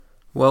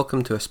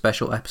Welcome to a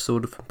special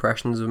episode of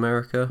Impressions of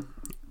America.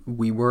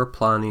 We were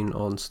planning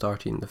on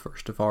starting the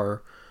first of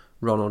our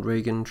Ronald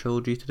Reagan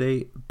trilogy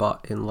today,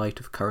 but in light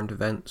of current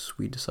events,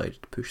 we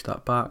decided to push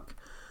that back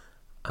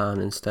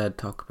and instead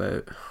talk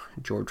about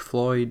George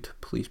Floyd,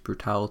 police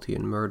brutality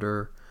and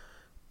murder,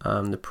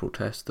 and the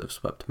protests that have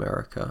swept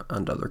America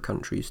and other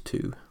countries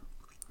too.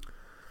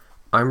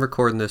 I'm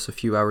recording this a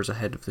few hours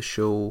ahead of the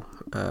show,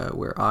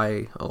 where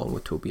I, along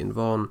with Toby and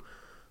Vaughn,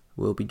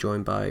 will be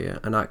joined by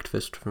an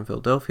activist from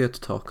Philadelphia to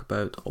talk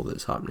about all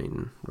that's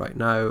happening right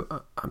now.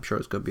 I'm sure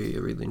it's going to be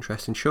a really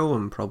interesting show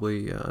and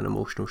probably an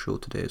emotional show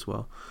today as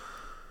well.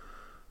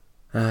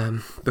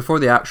 Before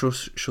the actual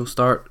show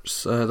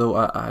starts, though,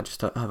 I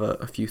just have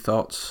a few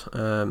thoughts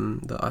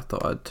that I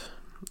thought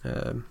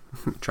I'd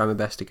try my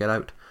best to get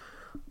out.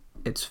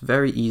 It's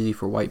very easy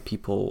for white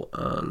people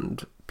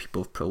and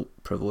people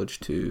of privilege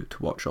to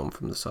watch on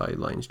from the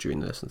sidelines during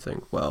this and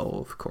think, well,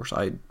 of course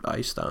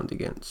I stand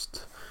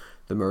against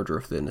the murder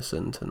of the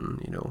innocent,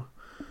 and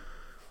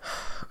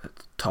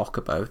talk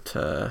about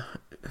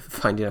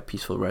finding a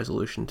peaceful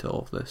resolution to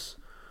all of this.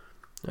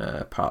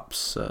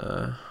 Perhaps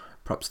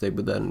they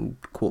would then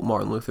quote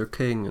Martin Luther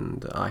King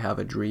and "I have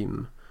a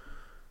dream."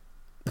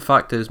 The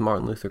fact is,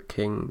 Martin Luther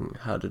King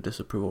had a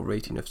disapproval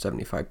rating of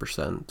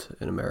 75%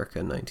 in America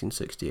in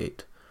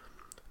 1968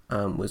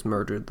 and was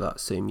murdered that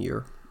same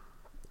year.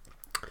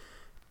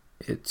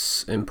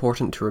 It's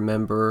important to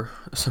remember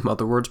some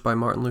other words by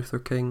Martin Luther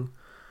King.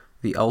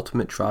 The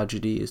ultimate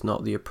tragedy is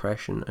not the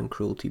oppression and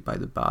cruelty by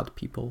the bad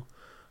people,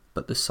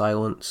 but the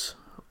silence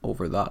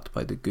over that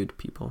by the good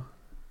people.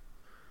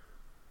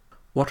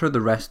 What are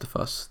the rest of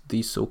us,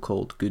 these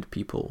so-called good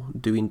people,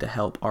 doing to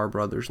help our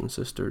brothers and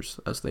sisters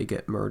as they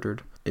get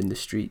murdered in the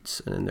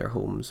streets and in their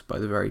homes by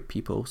the very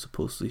people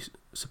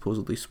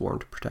supposedly sworn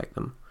to protect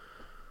them?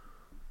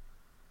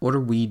 What are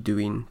we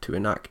doing to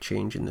enact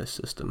change in this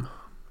system?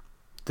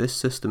 This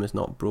system is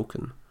not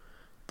broken.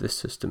 This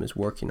system is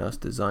working as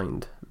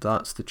designed.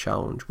 That's the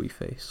challenge we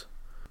face.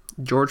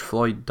 George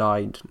Floyd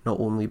died not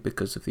only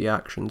because of the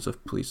actions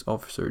of police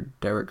officer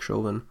Derek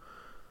Chauvin,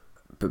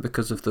 but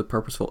because of the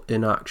purposeful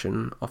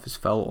inaction of his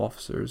fellow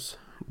officers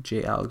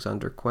J.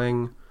 Alexander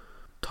Kueng,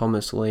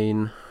 Thomas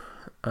Lane,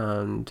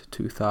 and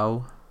Tu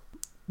Thao.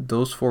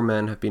 Those 4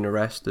 men have been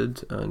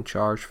arrested and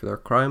charged for their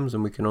crimes,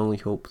 and we can only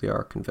hope they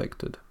are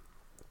convicted.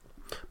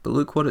 But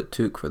look what it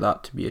took for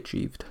that to be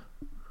achieved.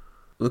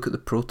 Look at the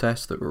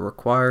protests that were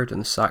required and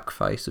the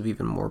sacrifice of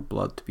even more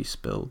blood to be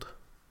spilled.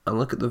 And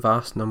look at the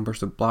vast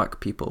numbers of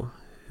black people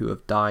who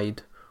have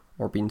died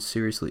or been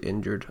seriously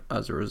injured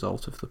as a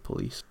result of the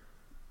police.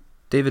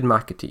 David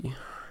McAtee,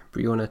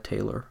 Breonna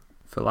Taylor,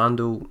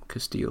 Philando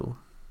Castile,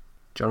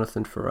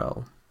 Jonathan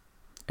Ferrell,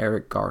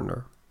 Eric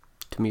Garner,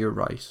 Tamir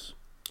Rice,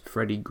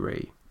 Freddie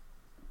Gray.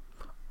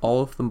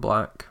 All of them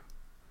black,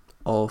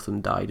 all of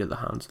them died at the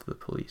hands of the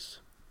police.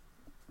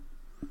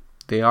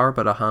 They are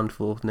but a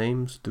handful of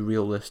names. The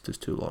real list is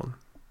too long.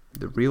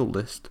 The real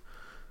list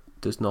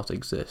does not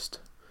exist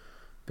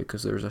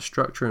because there is a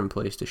structure in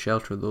place to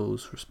shelter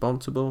those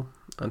responsible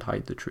and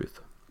hide the truth.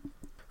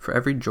 For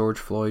every George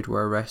Floyd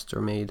where arrests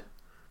are made,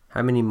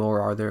 how many more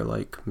are there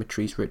like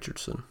Matrice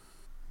Richardson,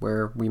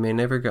 where we may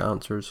never get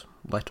answers,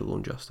 let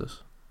alone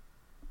justice?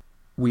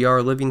 We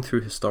are living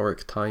through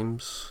historic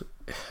times.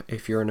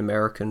 If you're an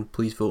American,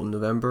 please vote in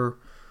November.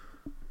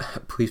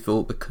 Please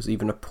vote because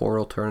even a poor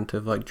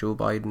alternative like Joe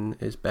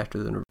Biden is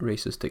better than a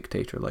racist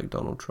dictator like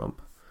Donald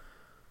Trump.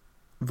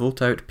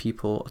 Vote out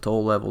people at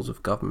all levels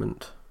of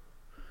government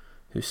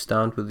who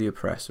stand with the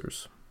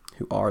oppressors,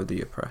 who are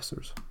the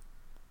oppressors.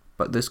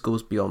 But this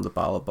goes beyond the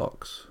ballot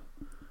box.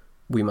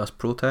 We must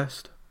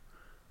protest,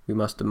 we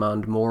must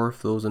demand more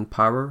of those in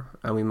power,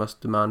 and we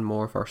must demand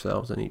more of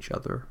ourselves and each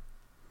other.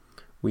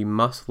 We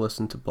must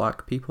listen to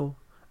black people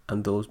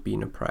and those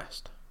being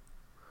oppressed.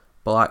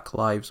 Black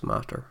Lives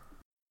Matter.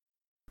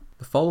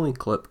 The following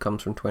clip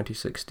comes from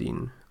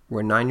 2016,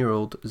 where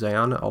 9-year-old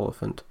Zayana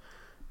Oliphant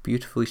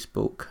beautifully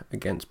spoke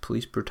against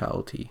police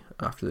brutality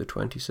after the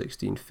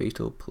 2016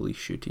 fatal police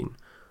shooting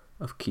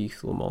of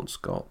Keith Lamont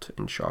Scott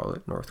in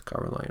Charlotte, North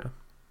Carolina.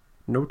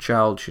 No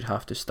child should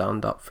have to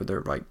stand up for their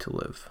right to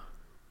live.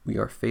 We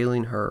are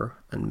failing her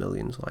and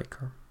millions like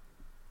her.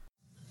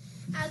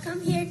 I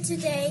come here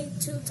today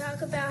to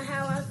talk about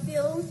how I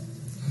feel.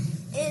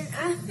 And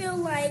I feel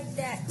like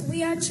that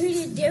we are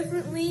treated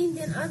differently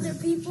than other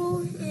people,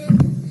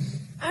 and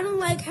I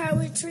don't like how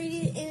we're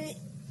treated, and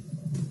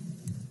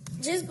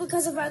just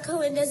because of our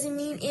color doesn't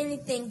mean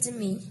anything to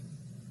me.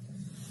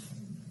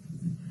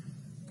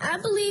 I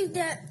believe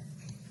that...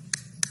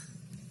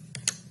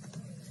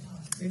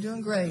 You're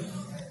doing great.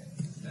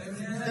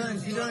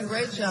 You're doing a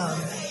great job.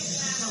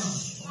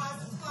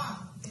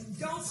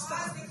 Don't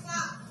stop the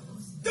clock.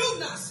 Do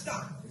not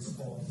stop.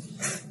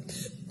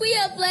 We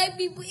are black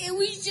people, and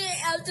we shouldn't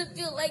have to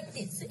feel like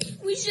this.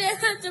 We shouldn't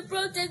have to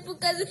protest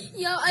because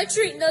y'all are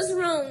treating us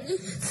wrong.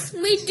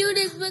 We do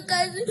this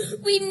because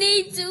we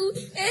need to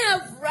and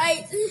have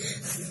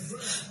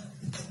rights.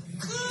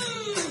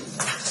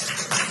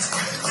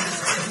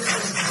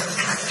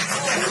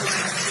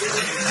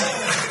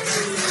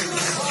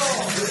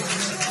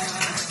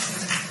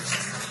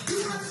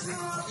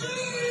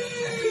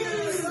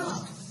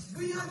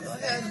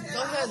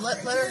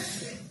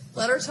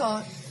 Let her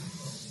talk.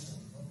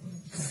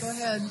 Go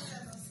ahead.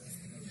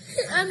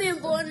 I've been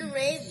born and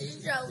raised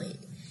in Charlotte,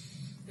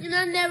 and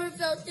I never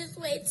felt this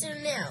way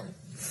till now.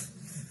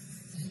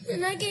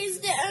 And I can't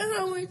stand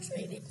how we're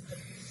treated.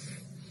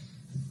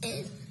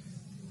 And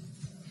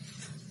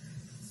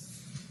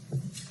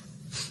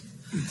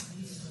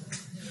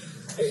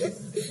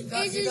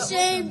it's a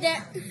shame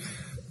that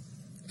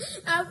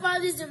our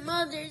fathers and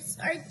mothers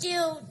are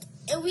killed,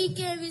 and we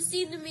can't even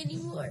see them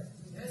anymore.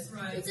 That's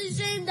right. It's a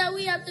shame that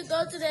we have to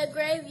go to the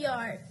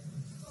graveyard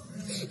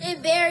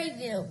and bury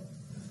them.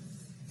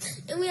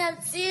 And we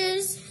have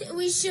tears, and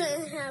we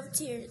shouldn't have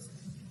tears.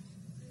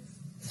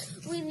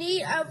 We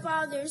need our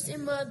fathers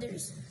and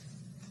mothers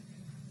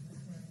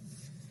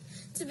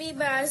to be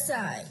by our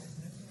side.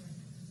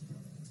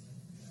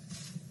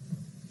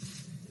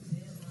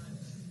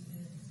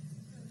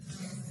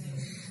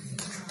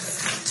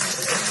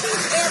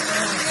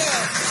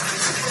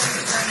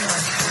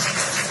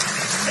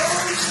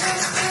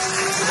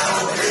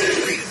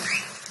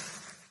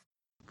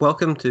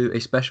 Welcome to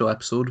a special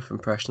episode from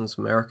Impressions of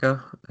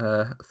America.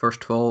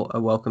 First of all, a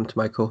welcome to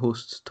my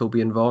co-hosts, Toby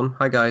and Vaughn.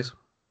 Hi, guys.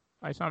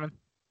 Hi, Simon.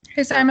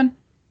 Hey, Simon.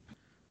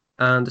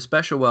 And a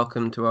special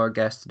welcome to our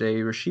guest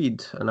today,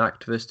 Rashid, an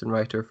activist and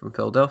writer from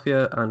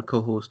Philadelphia and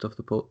co-host of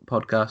the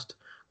podcast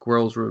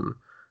Squirrel's Room.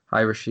 Hi,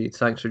 Rashid.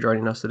 Thanks for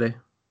joining us today.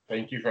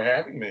 Thank you for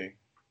having me.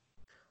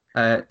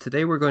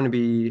 Today we're going to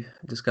be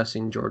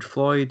discussing George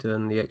Floyd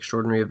and the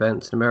extraordinary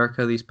events in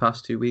America these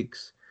past 2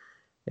 weeks,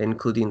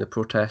 including the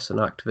protests and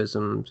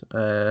activism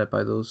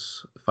by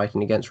those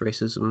fighting against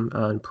racism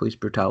and police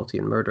brutality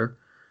and murder.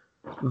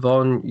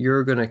 Vaughn,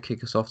 you're going to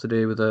kick us off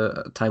today with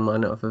a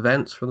timeline of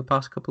events from the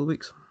past couple of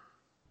weeks.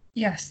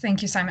 Yes,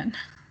 thank you, Simon.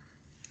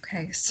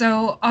 Okay,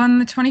 so on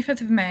the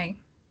 25th of May,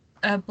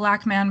 a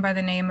black man by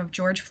the name of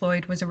George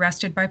Floyd was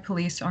arrested by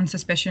police on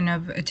suspicion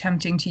of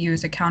attempting to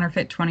use a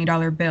counterfeit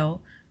 $20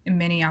 bill in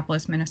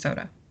Minneapolis,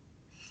 Minnesota.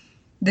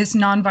 This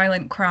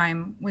nonviolent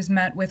crime was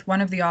met with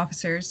one of the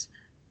officers,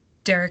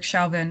 Derek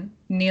Chauvin,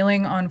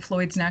 kneeling on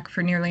Floyd's neck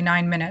for nearly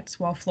 9 minutes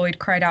while Floyd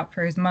cried out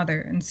for his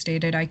mother and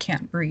stated, "I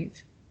can't breathe."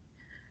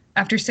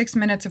 After 6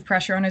 minutes of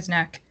pressure on his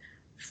neck,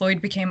 Floyd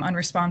became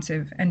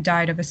unresponsive and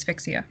died of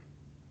asphyxia.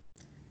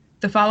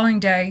 The following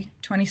day,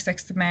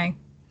 26th of May,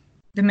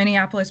 the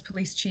Minneapolis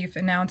police chief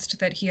announced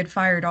that he had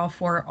fired all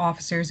 4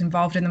 officers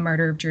involved in the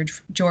murder of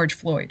George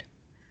Floyd.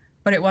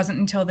 But it wasn't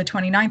until the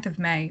 29th of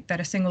May that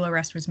a single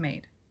arrest was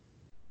made.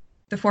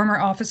 The former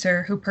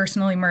officer who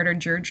personally murdered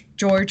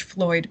George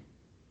Floyd,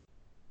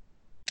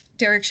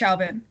 Derek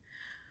Chauvin,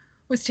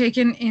 was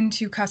taken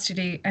into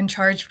custody and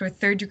charged with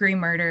third-degree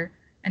murder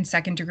and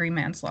second-degree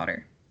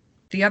manslaughter.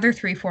 The other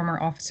 3 former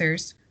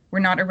officers were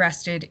not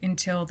arrested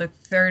until the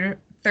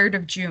 3rd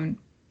of June,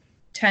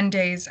 10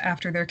 days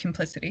after their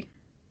complicity.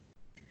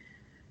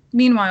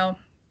 Meanwhile,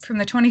 from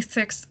the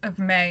 26th of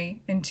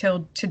May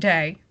until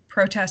today,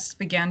 protests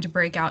began to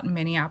break out in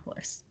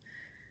Minneapolis,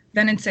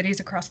 then in cities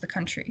across the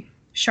country.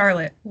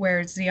 Charlotte,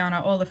 where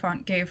Ziana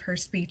Oliphant gave her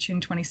speech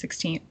in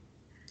 2016,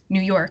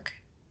 New York,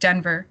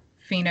 Denver,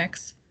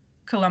 Phoenix,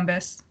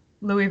 Columbus,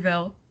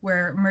 Louisville,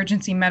 where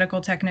emergency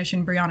medical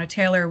technician Breonna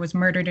Taylor was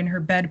murdered in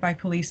her bed by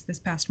police this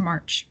past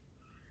March,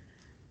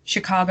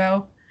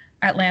 Chicago,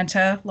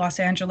 Atlanta, Los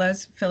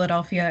Angeles,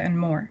 Philadelphia, and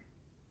more.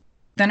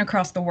 Then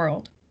across the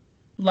world,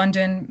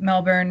 London,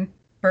 Melbourne,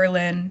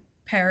 Berlin,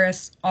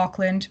 Paris,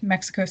 Auckland,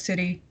 Mexico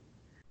City.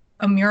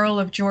 A mural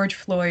of George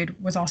Floyd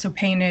was also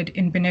painted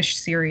in Banish,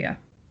 Syria.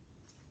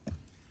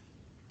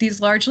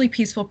 These largely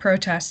peaceful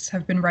protests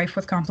have been rife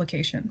with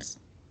complications.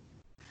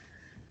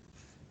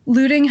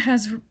 Looting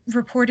has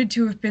reported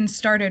to have been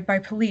started by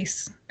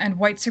police and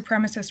white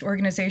supremacist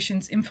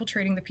organizations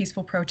infiltrating the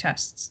peaceful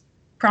protests,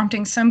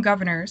 prompting some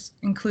governors,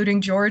 including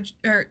Governor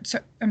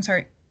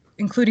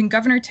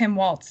Tim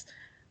Walz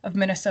of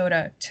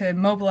Minnesota, to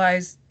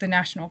mobilize the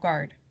National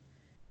Guard,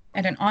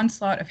 and an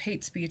onslaught of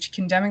hate speech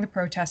condemning the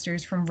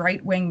protesters from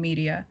right-wing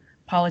media,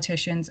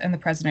 politicians, and the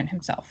president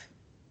himself.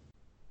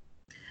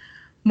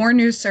 More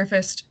news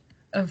surfaced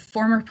of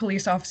former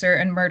police officer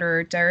and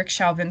murderer Derek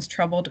Chauvin's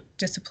troubled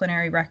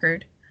disciplinary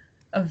record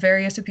of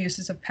various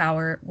abuses of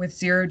power with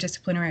 0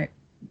 disciplinary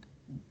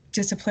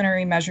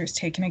measures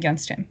taken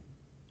against him.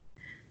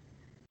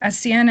 As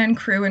CNN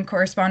crew and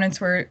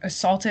correspondents were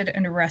assaulted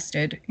and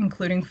arrested,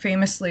 including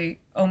famously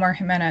Omar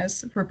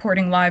Jimenez,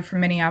 reporting live from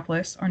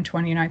Minneapolis on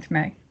 29th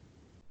May.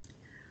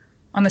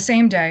 On the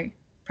same day,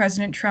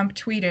 President Trump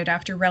tweeted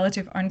after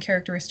relative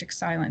uncharacteristic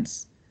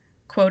silence,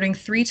 quoting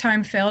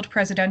 3-time failed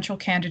presidential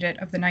candidate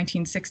of the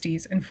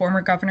 1960s and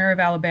former governor of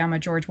Alabama,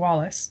 George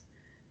Wallace,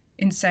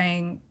 in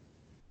saying,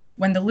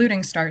 "When the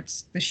looting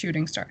starts, the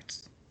shooting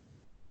starts."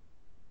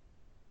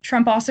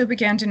 Trump also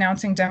began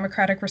denouncing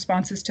Democratic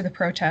responses to the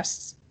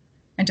protests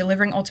and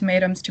delivering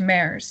ultimatums to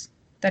mayors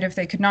that if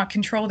they could not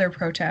control their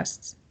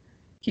protests,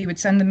 he would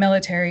send the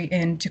military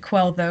in to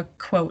quell the,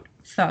 quote,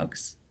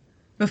 thugs,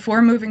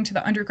 before moving to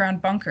the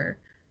underground bunker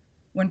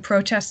when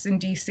protests in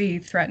D.C.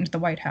 threatened the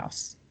White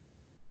House.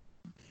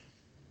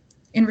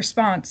 In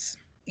response,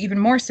 even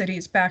more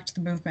cities backed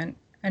the movement,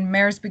 and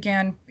mayors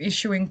began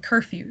issuing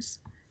curfews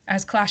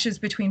as clashes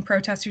between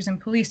protesters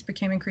and police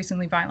became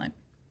increasingly violent.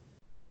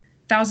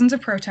 Thousands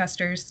of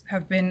protesters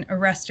have been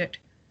arrested,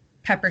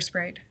 pepper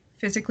sprayed,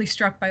 physically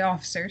struck by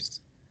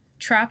officers,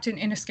 trapped in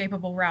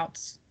inescapable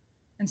routes,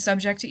 and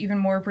subject to even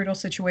more brutal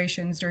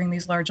situations during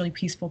these largely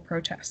peaceful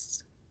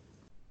protests.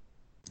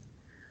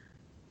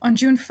 On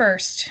June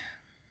 1st,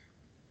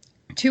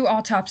 2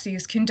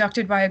 autopsies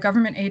conducted by a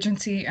government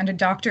agency and a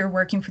doctor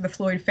working for the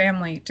Floyd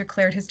family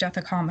declared his death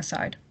a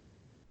homicide.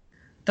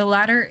 The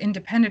latter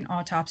independent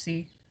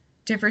autopsy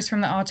differs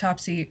from the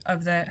autopsy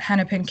of the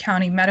Hennepin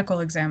County Medical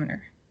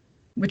Examiner,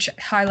 which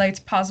highlights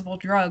possible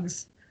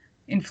drugs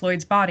in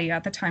Floyd's body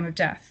at the time of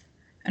death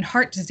and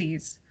heart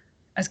disease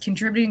as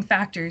contributing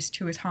factors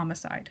to his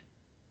homicide.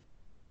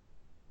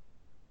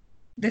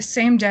 This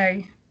same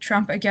day,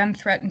 Trump again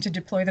threatened to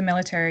deploy the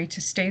military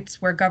to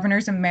states where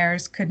governors and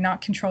mayors could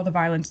not control the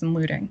violence and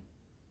looting.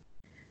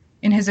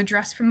 In his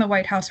address from the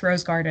White House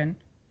Rose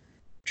Garden,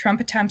 Trump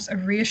attempts a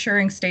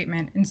reassuring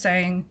statement in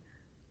saying,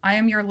 "I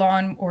am your law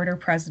and order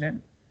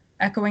president,"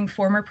 echoing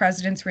former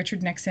presidents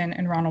Richard Nixon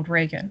and Ronald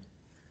Reagan,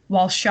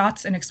 while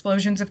shots and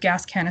explosions of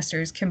gas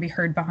canisters can be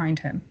heard behind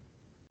him.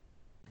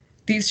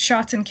 These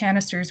shots and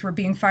canisters were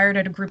being fired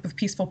at a group of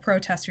peaceful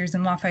protesters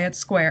in Lafayette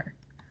Square,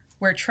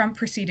 where Trump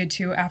proceeded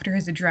to, after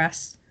his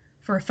address,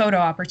 for a photo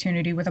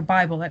opportunity with a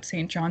Bible at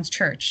St. John's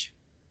Church.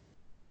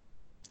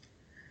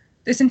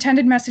 This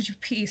intended message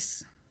of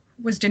peace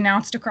was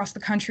denounced across the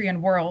country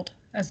and world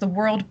as the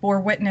world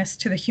bore witness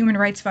to the human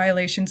rights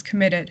violations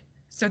committed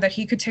so that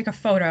he could take a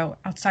photo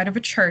outside of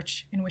a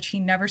church in which he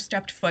never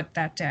stepped foot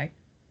that day.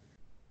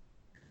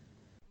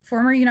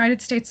 Former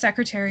United States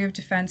Secretary of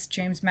Defense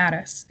James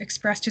Mattis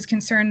expressed his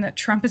concern that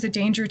Trump is a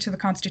danger to the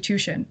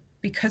Constitution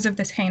because of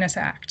this heinous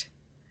act,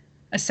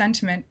 a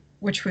sentiment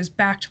which was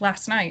backed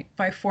last night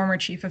by former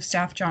Chief of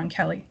Staff John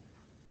Kelly.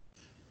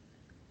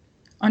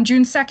 On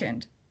June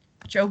 2nd,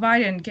 Joe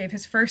Biden gave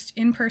his first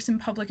in-person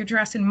public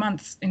address in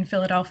months in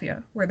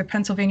Philadelphia, where the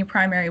Pennsylvania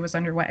primary was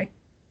underway.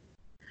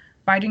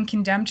 Biden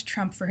condemned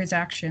Trump for his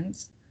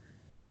actions,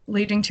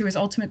 leading to his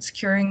ultimate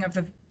securing of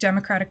the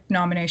Democratic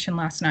nomination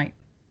last night.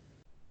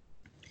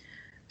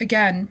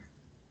 Again,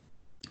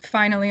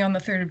 finally on the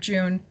 3rd of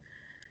June,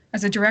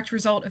 as a direct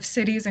result of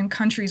cities and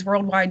countries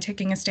worldwide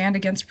taking a stand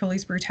against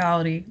police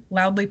brutality,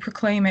 loudly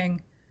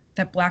proclaiming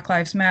that Black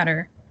Lives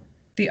Matter,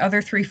 the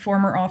other 3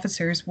 former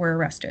officers were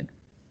arrested.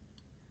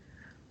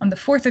 On the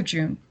 4th of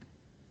June,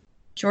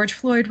 George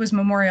Floyd was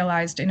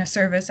memorialized in a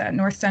service at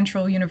North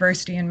Central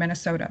University in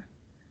Minnesota,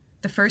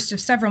 the first of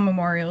several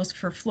memorials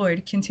for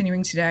Floyd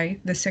continuing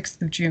today, the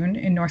 6th of June,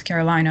 in North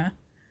Carolina,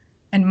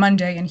 and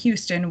Monday in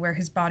Houston, where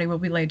his body will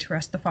be laid to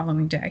rest the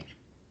following day.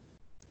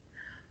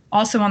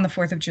 Also on the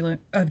 4th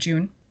of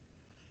June,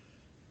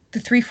 the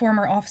 3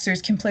 former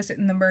officers complicit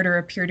in the murder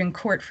appeared in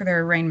court for their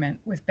arraignment,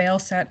 with bail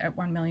set at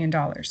 $1 million.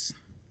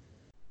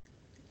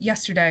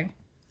 Yesterday,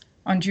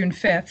 on June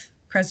 5th,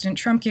 President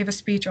Trump gave a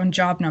speech on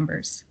job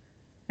numbers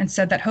and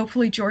said that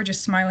hopefully George is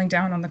smiling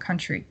down on the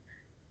country,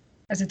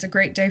 as it's a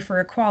great day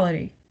for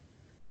equality.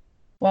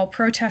 While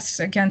protests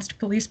against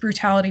police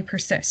brutality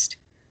persist,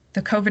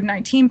 the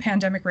COVID-19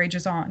 pandemic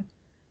rages on,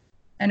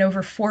 and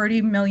over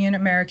 40 million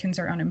Americans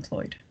are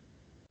unemployed.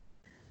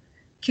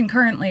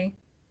 Concurrently,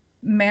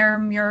 Mayor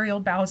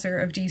Muriel Bowser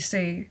of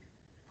D.C.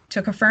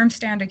 took a firm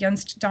stand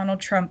against Donald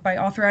Trump by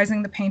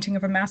authorizing the painting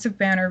of a massive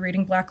banner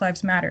reading Black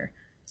Lives Matter,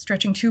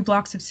 stretching 2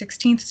 blocks of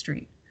 16th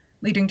Street,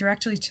 leading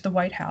directly to the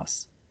White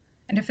House,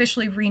 and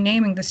officially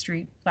renaming the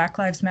street Black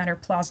Lives Matter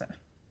Plaza.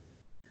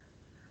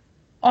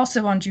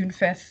 Also on June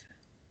 5th,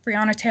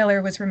 Breonna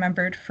Taylor was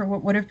remembered for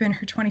what would have been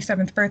her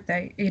 27th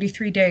birthday,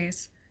 83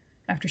 days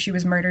after she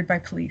was murdered by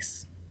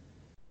police.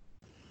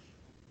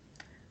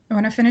 I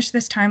want to finish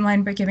this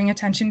timeline by giving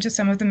attention to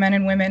some of the men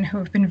and women who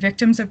have been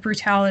victims of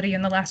brutality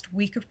in the last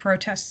week of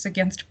protests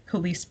against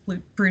police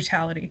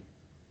brutality.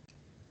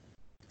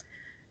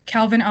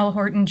 Calvin L.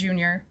 Horton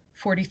Jr.,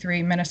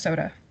 43,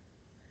 Minnesota.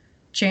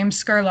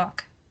 James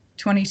Scurlock,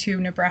 22,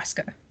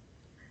 Nebraska.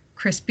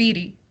 Chris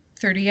Beatty,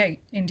 38,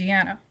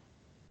 Indiana.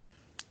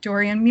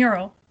 Dorian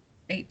Murrell,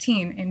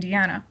 18,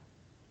 Indiana.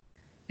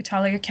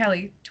 Italia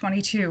Kelly,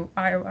 22,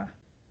 Iowa.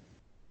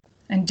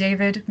 And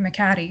David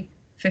McCaddy,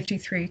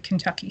 53,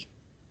 Kentucky.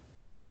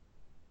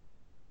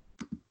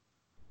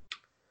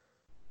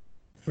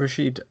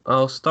 Rashid,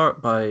 I'll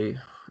start by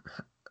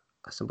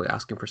simply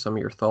asking for some of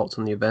your thoughts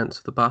on the events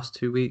of the past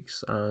 2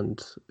 weeks and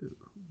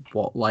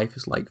what life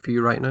is like for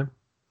you right now.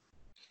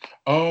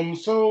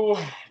 So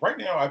right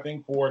now, I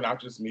think for not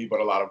just me,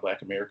 but a lot of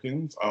Black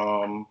Americans,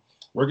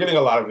 we're getting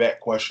a lot of that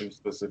question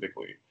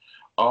specifically.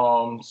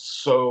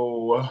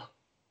 So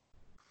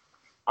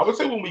I would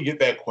say when we get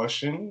that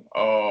question,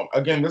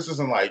 again, this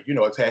isn't like,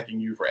 attacking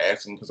you for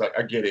asking, because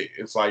I get it.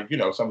 It's like,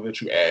 something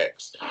that you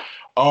asked.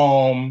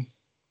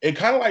 It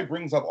kind of like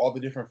brings up all the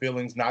different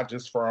feelings, not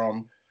just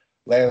from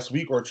last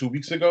week or 2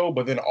 weeks ago,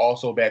 but then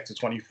also back to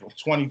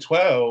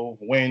 2012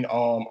 when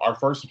our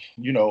first,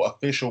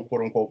 official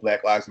quote unquote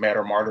Black Lives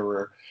Matter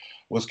martyrer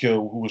was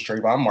killed, who was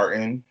Trayvon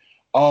Martin.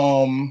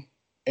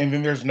 And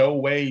then there's no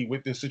way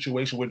with this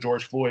situation with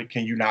George Floyd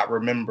can you not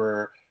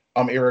remember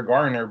Eric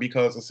Garner,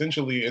 because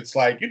essentially it's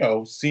like,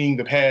 seeing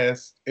the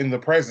past in the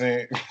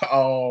present,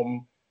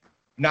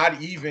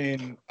 not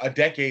even a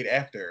decade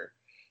after,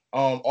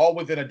 all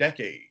within a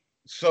decade.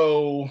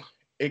 So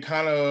it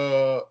kind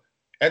of,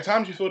 at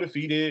times you feel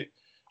defeated.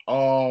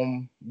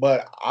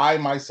 But I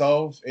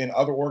myself and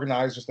other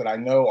organizers that I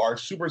know are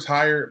super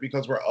tired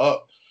because we're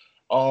up.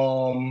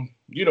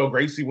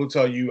 Gracie will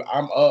tell you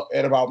I'm up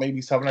at about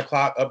maybe 7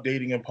 o'clock,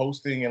 updating and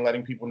posting and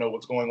letting people know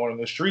what's going on in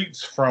the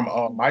streets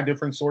from my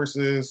different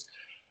sources.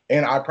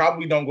 And I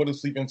probably don't go to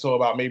sleep until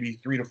about maybe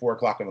 3 to 4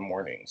 o'clock in the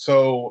morning.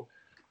 So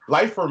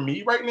life for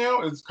me right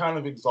now is kind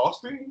of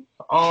exhausting.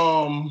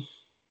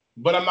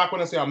 But I'm not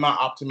going to say I'm not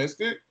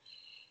optimistic,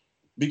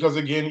 because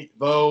again,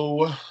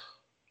 though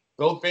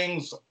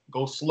things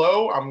go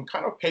slow, I'm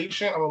kind of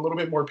patient. I'm a little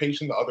bit more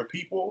patient than other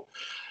people.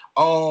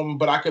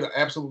 But I could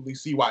absolutely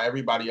see why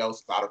everybody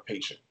else is out of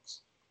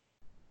patience.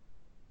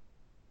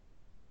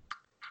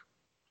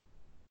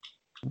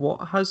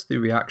 What has the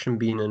reaction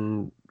been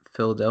in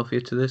Philadelphia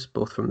to this,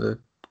 both from the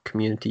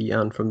community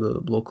and from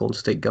the local and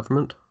state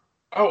government?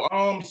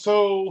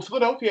 So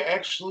Philadelphia,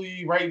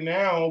 actually, right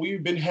now,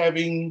 we've been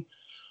having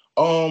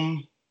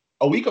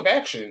a week of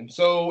action.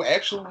 So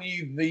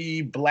actually,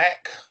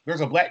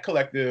 there's a Black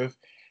collective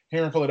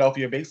here in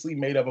Philadelphia, basically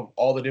made up of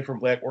all the different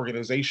Black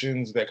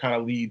organizations that kind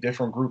of lead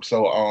different groups.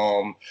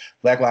 So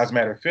Black Lives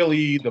Matter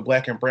Philly, the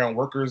Black and Brown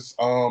Workers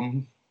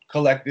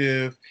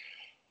Collective,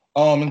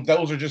 and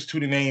those are just two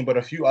to name, but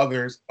a few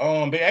others.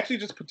 They actually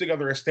just put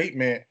together a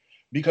statement,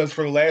 because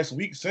for the last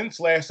week, since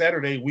last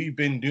Saturday, we've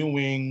been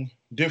doing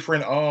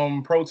different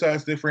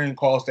protests, different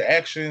calls to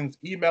actions,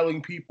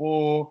 emailing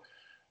people,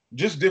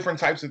 just different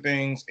types of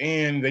things.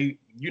 And they,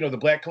 the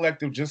Black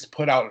Collective just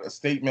put out a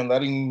statement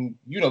letting,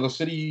 the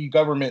city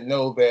government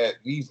know that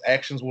these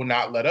actions will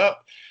not let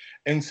up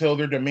until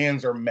their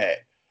demands are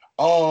met.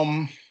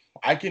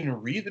 I can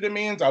read the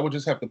demands. I would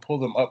just have to pull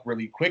them up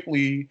really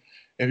quickly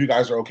if you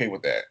guys are okay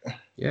with that.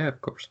 Yeah,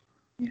 of course.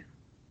 Yeah.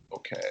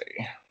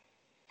 Okay.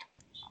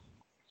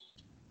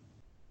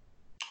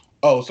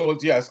 Oh, so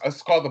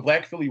it's called the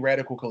Black Philly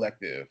Radical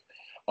Collective.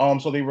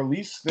 So they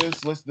released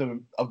this list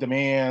of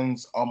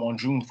demands on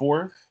June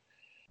 4th.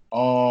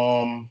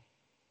 So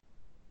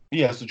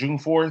June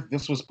 4th.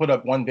 This was put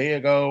up 1 day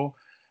ago.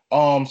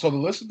 So the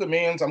list of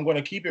demands, I'm going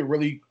to keep it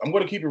really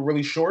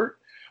short.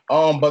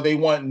 But they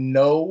want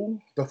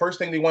the first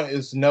thing they want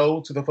is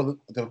no to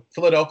the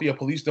Philadelphia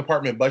Police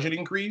Department budget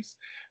increase.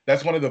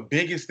 That's one of the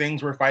biggest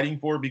things we're fighting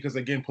for, because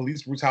again,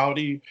 police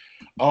brutality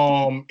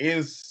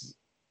is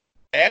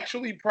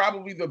actually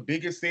probably the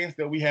biggest stance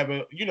that we have,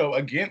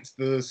 against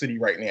the city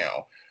right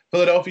now.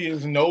 Philadelphia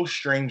is no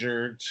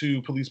stranger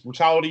to police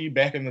brutality.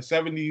 Back in the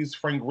 70s,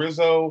 Frank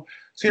Rizzo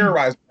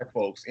terrorized Black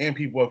folks and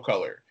people of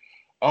color.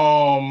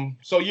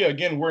 So yeah,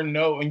 again,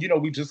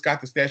 and we just got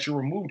the statue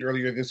removed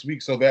earlier this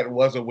week, so that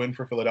was a win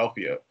for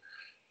Philadelphia.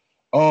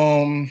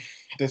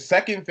 The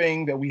second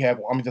thing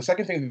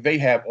that they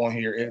have on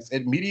here is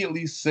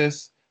immediately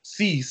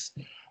cease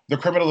the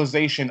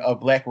criminalization of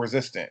Black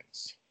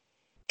resistance.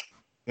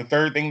 The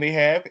third thing they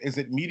have is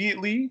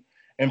immediately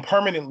and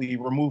permanently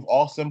remove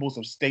all symbols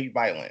of state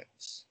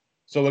violence.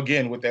 So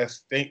again, with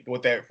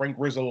that Frank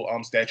Rizzo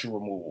statue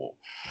removal.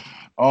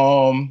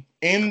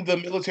 In the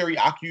military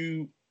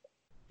occupation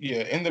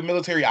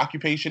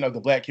of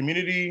the Black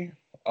community.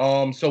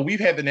 So we've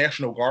had the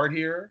National Guard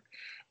here.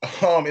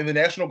 And the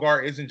National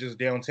Guard isn't just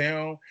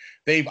downtown.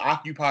 They've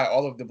occupied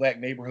all of the Black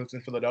neighborhoods in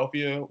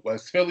Philadelphia,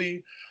 West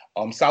Philly,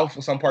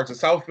 some parts of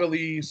South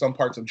Philly, some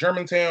parts of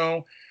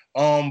Germantown.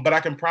 But I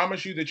can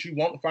promise you that you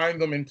won't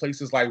find them in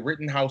places like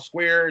Rittenhouse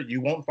Square. You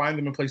won't find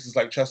them in places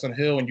like Chestnut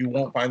Hill, and you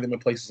won't find them in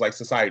places like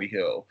Society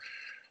Hill.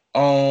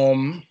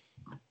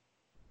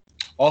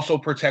 Also,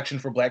 protection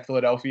for Black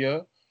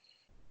Philadelphia.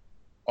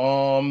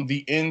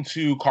 The end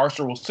to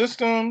carceral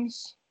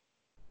systems.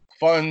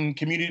 Fund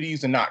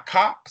communities and not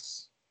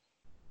cops.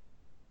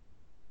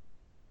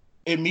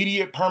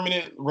 Immediate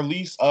permanent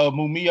release of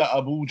Mumia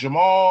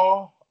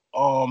Abu-Jamal,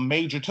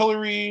 Major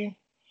Tillery,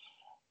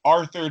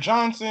 Arthur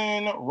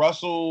Johnson,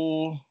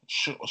 Russell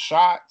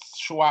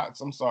Schwartz,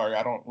 I'm sorry,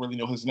 I don't really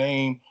know his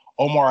name,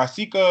 Omar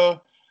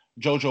Asika,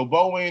 Jojo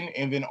Bowen,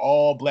 and then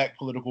all Black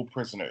political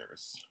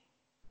prisoners.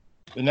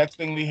 The next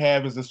thing we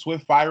have is the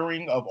swift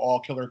firing of all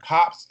killer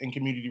cops and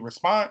community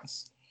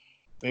response.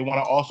 They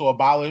want to also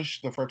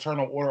abolish the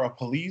Fraternal Order of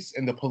Police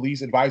and the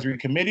Police Advisory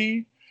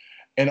Committee,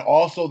 and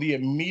also the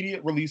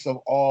immediate release of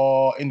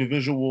all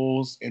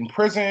individuals in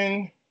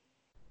prison,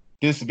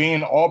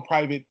 disband all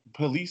private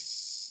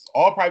police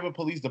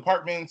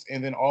departments,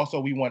 and then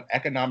also we want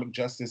economic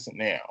justice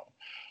now.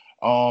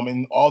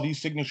 And all these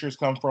signatures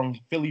come from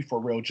Philly for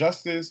Real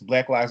Justice,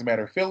 Black Lives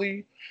Matter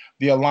Philly,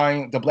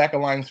 the Black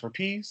Alliance for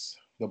Peace,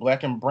 the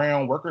Black and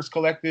Brown Workers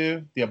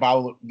Collective,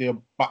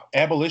 the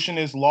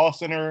Abolitionist Law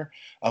Center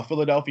of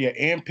Philadelphia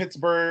and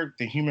Pittsburgh,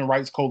 the Human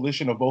Rights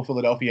Coalition of both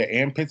Philadelphia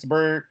and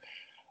Pittsburgh,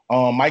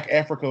 Mike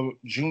Africa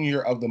Jr.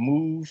 of the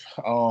MOVE,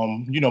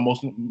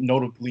 most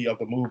notably of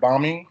the MOVE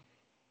bombing.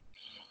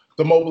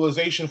 the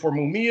mobilization for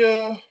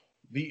Mumia,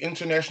 the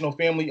International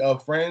Family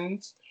of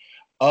Friends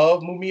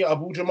of Mumia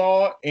Abu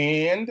Jamal,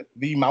 and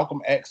the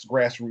Malcolm X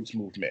grassroots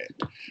movement.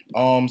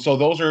 So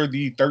those are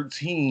the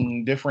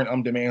 13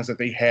 different demands that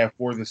they have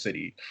for the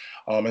city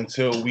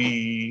until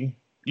we,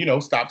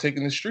 stop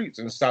taking the streets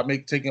and stop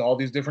taking all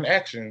these different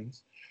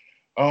actions.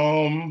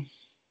 And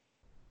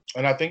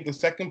I think the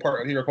second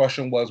part of your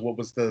question was, what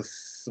was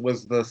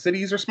the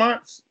city's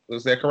response?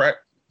 Was that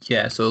correct?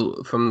 Yeah,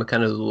 so from the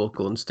kind of the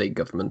local and state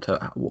government,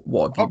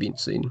 what have you been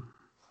seeing?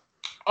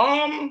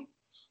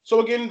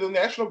 So again, the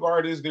National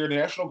Guard is there. The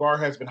National Guard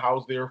has been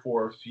housed there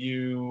for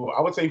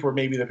I would say for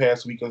maybe the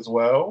past week as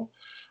well.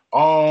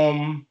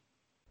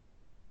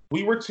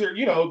 We were,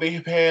 they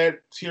have had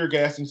tear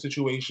gassing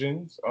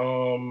situations.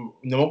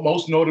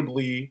 Most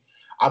notably,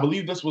 I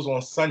believe this was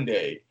on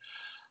Sunday.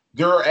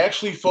 There are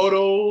actually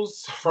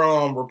photos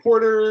from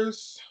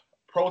reporters,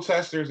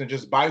 protesters, and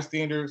just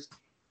bystanders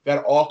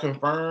that all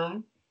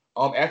confirm.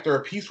 After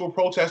a peaceful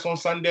protest on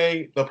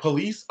Sunday, the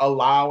police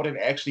allowed and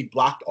actually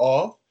blocked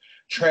off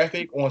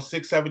traffic on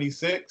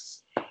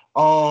 676.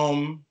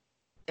 And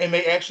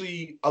they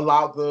actually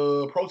allowed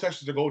the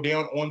protesters to go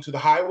down onto the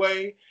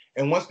highway.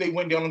 And once they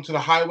went down onto the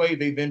highway,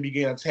 they then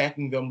began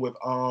attacking them with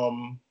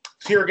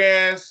tear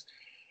gas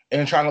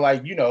and trying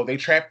to they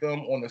trapped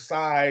them on the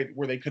side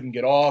where they couldn't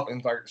get off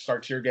and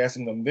start tear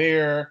gassing them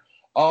there.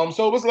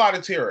 So it was a lot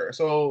of terror.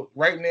 So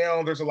right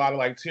now there's a lot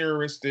of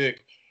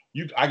terroristic,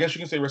 I guess you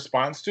can say,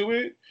 response to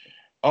it.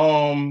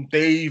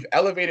 They've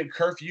elevated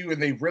curfew and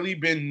they've really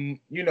been,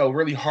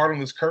 really hard on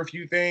this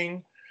curfew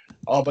thing.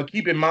 But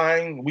keep in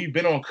mind, we've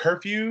been on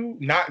curfew,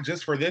 not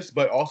just for this,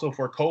 but also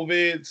for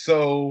COVID.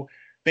 So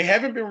they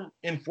haven't been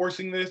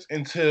enforcing this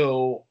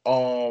until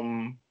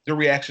the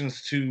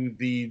reactions to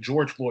the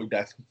George Floyd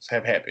deaths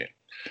have happened.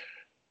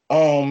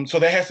 So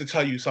that has to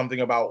tell you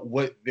something about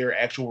what their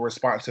actual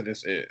response to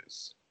this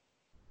is.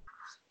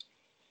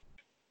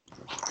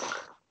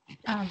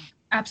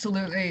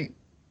 Absolutely.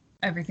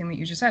 Everything that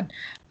you just said.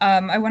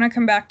 I want to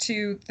come back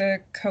to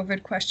the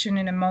COVID question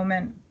in a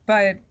moment,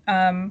 but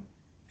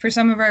for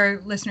some of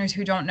our listeners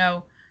who don't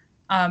know,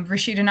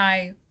 Rashid and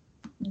I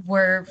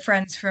were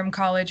friends from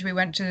college. We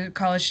went to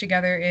college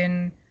together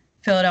in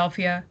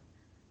Philadelphia,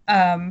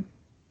 and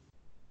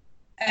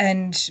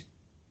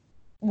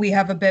we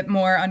have a bit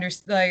more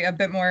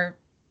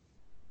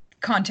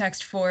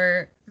context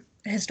for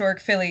historic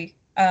Philly.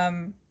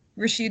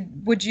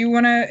 Rashid, would you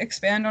want to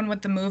expand on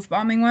what the MOVE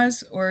bombing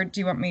was, or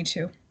do you want me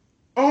to?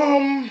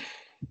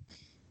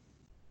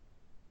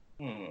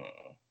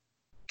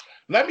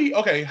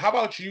 Okay, how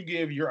about you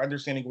give your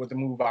understanding of what the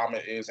MOVE bombing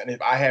is, and if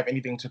I have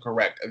anything to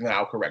correct, then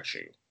I'll correct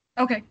you.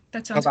 Okay,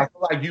 that sounds good. I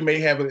feel like you may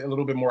have a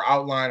little bit more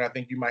outline. I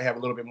think you might have a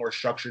little bit more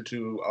structure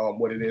to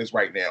what it is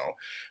right now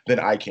than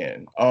I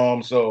can.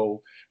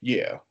 So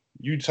yeah,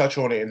 you touch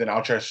on it, and then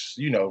I'll just,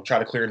 try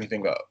to clear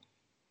anything up.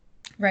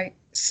 Right.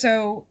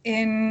 So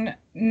in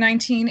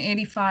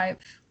 1985,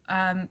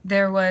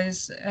 there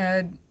was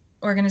an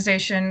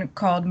organization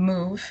called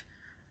MOVE,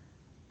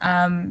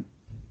 and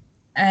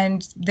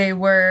they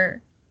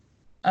were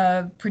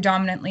a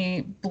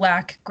predominantly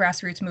Black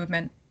grassroots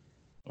movement,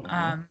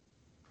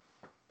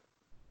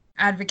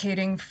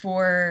 advocating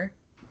for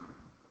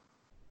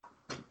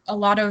a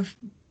lot of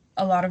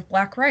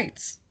Black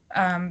rights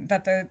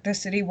that the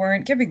city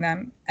weren't giving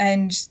them,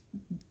 and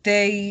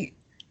they,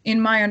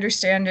 in my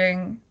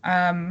understanding,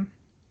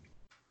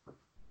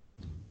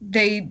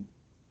 they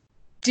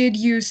did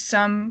use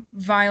some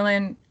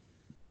violent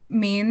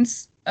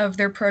means of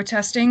their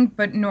protesting,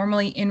 but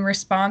normally in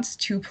response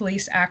to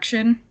police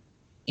action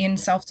in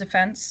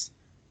self-defense.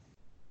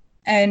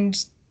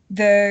 And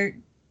there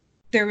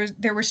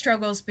were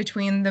struggles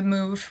between the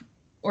MOVE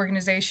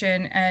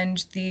organization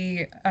and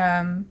the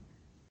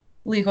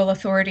legal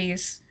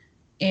authorities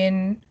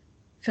in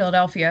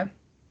Philadelphia,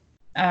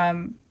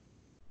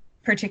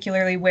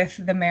 particularly with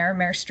the mayor,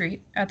 Mayor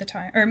Street at the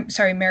time,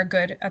 Mayor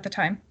Good at the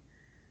time.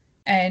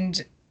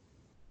 And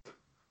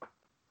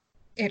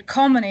it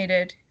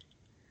culminated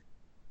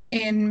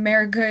in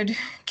Mayor Good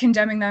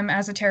condemning them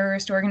as a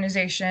terrorist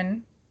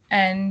organization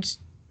and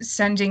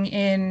sending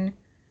in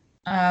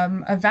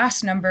a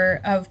vast number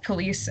of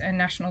police and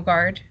National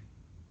Guard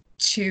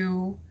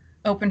to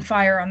open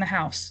fire on the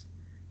house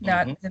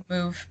that the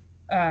MOVE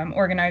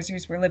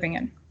organizers were living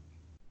in.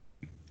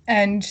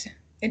 And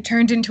it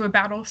turned into a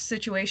battle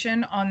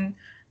situation on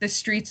the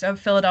streets of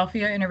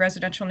Philadelphia in a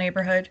residential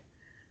neighborhood.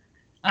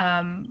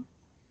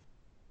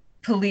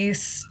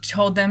 Police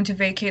told them to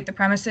vacate the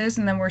premises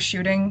and then were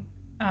shooting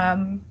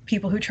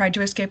people who tried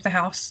to escape the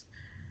house.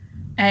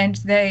 And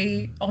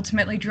they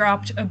ultimately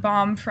dropped a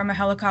bomb from a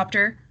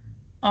helicopter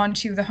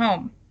onto the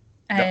home.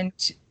 And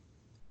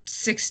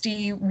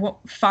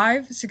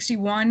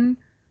 61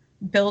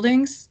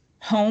 buildings,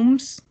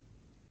 homes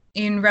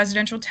in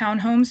residential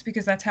townhomes,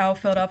 because that's how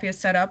Philadelphia is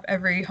set up.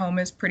 Every home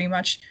is pretty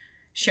much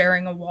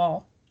sharing a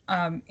wall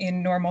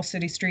in normal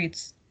city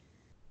streets.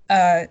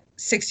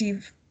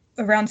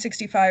 Around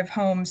 65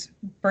 homes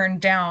burned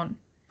down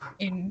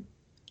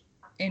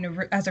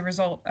as a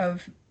result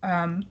of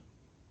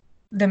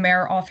the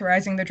mayor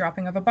authorizing the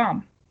dropping of a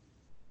bomb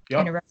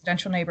Yep. in a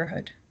residential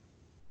neighborhood.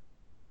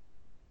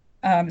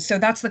 So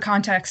that's the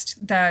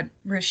context that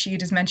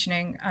Rashid is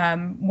mentioning.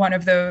 One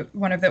of the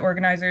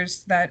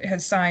organizers that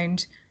has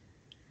signed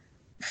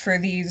for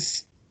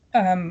these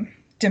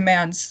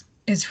demands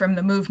is from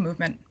the MOVE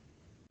movement,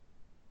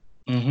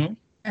 Mm-hmm.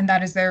 and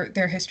that is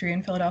their history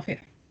in Philadelphia.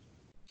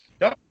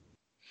 Yep.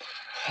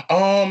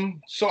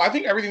 So I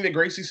think everything that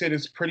Gracie said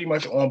is pretty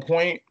much on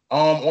point.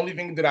 Only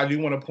thing that I do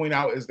want to point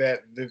out is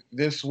that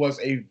this was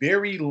a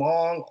very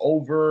long,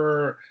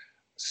 over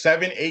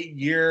 7-8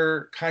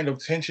 year kind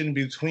of tension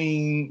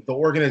between the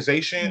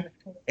organization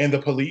and the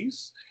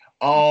police.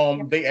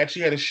 They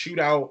actually had a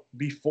shootout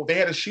before. They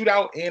had a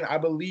shootout in, I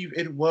believe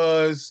it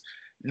was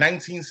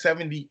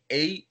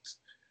 1978.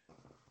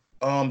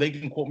 They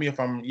can quote me if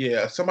I'm,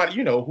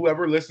 somebody,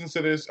 whoever listens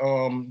to this,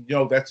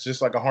 that's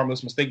just like a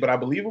harmless mistake. But I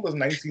believe it was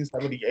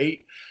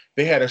 1978.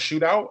 They had a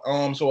shootout.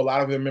 So a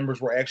lot of their members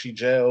were actually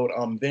jailed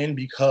then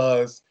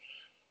because,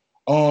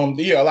 a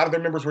lot of their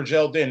members were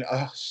jailed then.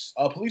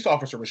 A police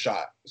officer was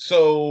shot.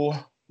 So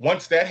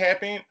once that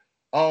happened,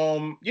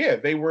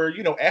 they were,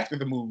 after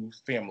the MOVE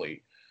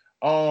family.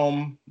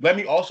 Let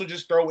me also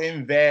just throw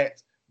in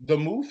that the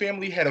MOVE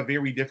family had a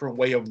very different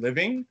way of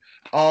living.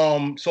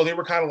 So they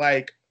were kind of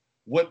like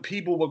what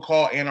people would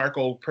call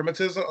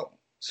anarcho-primitivism.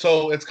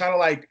 So it's kind of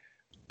like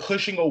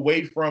pushing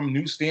away from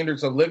new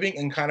standards of living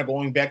and kind of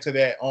going back to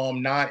that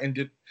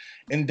non-industrial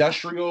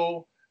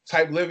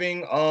type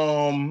living.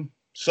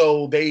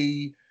 So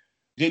they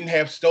didn't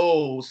have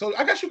stoves. So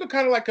I guess you could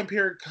kind of like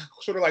compare it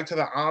sort of like to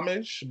the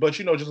Amish, but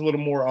just a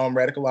little more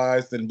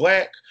radicalized and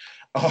Black.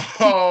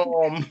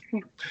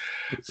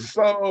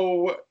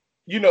 So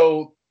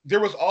there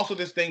was also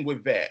this thing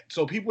with that.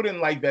 So people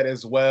didn't like that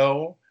as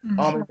well.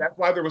 That's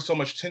why there was so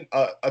much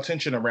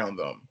attention around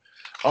them.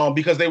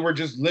 Because they were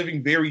just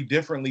living very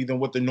differently than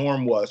what the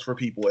norm was for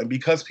people. And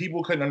because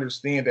people couldn't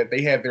understand that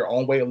they had their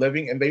own way of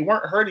living and they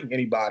weren't hurting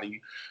anybody,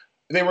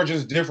 they were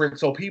just different.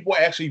 So people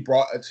actually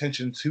brought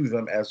attention to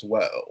them as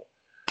well.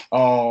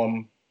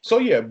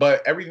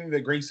 But everything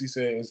that Gracie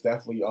said is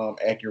definitely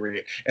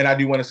accurate. And I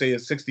do want to say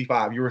it's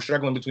 65. You were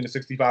struggling between the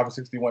 65 and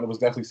 61. It was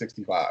definitely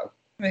 65.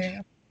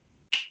 Yeah.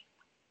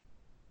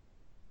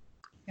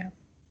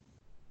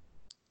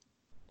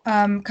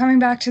 Coming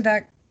back to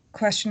that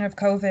question of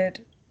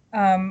COVID,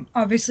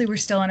 obviously we're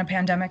still in a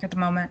pandemic at the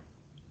moment.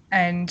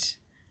 And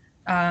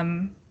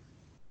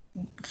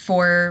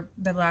for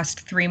the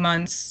last 3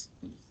 months,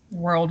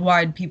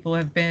 worldwide, people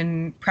have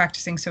been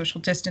practicing social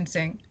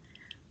distancing.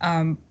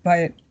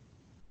 But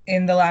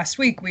in the last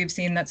week, we've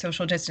seen that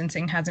social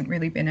distancing hasn't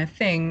really been a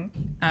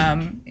thing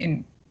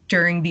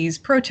during these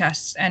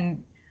protests.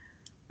 And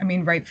I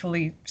mean,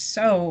 rightfully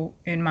so,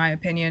 in my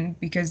opinion,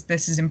 because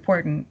this is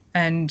important.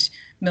 And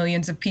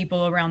millions of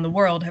people around the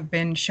world have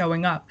been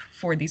showing up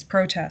for these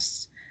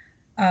protests.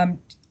 Can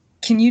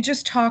you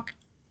just talk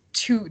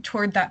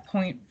toward that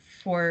point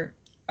for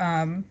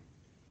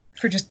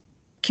just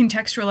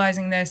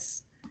contextualizing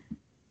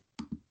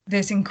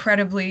this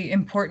incredibly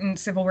important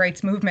civil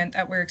rights movement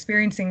that we're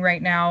experiencing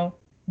right now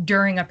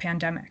during a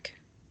pandemic?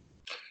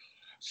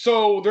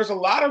 So there's a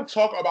lot of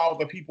talk about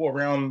the people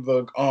around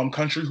the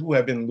country who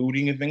have been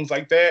looting and things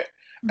like that.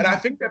 Mm-hmm. And I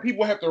think that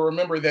people have to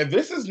remember that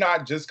this is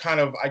not just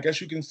kind of, I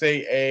guess you can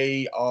say,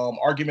 a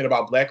argument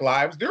about Black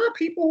lives. There are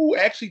people who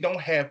actually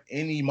don't have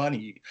any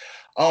money.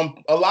 A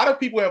lot of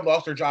people have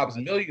lost their jobs.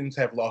 Millions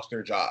have lost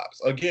their jobs.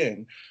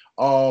 Again,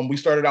 we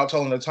started out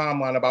telling the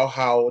timeline about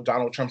how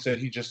Donald Trump said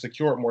he just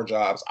secured more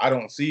jobs. I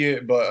don't see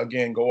it, but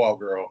again, go off,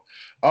 girl.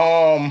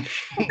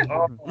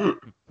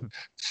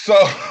 So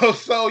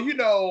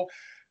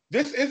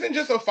this isn't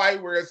just a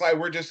fight where it's like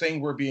we're just saying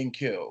we're being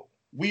killed.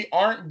 We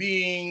aren't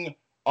being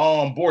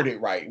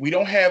boarded right. We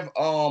don't have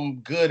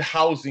good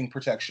housing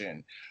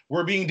protection.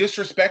 We're being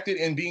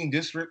disrespected and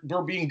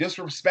we're being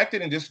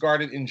disrespected and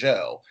discarded in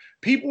jail.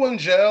 People in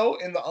jail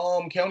in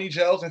the county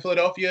jails in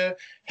Philadelphia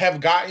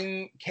have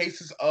gotten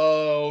cases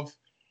of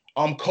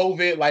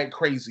COVID like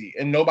crazy,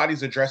 and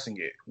nobody's addressing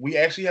it. We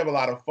actually have a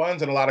lot of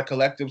funds and a lot of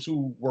collectives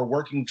who were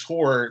working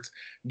towards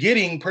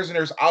getting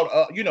prisoners out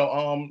of,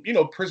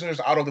 prisoners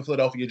out of the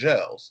Philadelphia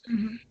jails.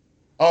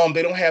 Mm-hmm.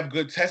 They don't have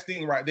good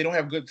testing, right? They don't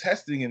have good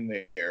testing in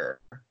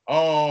there.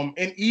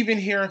 And even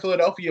here in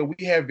Philadelphia,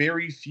 we have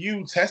very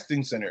few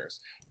testing centers.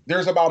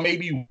 There's about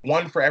maybe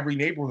one for every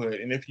neighborhood.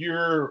 And if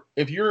you're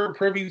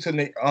privy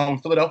to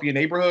Philadelphia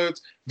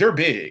neighborhoods, they're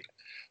big.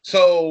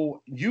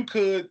 So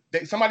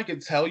somebody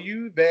could tell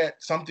you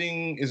that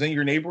something is in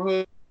your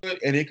neighborhood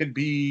and it could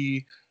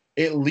be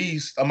at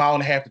least 1.5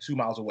 miles to 2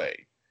 miles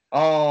away.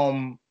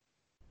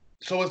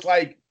 So it's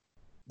like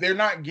they're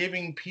not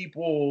giving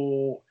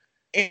people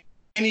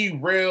any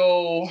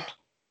real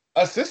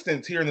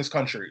assistance here in this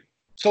country.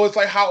 So it's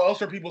like, how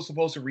else are people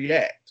supposed to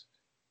react?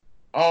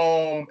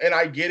 And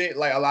I get it.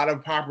 Like, a lot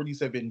of properties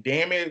have been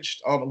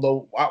damaged.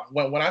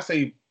 When I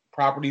say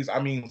properties, I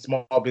mean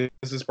small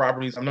business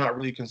properties. I'm not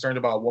really concerned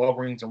about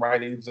Walgreens and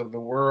Rite Aids of the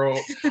world.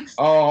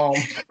 I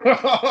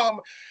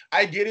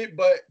get it,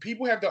 but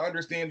people have to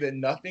understand that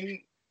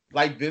nothing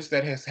like this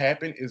that has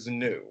happened is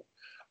new.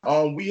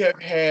 We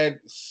have had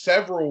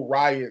several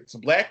riots,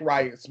 black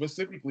riots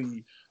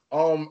specifically,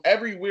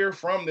 everywhere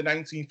from the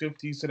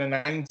 1950s to the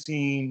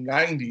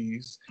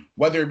 1990s,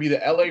 whether it be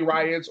the LA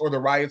riots or the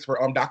riots for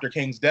Dr.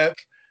 King's death.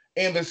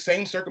 And the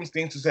same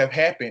circumstances have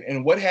happened.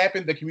 And what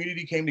happened? The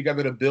community came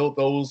together to build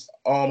those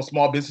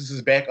small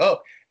businesses back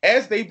up,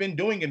 as they've been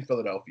doing in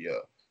Philadelphia.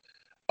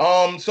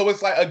 So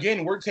it's like,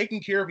 again, we're taking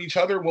care of each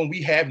other when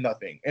we have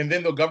nothing. And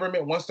then the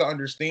government wants to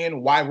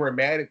understand why we're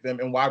mad at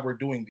them and why we're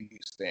doing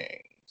these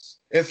things.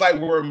 It's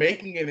like we're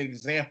making an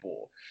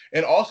example.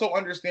 And also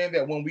understand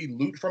that when we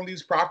loot from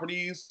these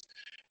properties,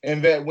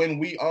 and that when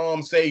we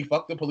say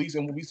fuck the police,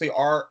 and when we say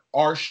our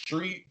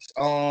streets,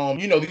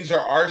 these are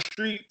our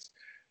streets,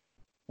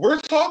 we're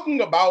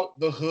talking about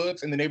the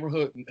hoods and the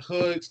neighborhood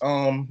hoods.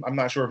 I'm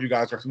not sure if you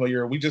guys are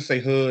familiar. We just say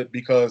hood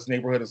because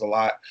neighborhood is a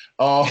lot.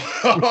 Our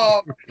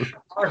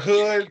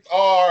hoods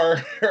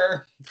are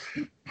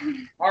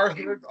our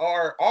hoods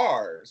are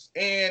ours,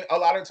 and a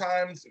lot of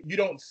times you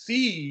don't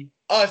see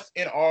us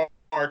in our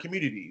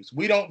communities.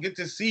 We don't get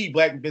to see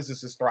black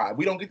businesses thrive.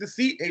 We don't get to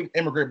see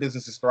immigrant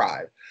businesses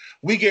thrive.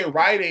 We get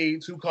Rite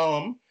Aid to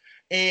come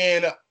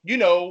and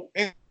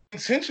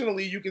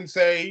intentionally, you can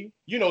say,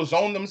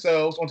 zone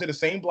themselves onto the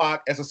same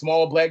block as a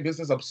small black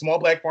business, a small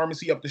black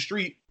pharmacy up the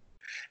street,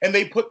 and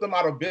they put them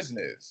out of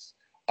business.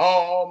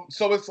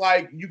 So it's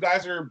like you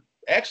guys are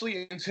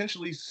actually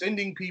intentionally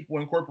sending people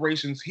and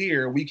corporations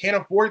here. We can't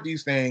afford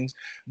these things,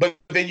 but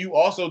then you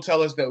also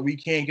tell us that we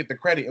can't get the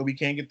credit and we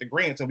can't get the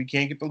grants and we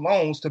can't get the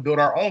loans to build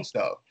our own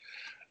stuff.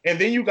 And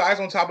then you guys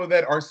on top of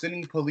that are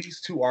sending police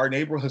to our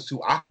neighborhoods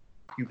to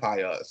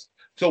occupy us.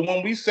 So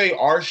when we say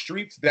our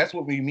streets, that's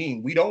what we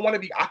mean. We don't want to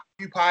be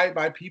occupied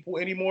by people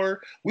anymore.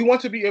 We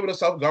want to be able to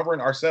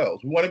self-govern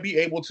ourselves. We want to be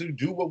able to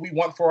do what we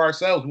want for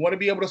ourselves. We want to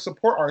be able to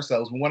support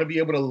ourselves. We want to be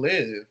able to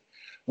live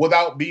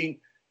without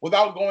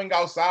going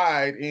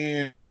outside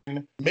and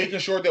making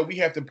sure that we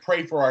have to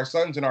pray for our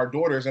sons and our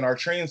daughters and our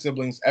trans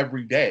siblings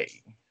every day.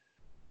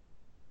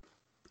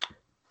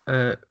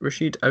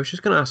 Rashid, I was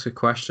just going to ask a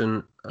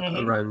question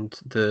around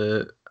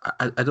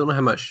I don't know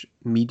how much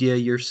media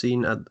you're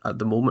seeing at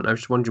the moment. I was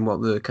just wondering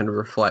what the kind of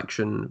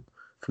reflection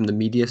from the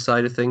media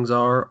side of things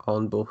are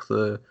on both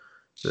the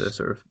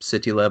sort of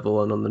city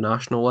level and on the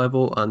national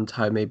level, and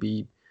how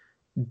maybe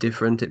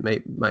different it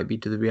might be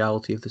to the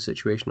reality of the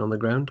situation on the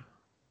ground.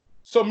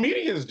 So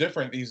media is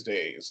different these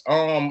days.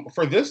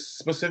 For this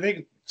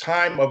specific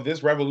time of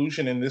this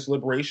revolution and this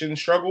liberation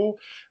struggle,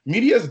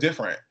 media is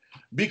different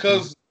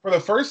because for the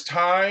first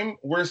time,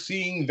 we're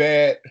seeing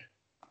that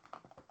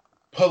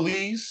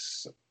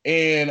police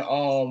and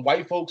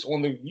white folks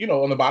on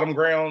the bottom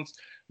grounds,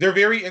 they're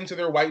very into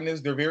their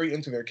whiteness, they're very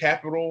into their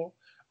capital,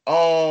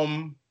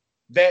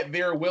 that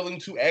they're willing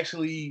to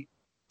actually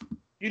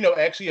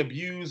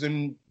abuse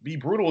and be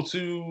brutal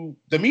to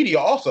the media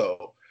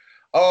also.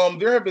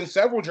 There have been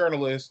several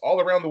journalists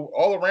all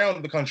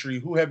around the country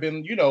who have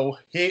been,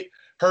 hit,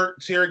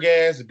 hurt, tear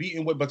gas,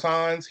 beaten with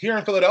batons. Here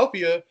in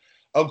Philadelphia,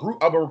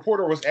 a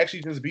reporter was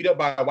actually just beat up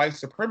by white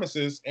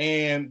supremacists,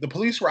 and the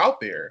police were out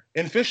there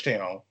in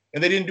Fishtown,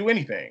 and they didn't do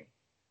anything.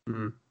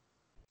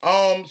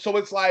 Mm-hmm. So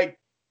it's like,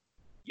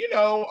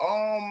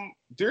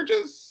 they're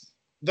just,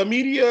 the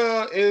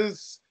media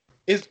is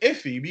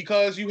iffy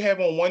because you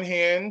have on one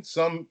hand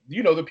some,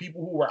 the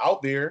people who were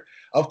out there,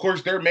 of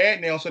course, they're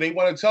mad now, so they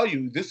want to tell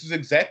you this is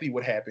exactly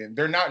what happened.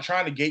 They're not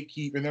trying to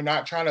gatekeep, and they're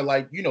not trying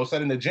to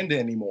set an agenda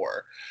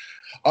anymore.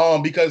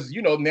 Because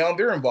now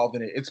they're involved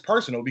in it. It's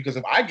personal because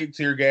if I get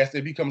tear gassed,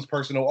 it becomes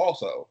personal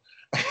also.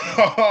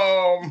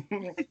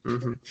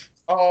 Mm-hmm.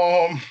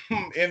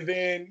 And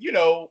then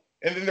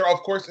there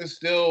of course is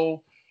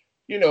still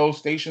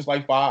stations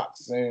like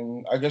Fox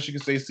and I guess you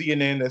could say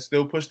CNN that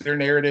still push their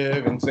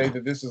narrative and say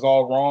that this is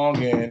all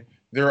wrong and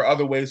there are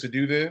other ways to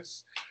do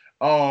this.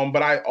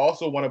 But I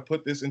also want to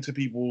put this into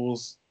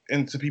people's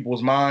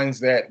minds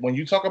that when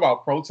you talk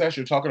about protest,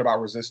 you're talking about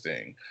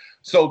resisting.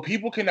 So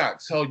people cannot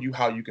tell you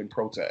how you can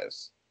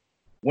protest.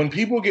 When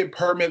people get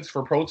permits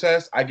for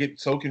protests, I get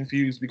so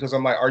confused because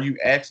I'm like, are you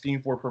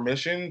asking for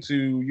permission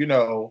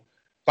to,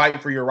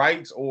 fight for your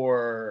rights,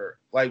 or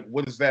like,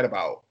 what is that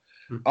about?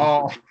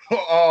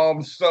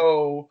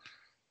 So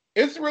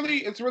it's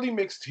really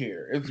mixed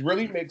here. It's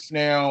really mixed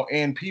now,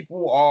 and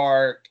people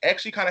are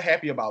actually kind of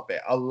happy about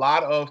that. A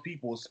lot of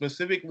people,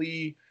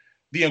 specifically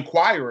the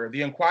Inquirer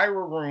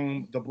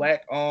room, the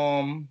black,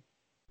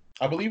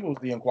 I believe it was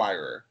the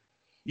Inquirer.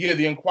 Yeah,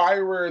 the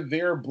Inquirer,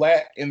 their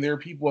black and their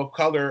people of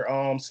color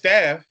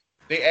staff,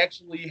 they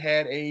actually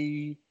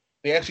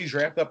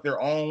draft up their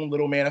own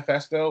little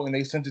manifesto and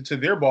they sent it to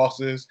their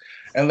bosses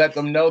and let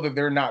them know that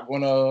they're not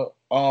going to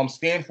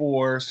stand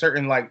for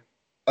certain like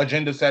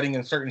agenda setting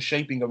and certain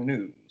shaping of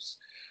news.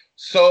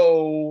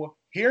 So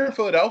here in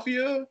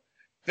Philadelphia,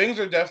 things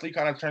are definitely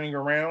kind of turning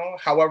around.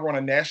 However, on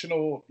a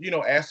national,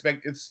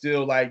 aspect, it's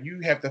still like you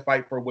have to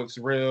fight for what's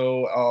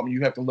real.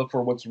 You have to look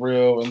for what's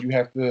real, and you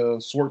have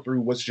to sort through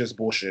what's just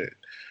bullshit.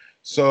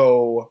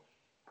 So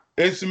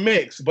It's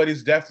mixed, but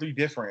it's definitely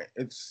different.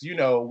 It's,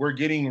 we're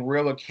getting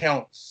real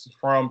accounts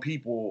from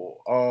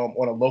people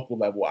on a local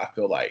level, I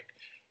feel like.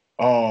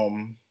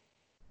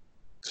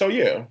 So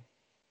yeah.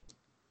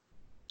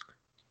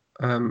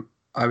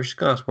 I was just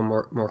gonna ask one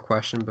more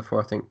question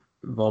before I think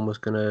Vaughn was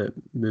gonna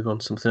move on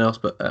to something else,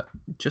 but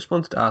just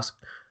wanted to ask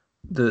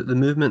the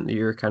movement that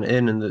you're kind of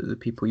in and the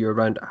people you're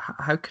around.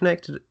 How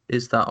connected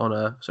is that on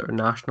a sort of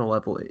national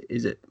level?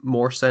 Is it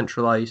more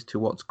centralized to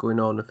what's going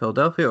on in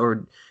Philadelphia,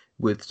 or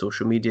with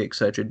social media,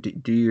 etc.?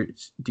 Do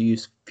you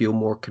feel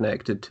more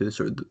connected to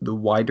sort of the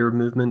wider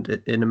movement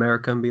in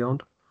America and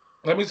beyond?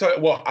 Let me tell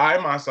you. Well,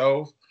 I'm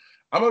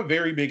a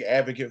very big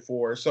advocate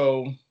for.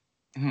 So,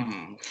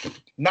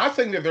 not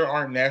saying that there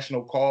aren't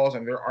national calls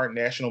and there aren't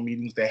national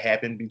meetings that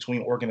happen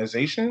between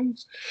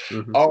organizations,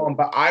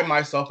 but I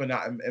myself am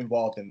not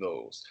involved in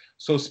those.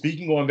 So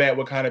speaking on that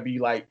would kind of be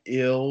like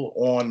ill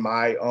on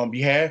my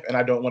behalf, and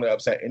I don't want to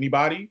upset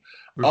anybody.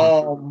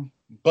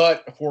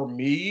 But for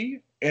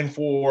me and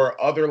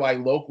for other like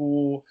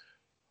local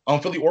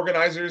Philly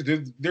organizers,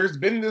 there's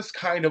been this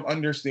kind of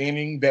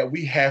understanding that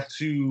we have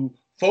to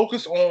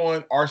focus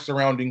on our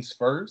surroundings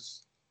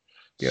first.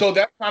 Yep. So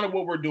that's kind of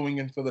what we're doing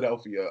in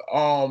Philadelphia.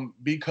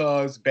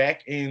 Because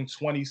back in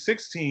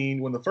 2016,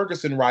 when the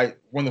Ferguson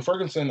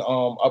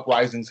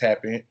uprisings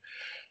happened,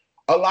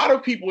 a lot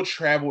of people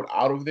traveled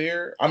out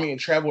there,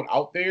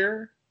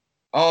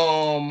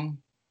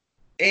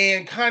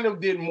 and kind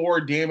of did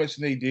more damage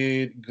than they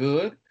did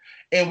good.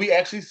 And we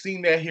actually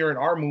seen that here in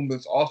our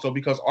movements also,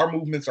 because our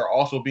movements are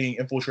also being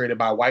infiltrated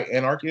by white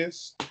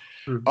anarchists.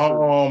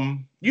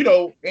 And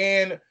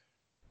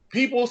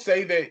people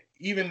say that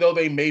even though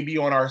they may be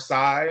on our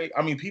side,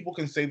 people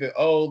can say that,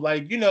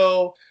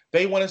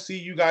 they want to see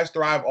you guys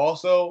thrive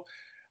also.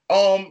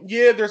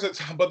 Yeah,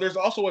 but there's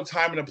also a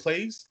time and a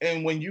place.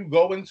 And when you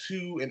go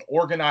into an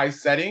organized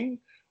setting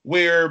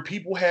where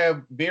people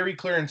have very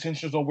clear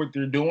intentions on what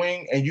they're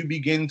doing, and you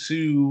begin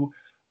to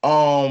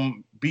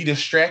be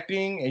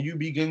distracting, and you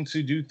begin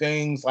to do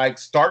things like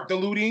start the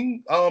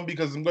looting,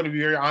 because I'm going to be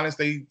very honest,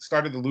 they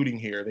started the looting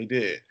here. They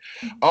did.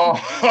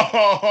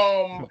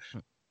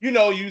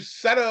 You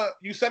set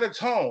a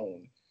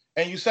tone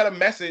and you set a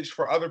message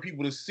for other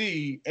people to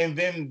see, and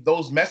then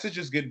those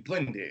messages get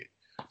blended.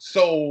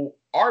 So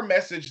our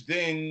message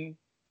then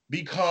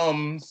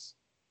becomes,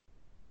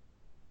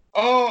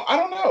 I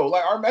don't know,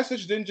 like our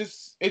message then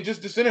just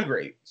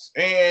disintegrates,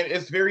 and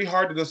it's very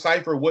hard to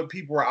decipher what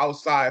people are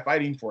outside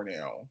fighting for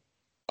now.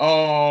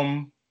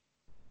 And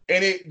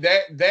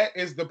that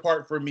is the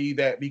part for me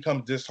that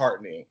becomes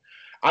disheartening.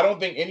 I don't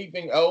think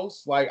anything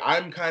else, like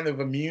I'm kind of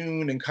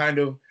immune and kind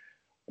of,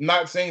 I'm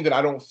not saying that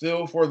I don't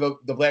feel for the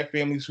Black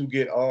families who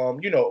get,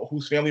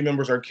 whose family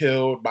members are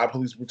killed by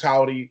police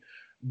brutality.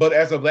 But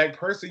as a Black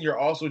person, you're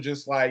also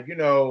just like,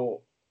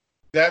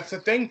 that's a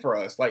thing for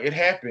us. Like, it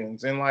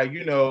happens. And like,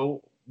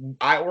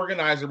 I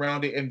organize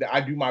around it and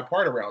I do my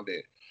part around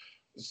it.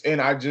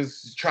 And I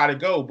just try to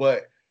go.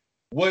 But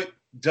what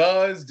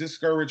does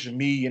discourage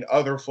me and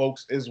other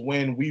folks is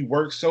when we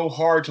work so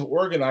hard to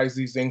organize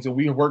these things and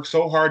we work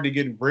so hard to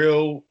get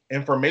real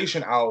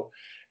information out,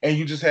 and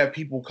you just have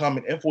people come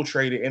and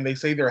infiltrate it, and they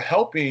say they're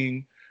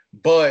helping,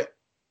 but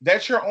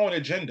that's your own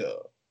agenda.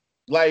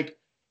 Like,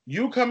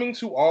 you coming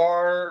to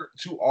our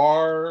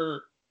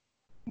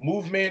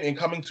movement and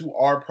coming to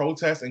our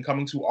protests and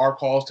coming to our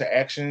calls to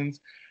actions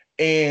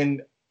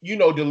and,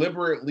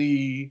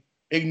 deliberately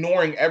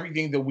ignoring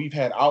everything that we've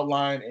had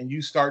outlined, and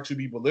you start to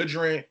be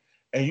belligerent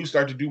and you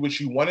start to do what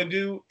you want to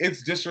do,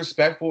 it's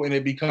disrespectful, and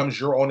it becomes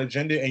your own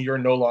agenda, and you're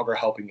no longer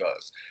helping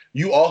us.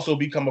 You also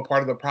become a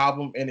part of the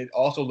problem, and it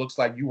also looks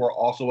like you are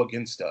also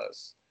against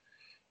us.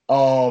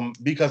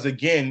 Because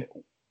again,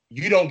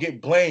 you don't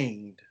get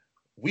blamed,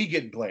 we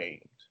get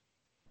blamed.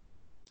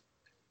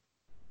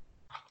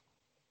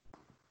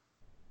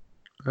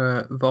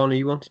 Vaughn,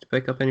 you wanted to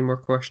pick up any more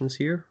questions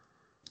here?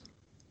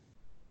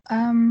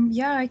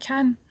 Yeah, I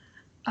can.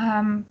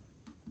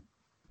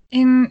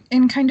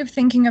 In kind of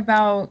thinking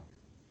about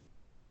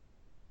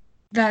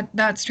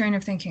that strain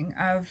of thinking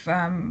of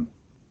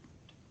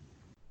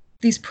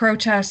these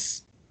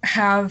protests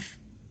have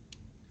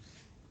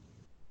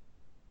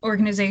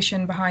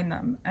organization behind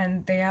them,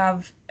 and they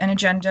have an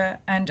agenda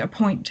and a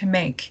point to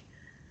make.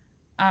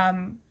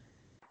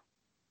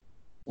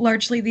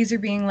 Largely, these are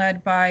being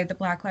led by the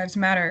Black Lives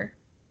Matter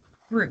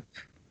group.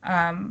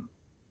 And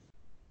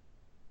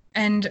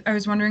I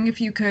was wondering if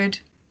you could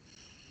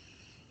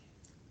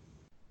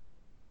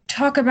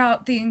talk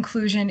about the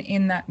inclusion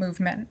in that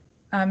movement.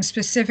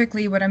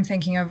 Specifically, what I'm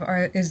thinking of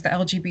is the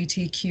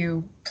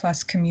LGBTQ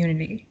plus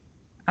community.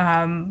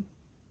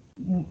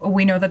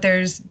 We know that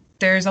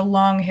there's a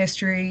long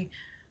history,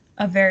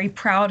 a very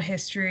proud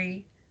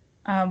history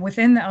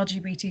within the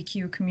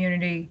LGBTQ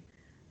community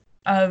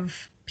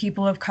of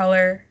people of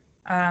color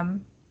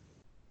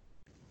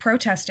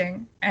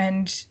protesting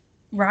and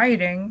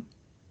rioting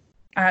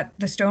at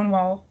the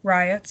Stonewall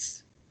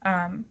riots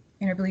in,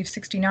 I believe,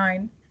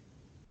 1969.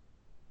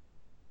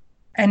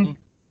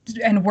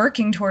 And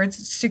working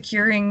towards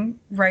securing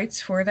rights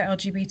for the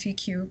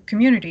LGBTQ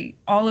community.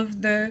 All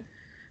of the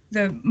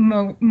the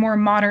more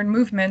modern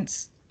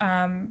movements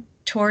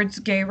towards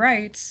gay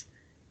rights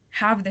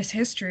have this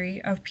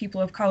history of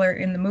people of color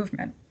in the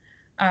movement.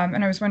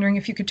 And I was wondering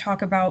if you could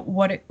talk about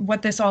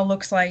what this all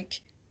looks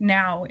like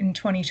now in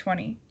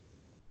 2020.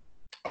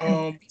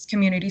 And these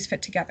communities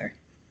fit together.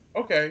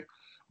 Okay.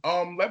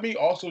 Let me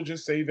also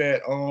just say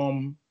that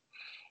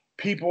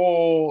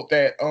people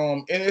that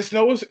and it's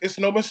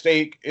no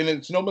mistake, and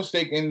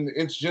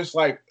it's just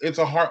like it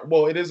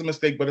is a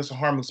mistake, but it's a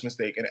harmless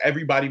mistake, and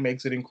everybody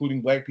makes it, including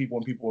Black people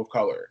and people of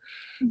color.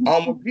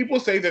 When people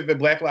say that the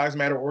Black Lives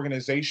Matter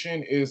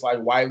organization is like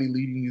widely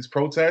leading these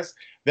protests,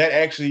 that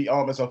actually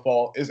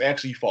is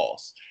actually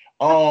false.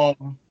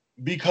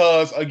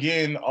 Because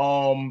again,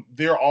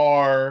 there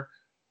are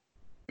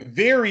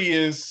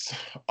various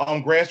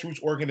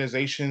grassroots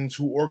organizations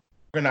who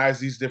organize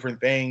these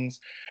different things,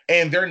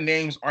 and their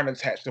names aren't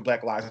attached to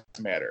Black Lives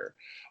Matter.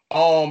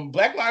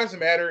 Black Lives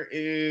Matter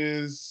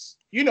is,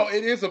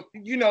 it's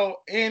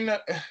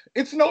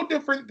no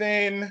different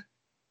than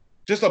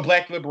just a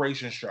Black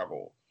liberation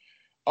struggle.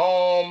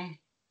 I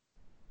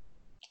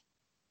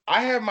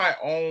have my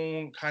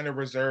own kind of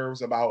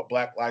reserves about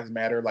Black Lives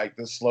Matter, like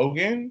the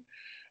slogan,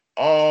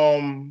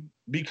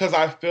 because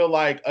I feel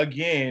like,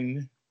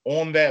 again,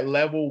 on that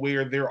level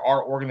where there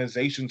are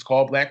organizations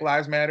called Black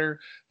Lives Matter,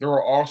 there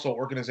are also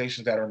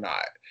organizations that are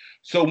not.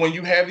 So when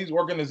you have these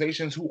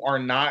organizations who are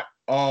not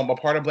a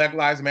part of Black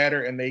Lives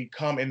Matter, and they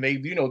come and they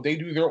do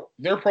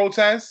their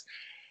protests,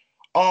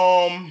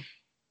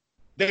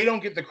 they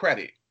don't get the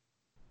credit.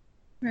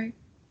 Right.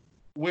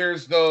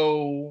 Whereas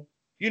though,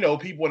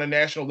 people on a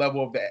national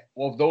level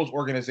of those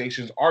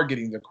organizations are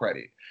getting the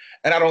credit.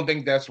 And I don't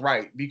think that's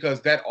right, because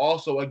that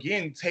also,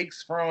 again,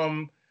 takes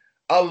from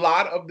a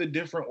lot of the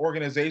different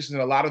organizations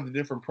and a lot of the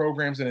different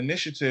programs and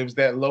initiatives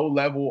that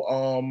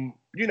low-level,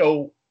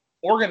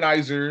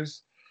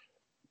 organizers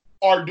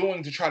are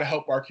doing to try to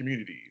help our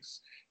communities.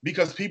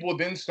 Because people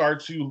then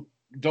start to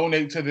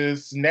donate to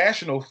this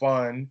national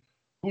fund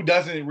who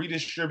doesn't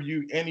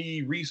redistribute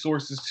any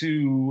resources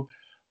to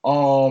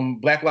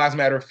Black Lives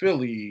Matter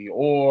Philly,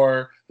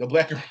 or the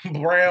Black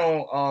and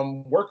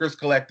Brown Workers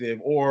Collective,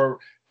 or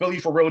Philly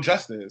for Real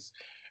Justice.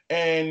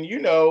 And,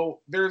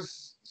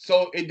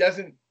 so it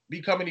doesn't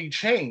become any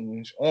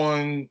change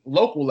on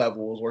local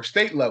levels or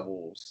state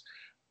levels.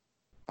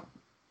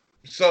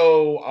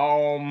 So,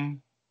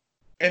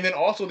 and then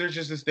also there's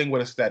just this thing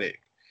with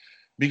aesthetic.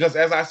 Because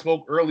as I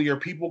spoke earlier,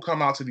 people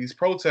come out to these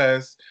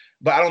protests,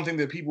 but I don't think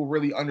that people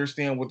really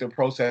understand what they're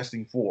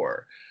protesting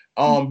for.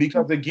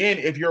 Because again,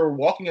 if you're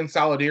walking in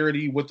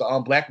solidarity with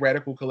the Black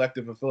Radical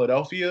Collective of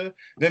Philadelphia,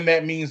 then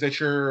that means that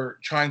you're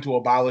trying to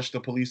abolish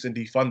the police and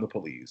defund the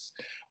police.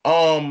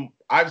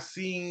 I've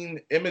seen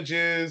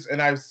images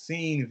and I've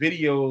seen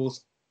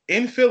videos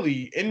in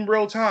Philly in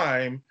real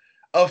time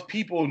of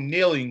people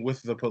kneeling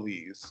with the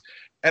police.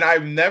 And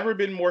I've never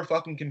been more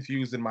fucking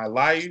confused in my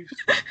life.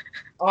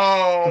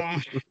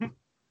 I've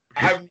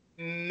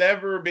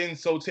never been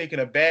so taken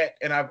aback,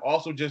 and I've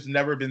also just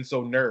never been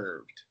so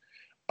nerved.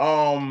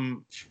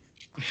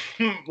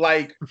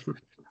 Like,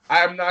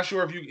 I'm not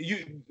sure if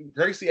you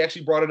Gracie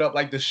actually brought it up,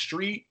 like the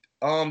street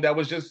that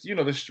was just,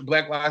 the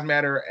Black Lives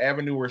Matter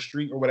Avenue or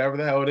street or whatever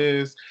the hell it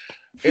is.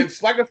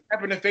 It's like a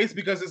slap in the face,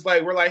 because it's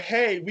like, we're like,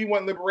 hey, we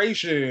want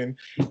liberation.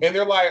 And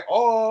they're like,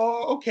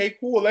 oh, okay,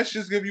 cool. Let's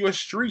just give you a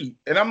street.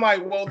 And I'm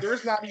like, well,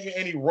 there's not even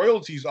any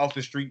royalties off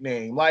the street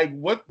name. Like,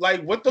 what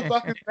the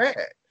fuck is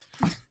that?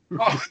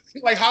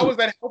 Like, how is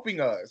that helping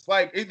us?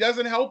 Like, it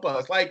doesn't help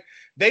us. Like,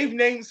 they've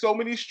named so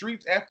many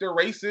streets after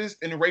racists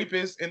and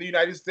rapists in the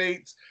United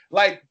States.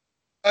 Like,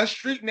 a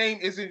street name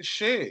isn't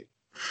shit.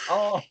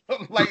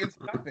 Like, it's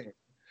nothing.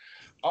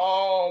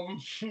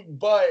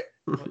 But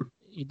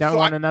you don't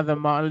want another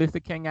Martin Luther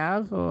King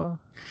Ave, or?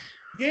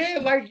 Yeah,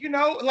 like,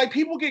 like,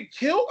 people get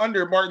killed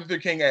under Martin Luther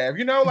King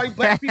Ave, like,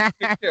 Black people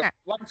get killed.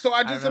 Like, so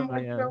I just am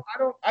like,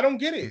 I don't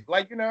get it.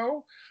 Like,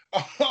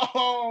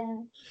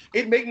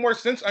 it make more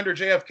sense under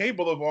JFK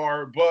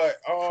Boulevard, but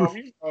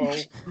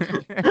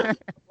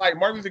like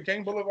Martin Luther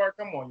King Boulevard,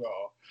 come on,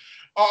 y'all.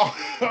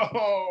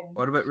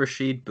 What about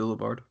Rashid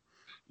Boulevard?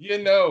 We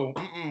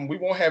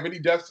won't have any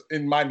deaths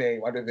in my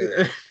name under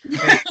there.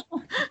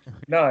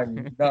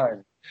 None.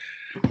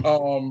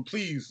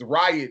 Please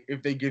riot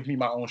if they give me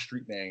my own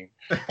street name.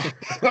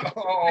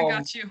 I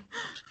got you.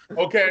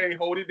 Okay,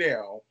 hold it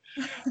down.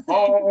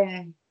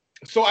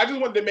 So I just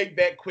wanted to make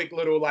that quick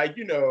little, like,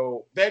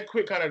 that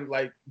quick kind of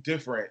like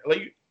different,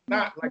 like,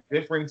 not like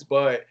difference,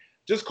 but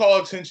just call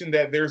attention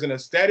that there's an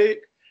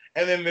aesthetic,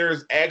 and then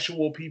there's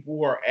actual people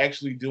who are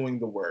actually doing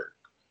the work.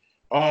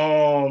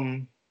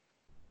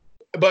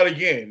 But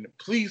again,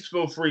 please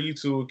feel free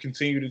to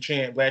continue to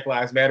chant Black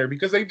Lives Matter,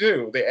 because they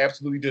do. They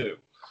absolutely do.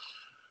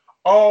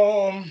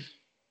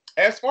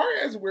 As far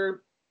as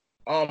where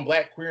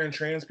Black, queer, and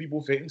trans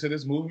people fit into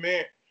this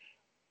movement,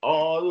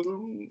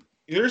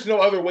 there's no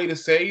other way to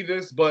say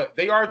this, but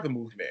they are the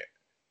movement.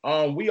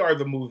 We are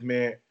the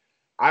movement.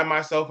 I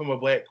myself am a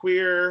Black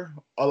queer.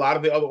 A lot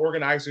of the other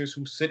organizers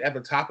who sit at the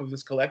top of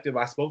this collective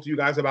I spoke to you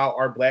guys about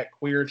are Black,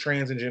 queer,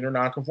 trans, and gender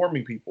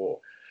nonconforming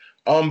people.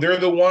 They're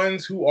the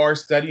ones who are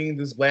studying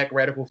this Black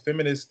radical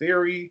feminist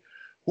theory,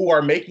 who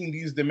are making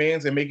these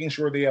demands and making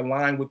sure they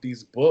align with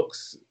these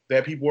books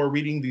that people are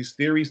reading, these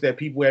theories that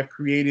people have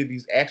created,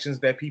 these actions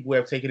that people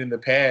have taken in the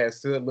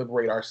past to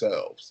liberate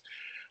ourselves.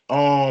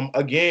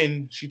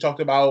 Again, she talked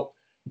about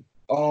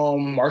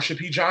Marsha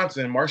P.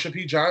 Johnson. Marsha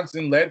P.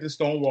 Johnson led the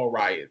Stonewall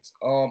riots.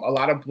 A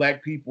lot of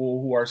Black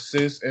people who are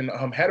cis and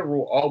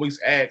hetero always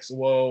ask,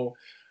 well,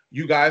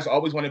 you guys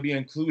always want to be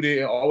included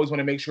and always want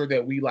to make sure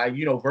that we, like,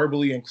 you know,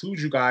 verbally include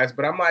you guys.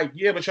 But I'm like,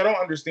 yeah, but y'all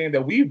don't understand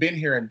that we've been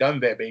here and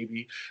done that,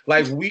 baby.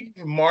 Like, we've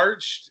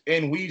marched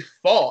and we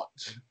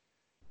fought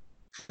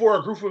for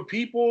a group of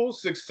people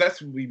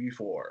successfully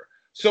before.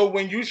 So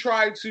when you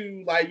try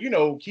to, like, you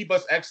know, keep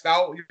us X'd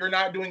out, you're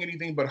not doing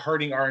anything but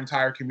hurting our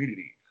entire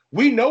community.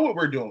 We know what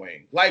we're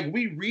doing. Like,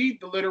 we read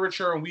the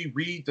literature and we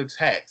read the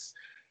text.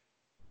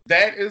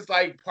 That is,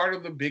 like, part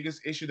of the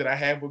biggest issue that I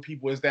have with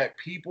people, is that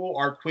people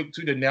are quick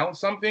to denounce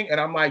something.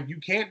 And I'm like, you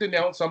can't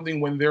denounce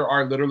something when there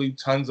are literally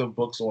tons of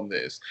books on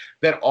this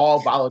that all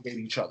validate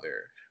each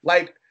other.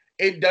 Like,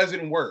 it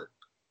doesn't work.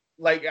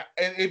 Like,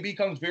 and it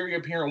becomes very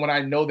apparent when I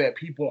know that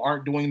people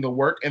aren't doing the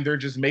work and they're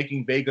just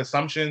making vague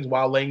assumptions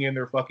while laying in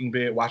their fucking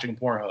bed watching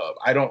Pornhub.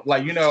 I don't,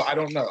 like, you know, I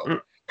don't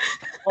know.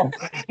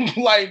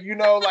 Like, you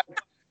know, like,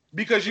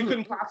 because you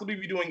couldn't possibly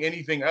be doing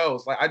anything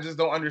else. Like, I just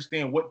don't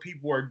understand what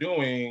people are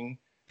doing,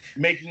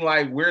 making,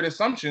 like, weird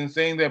assumptions,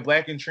 saying that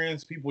Black and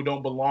trans people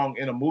don't belong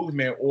in a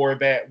movement or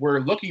that we're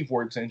looking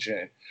for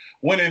attention.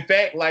 When in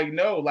fact, like,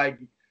 no, like,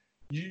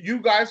 you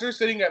guys are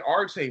sitting at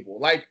our table.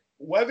 Like,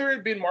 whether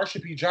it been Marsha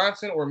P.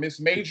 Johnson or Miss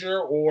Major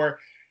or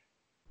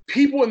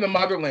people in the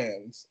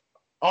motherlands,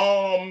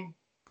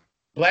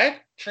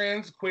 Black,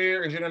 trans,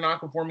 queer, and gender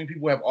nonconforming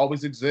people have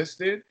always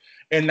existed,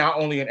 and not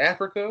only in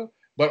Africa,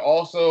 but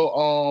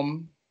also,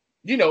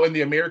 you know, in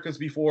the Americas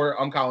before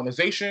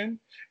colonization,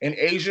 in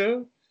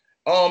Asia,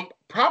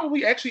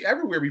 probably actually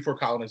everywhere before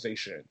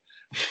colonization.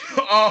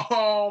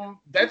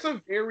 That's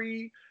a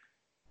very,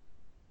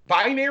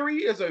 binary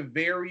is a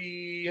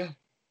very,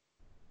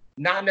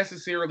 not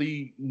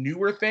necessarily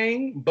newer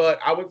thing, but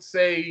I would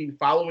say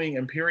following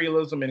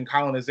imperialism and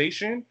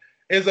colonization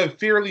is a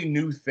fairly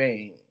new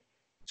thing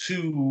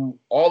to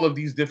all of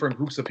these different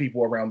groups of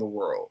people around the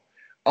world.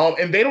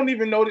 And they don't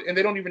even know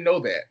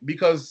that,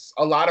 because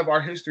a lot of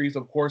our histories,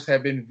 of course,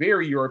 have been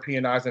very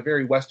Europeanized and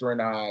very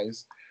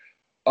Westernized.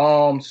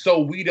 So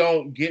we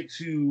don't get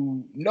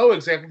to know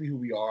exactly who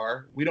we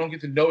are. We don't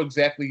get to know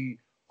exactly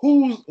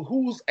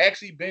who's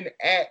actually been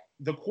at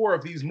the core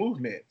of these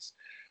movements.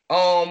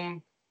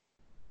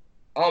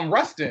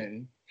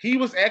 Rustin, he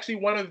was actually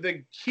one of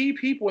the key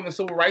people in the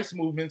civil rights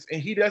movements,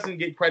 and he doesn't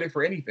get credit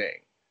for anything.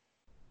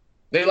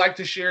 They like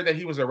to share that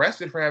he was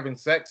arrested for having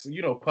sex,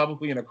 you know,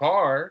 publicly in a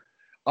car.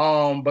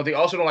 But they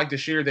also don't like to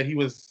share that he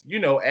was, you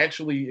know,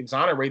 actually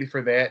exonerated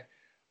for that,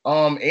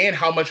 and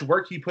how much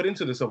work he put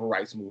into the civil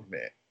rights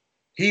movement.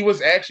 He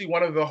was actually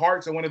one of the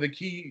hearts and one of the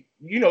key,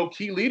 you know,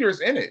 key leaders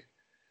in it.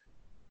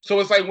 So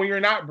it's like, when you're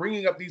not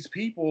bringing up these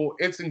people,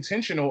 it's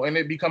intentional and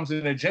it becomes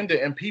an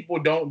agenda, and people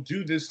don't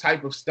do this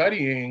type of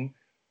studying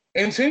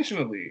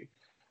intentionally.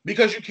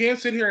 Because you can't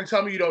sit here and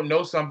tell me you don't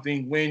know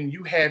something when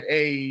you have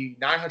a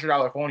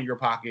 $900 phone in your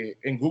pocket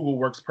and Google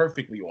works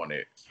perfectly on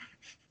it.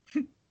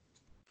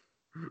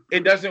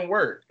 It doesn't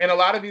work. And a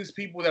lot of these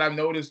people that I've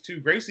noticed too,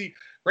 Gracie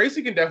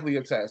can definitely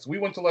attest. We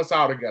went to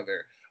LaSalle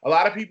together. A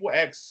lot of people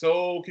act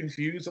so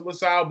confused at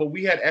LaSalle, but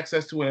we had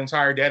access to an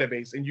entire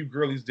database and you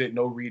girlies did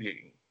no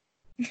reading.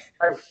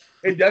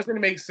 It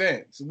doesn't make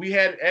sense. We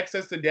had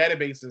access to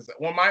databases.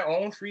 On my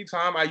own free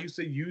time, I used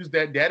to use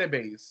that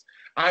database.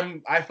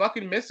 I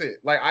fucking miss it.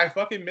 Like, I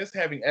fucking miss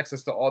having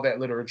access to all that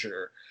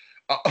literature.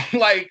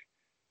 Like,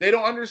 they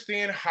don't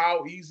understand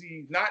how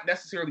easy, not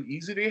necessarily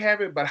easy they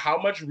have it, but how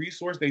much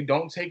resource they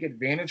don't take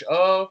advantage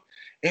of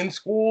in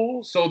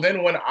school. So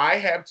then when I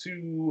have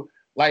to,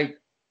 like,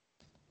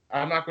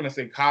 I'm not going to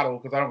say coddle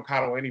because I don't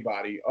coddle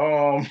anybody.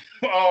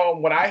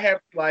 When I have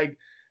to, like,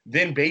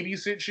 then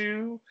babysit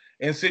you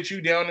and sit you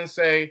down and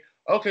say,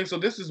 okay, so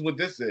this is what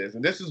this is,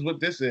 and this is what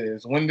this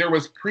is. When there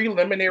was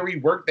preliminary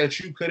work that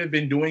you could have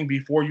been doing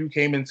before you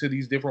came into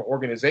these different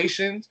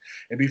organizations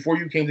and before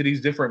you came to these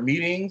different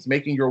meetings,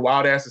 making your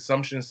wild ass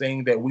assumptions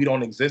saying that we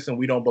don't exist and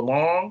we don't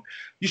belong,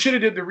 you should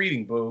have did the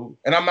reading, boo.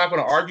 And I'm not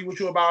going to argue with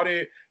you about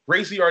it.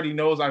 Gracie already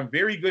knows I'm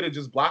very good at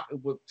just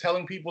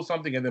telling people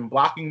something and then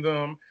blocking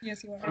them.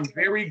 Yes, you are. I'm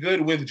very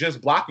good with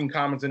just blocking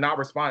comments and not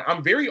responding.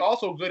 I'm very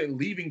also good at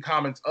leaving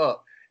comments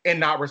up and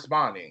not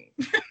responding.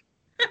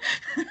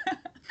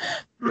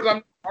 Because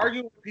I'm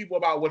arguing with people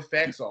about what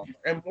facts are.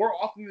 And more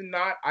often than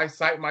not, I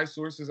cite my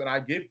sources and I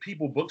give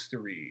people books to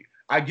read.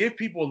 I give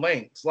people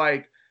links.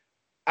 Like,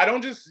 I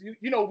don't just,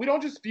 you know, we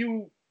don't just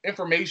spew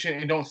information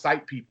and don't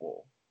cite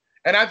people.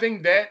 And I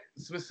think that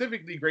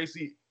specifically,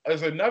 Gracie,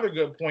 is another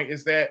good point,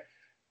 is that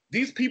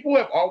these people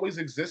have always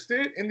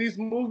existed in these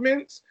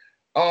movements.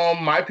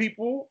 My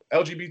people,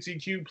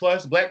 LGBTQ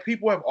plus Black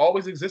people, have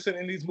always existed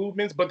in these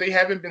movements, but they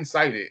haven't been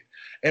cited.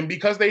 And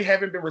because they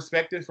haven't been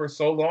respected for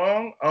so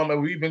long,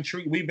 and we've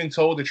been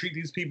told to treat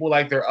these people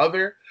like they're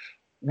other,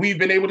 we've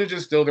been able to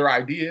just steal their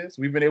ideas.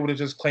 We've been able to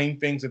just claim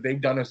things that they've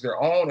done as their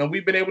own, and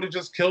we've been able to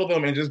just kill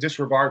them and just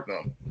disregard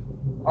them.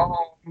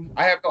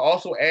 I have to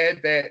also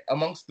add that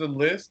amongst the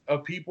list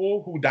of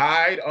people who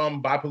died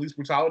by police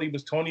brutality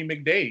was Tony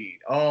McDade,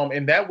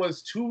 and that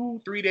was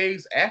 2-3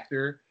 days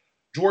after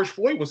George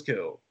Floyd was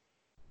killed,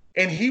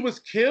 and he was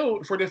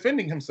killed for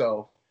defending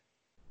himself.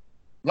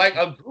 Like,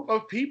 a group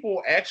of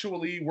people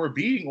actually were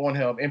beating on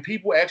him, and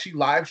people actually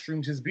live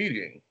streamed his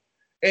beating,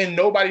 and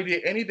nobody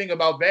did anything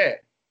about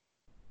that.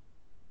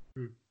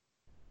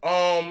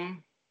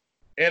 And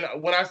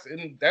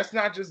that's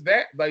not just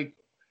that. Like,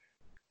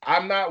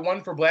 I'm not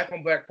one for black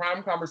on black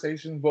crime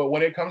conversations, but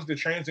when it comes to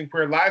trans and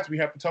queer lives, we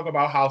have to talk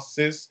about how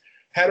cis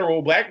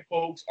hetero black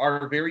folks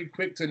are very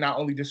quick to not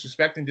only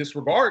disrespect and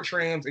disregard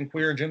trans and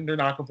queer and gender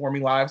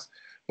nonconforming lives,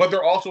 but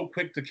they're also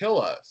quick to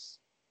kill us.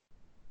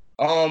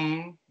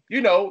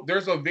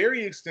 There's a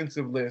very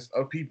extensive list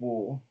of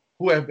people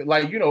who have,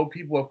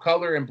 people of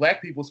color and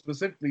black people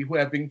specifically who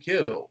have been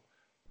killed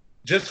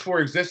just for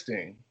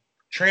existing.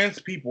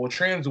 Trans people,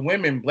 trans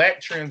women,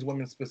 black trans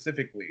women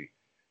specifically,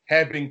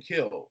 have been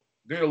killed.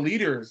 They're the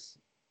leaders.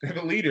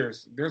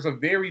 There's a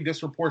very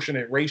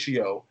disproportionate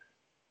ratio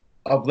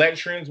of black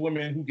trans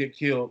women who get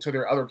killed to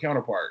their other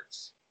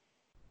counterparts.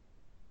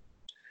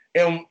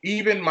 And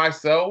even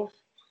myself,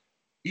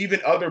 even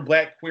other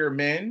black queer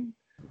men,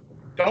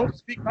 don't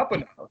speak up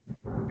enough.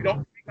 We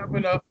don't speak up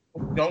enough.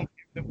 We don't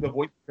give them the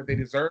voice that they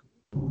deserve.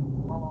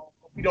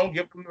 We don't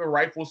give them the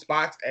rightful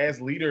spots as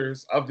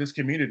leaders of this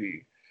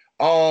community.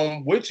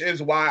 Which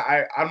is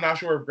why I'm not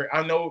sure.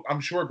 I'm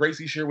sure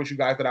Gracie shared with you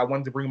guys that I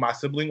wanted to bring my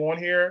sibling on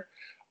here,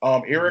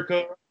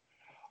 Erica.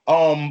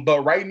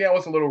 But right now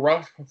it's a little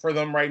rough for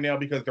them right now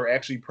because they're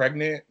actually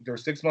pregnant. They're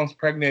 6 months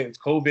pregnant. It's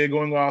COVID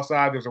going on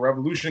outside. There's a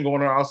revolution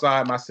going on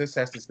outside. My sis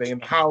has to stay in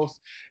the house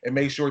and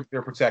make sure that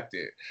they're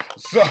protected.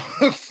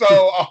 But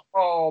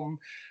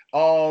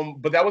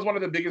that was one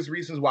of the biggest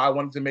reasons why I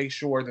wanted to make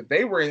sure that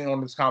they were in on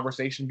this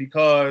conversation,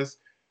 because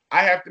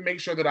I have to make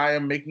sure that I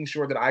am making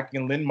sure that I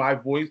can lend my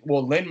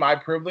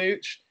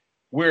privilege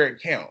where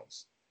it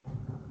counts.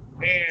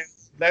 And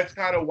that's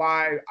kind of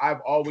why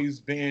I've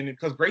always been,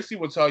 because Gracie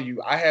will tell you,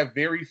 I have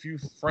very few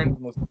friends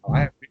in this.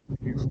 I have very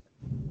few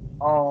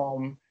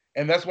friends.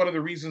 And that's one of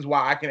the reasons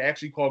why I can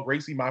actually call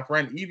Gracie my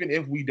friend, even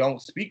if we don't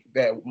speak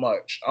that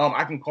much.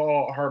 I can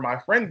call her my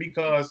friend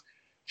because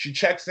she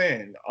checks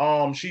in.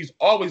 She's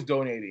always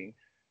donating.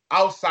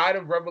 Outside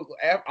of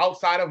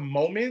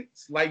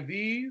moments like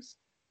these,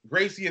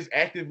 Gracie is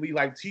actively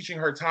teaching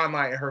her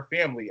timeline and her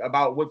family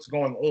about what's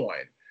going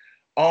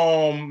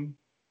on.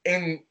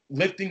 And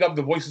lifting up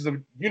the voices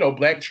of,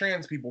 black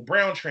trans people,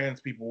 brown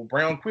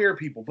queer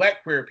people,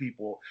 black queer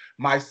people,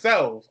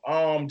 myself,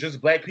 just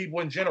black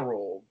people in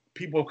general,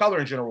 people of color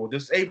in general,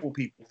 disabled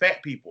people,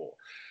 fat people.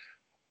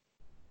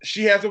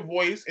 She has a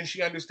voice and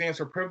she understands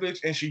her privilege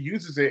and she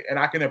uses it, and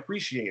I can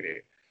appreciate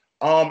it.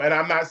 And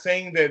I'm not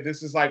saying that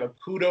this is a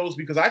kudos,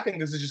 because I think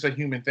this is just a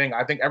human thing.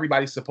 I think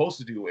everybody's supposed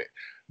to do it.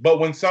 But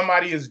when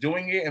somebody is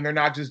doing it and they're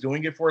not just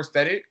doing it for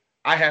aesthetic,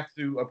 I have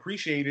to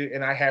appreciate it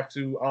and I have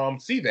to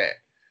see that.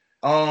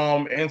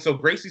 And so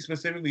Gracie,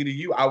 specifically to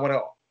you, I want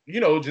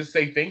to, just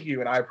say thank you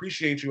and I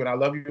appreciate you and I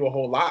love you a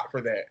whole lot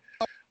for that.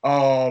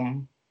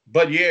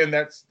 But yeah, and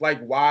that's why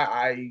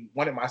I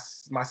wanted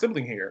my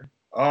sibling here.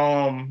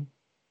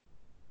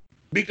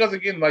 Because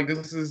again,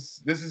 this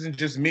isn't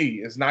just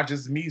me. It's not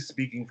just me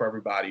speaking for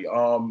everybody.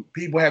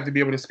 People have to be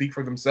able to speak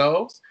for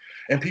themselves,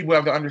 and people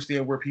have to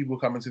understand where people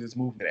come into this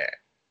movement at.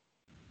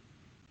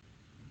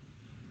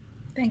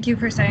 Thank you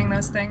for saying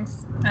those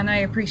things, and I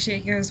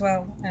appreciate you as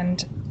well.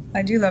 And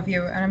I do love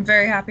you, and I'm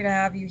very happy to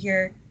have you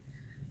here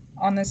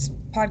on this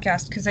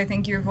podcast, because I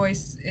think your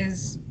voice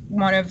is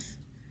one of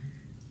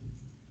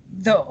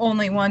the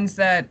only ones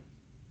that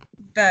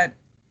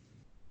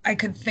I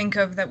could think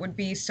of that would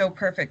be so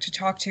perfect to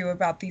talk to you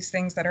about these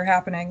things that are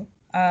happening,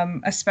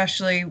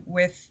 especially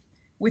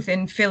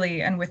within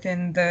Philly and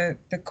within the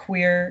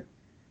queer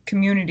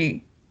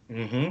community.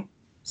 Mm-hmm.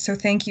 So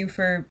thank you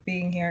for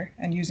being here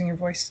and using your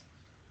voice.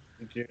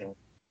 Thank you.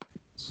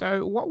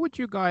 So what would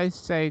you guys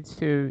say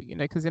to,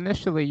 because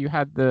initially you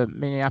had the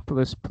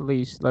Minneapolis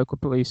police, local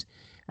police,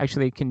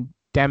 actually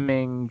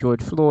condemning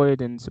George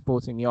Floyd and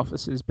supporting the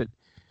officers, but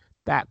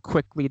that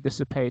quickly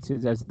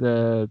dissipated as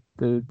the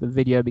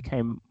video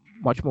became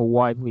much more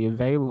widely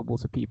available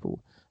to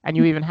people. And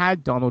you even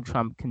had Donald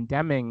Trump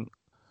condemning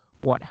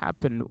what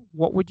happened.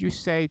 What would you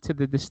say to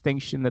the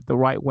distinction that the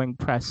right-wing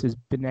press has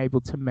been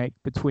able to make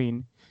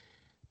between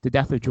the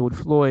death of George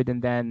Floyd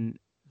and then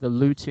the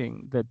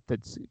looting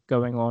that's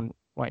going on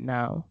right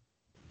now?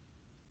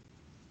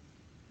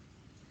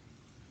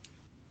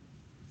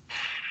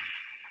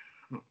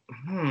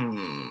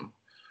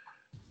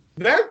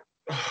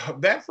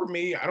 That for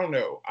me, I don't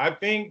know. I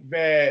think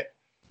that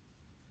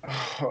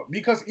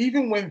because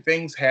even when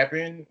things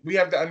happen, we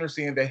have to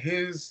understand that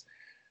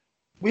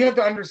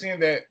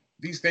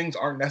these things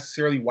aren't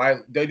necessarily why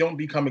they don't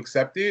become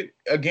accepted.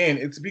 Again,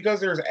 it's because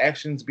there's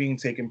actions being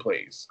taken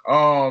place.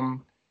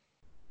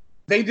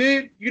 they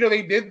did,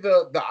 they did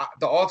the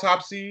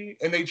autopsy,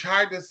 and they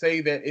tried to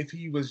say that if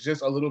he was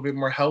just a little bit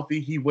more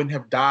healthy, he wouldn't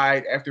have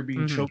died after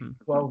being choked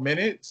for 12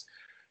 minutes.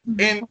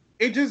 And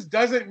it just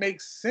doesn't make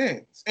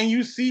sense. And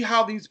you see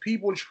how these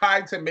people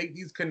try to make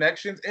these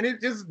connections, and it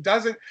just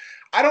doesn't.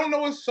 I don't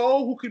know a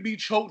soul who could be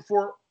choked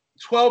for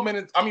 12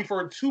 minutes. I mean,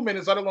 for 2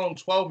 minutes, let alone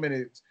 12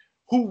 minutes,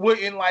 who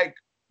wouldn't like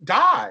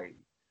die.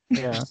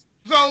 Yeah.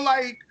 So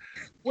like,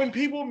 when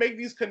people make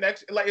these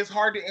connections, like, it's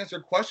hard to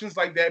answer questions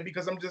like that,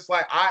 because I'm just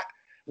like, I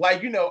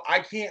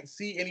can't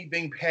see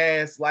anything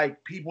past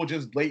like people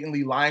just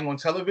blatantly lying on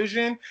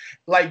television.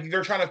 Like,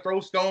 they're trying to throw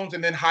stones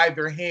and then hide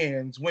their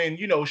hands when,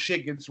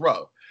 shit gets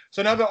rough.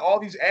 So now that all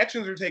these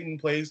actions are taking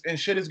place and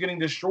shit is getting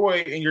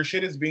destroyed and your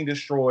shit is being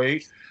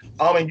destroyed,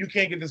 and you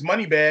can't get this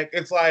money back,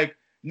 it's like,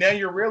 now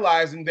you're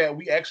realizing that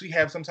we actually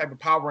have some type of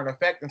power and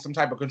effect and some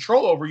type of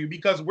control over you,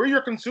 because we're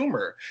your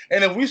consumer.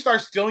 And if we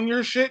start stealing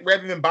your shit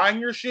rather than buying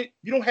your shit,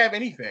 you don't have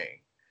anything.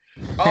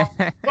 Like,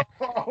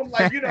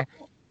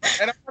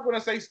 and I'm not going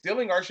to say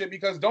stealing our shit,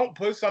 because don't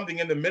put something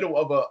in the middle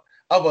of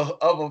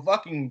a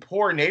fucking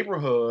poor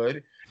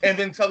neighborhood and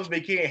then tell them they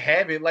can't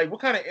have it. Like,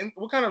 what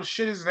kind of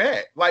shit is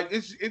that? Like,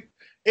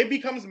 it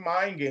becomes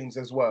mind games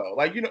as well.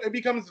 Like, it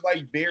becomes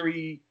like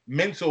very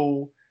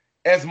mental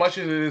as much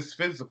as it is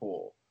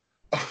physical.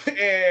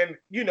 And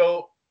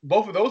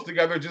both of those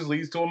together just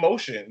leads to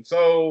emotion.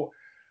 So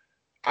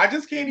I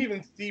just can't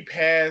even see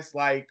past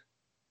like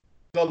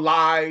the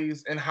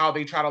lies and how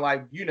they try to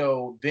like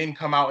then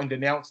come out and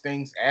denounce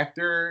things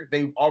after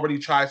they've already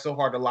tried so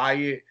hard to lie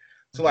it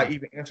to like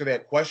even answer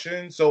that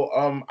question. So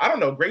I don't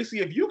know,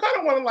 Gracie, if you kind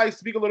of want to like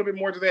speak a little bit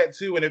more to that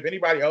too, and if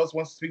anybody else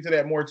wants to speak to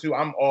that more too,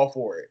 I'm all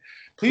for it.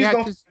 Please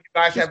don't you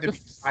guys have to be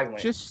silent.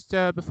 Just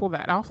before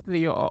that, after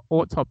the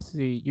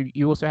autopsy,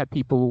 you also had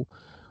people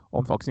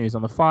on Fox News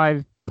on the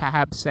 5,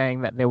 perhaps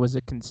saying that there was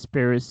a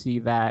conspiracy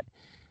that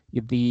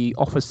the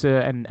officer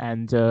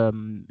and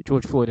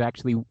George Floyd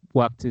actually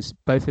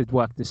both had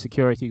worked as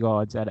security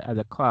guards at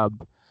a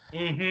club,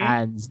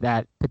 and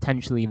that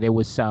potentially there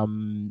was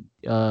some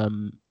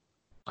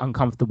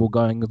uncomfortable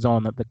goings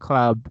on at the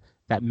club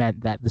that meant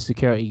that the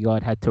security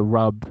guard had to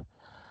rub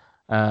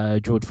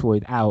George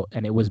Floyd out,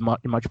 and it was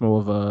much more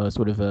of a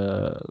sort of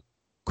a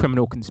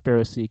criminal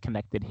conspiracy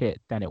connected hit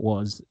than it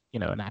was,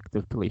 an act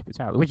of police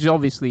brutality, which has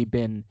obviously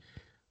been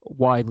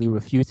widely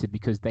refuted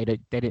because they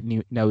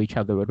didn't know each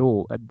other at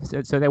all.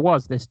 So there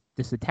was this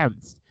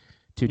attempt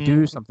to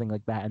do something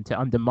like that and to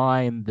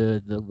undermine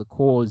the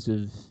cause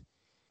of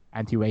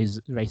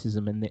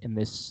anti-racism in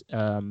this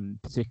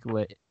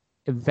particular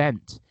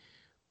event.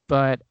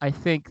 But I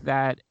think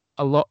that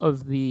a lot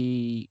of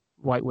the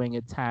right-wing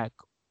attack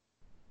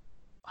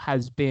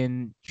has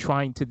been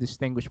trying to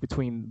distinguish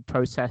between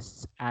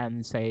protests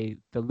and, say,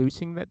 the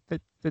looting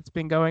that's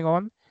been going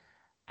on,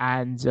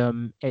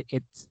 and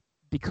it's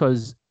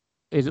because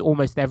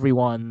almost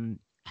everyone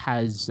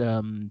has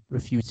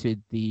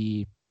refuted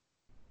the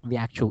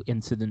actual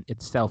incident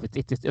itself.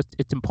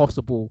 It's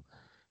impossible.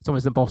 It's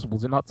almost impossible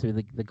to not to.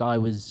 The guy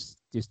was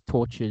just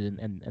tortured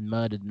and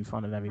murdered in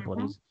front of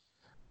everybody's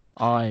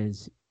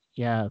eyes.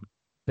 Yeah,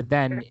 but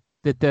then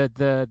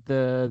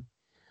the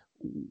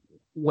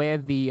where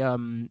the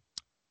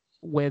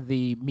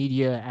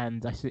media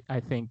and I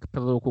think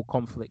political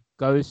conflict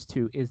goes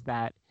to is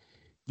that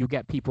you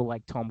get people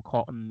like Tom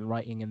Cotton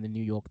writing in the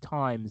New York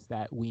Times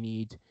that we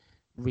need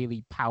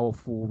really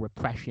powerful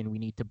repression. We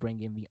need to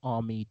bring in the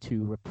army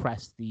to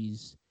repress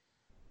these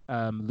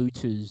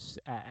looters,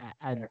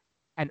 and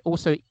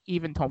also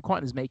even Tom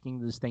Cotton is making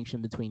the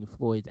distinction between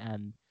Floyd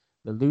and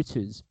the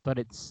looters. But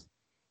it's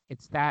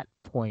that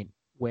point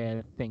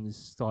where things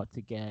start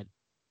to get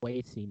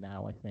weighty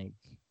now, I think.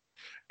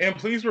 And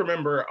please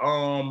remember,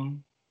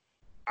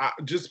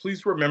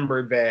 please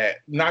remember that,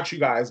 not you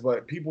guys,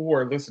 but people who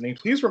are listening,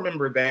 please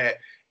remember that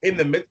in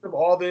the midst of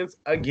all this,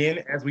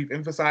 again, as we've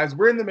emphasized,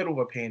 we're in the middle of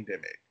a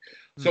pandemic.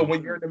 So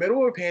when you're in the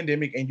middle of a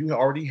pandemic and you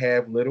already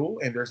have little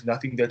and there's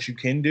nothing that you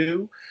can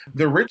do,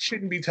 the rich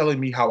shouldn't be telling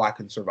me how I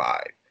can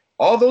survive.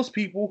 All those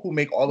people who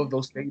make all of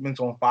those statements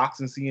on Fox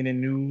and CNN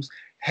News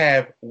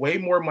have way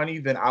more money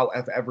than I'll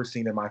have ever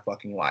seen in my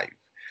fucking life.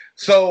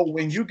 So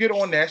when you get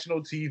on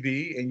national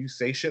TV and you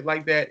say shit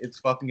like that, it's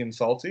fucking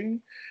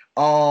insulting.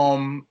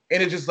 And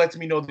it just lets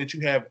me know that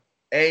you have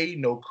A,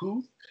 no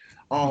couth,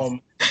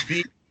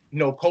 B,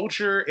 no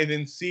culture, and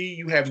then C,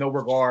 you have no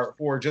regard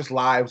for just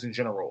lives in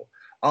general.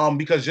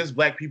 Because just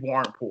black people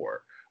aren't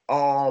poor.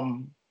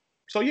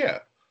 So yeah.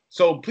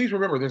 So please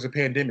remember there's a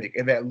pandemic,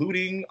 and that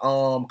looting,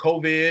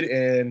 COVID,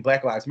 and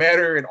Black Lives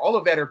Matter, and all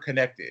of that are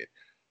connected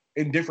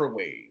in different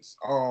ways,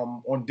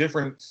 on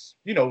different,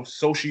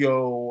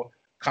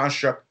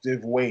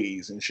 socio-constructive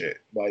ways and shit.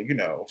 Like,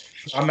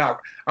 I'm not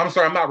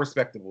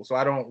respectable, so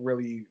I don't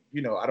really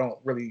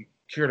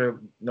care to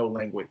know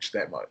language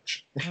that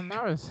much.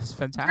 No, it's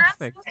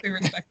fantastic. You're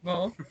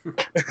respectable.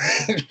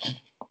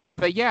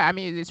 But yeah, I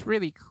mean, it's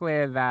really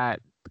clear that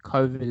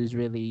COVID is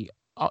really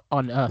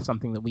unearthed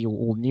something that we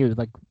all knew.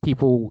 Like,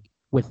 people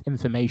with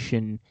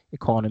information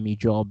economy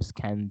jobs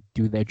can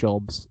do their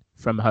jobs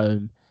from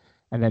home,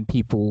 and then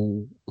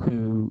people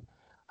who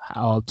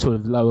are sort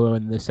of lower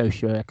in the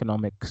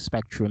socioeconomic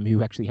spectrum,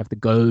 who actually have to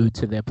go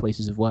to their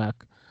places of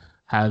work,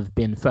 have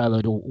been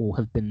furloughed or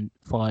have been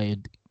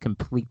fired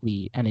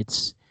completely. And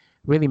it's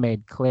really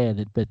made clear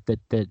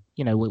that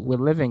you know, we're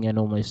living in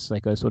almost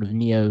like a sort of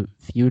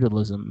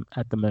neo-feudalism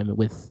at the moment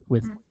with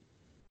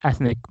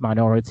ethnic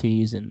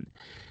minorities and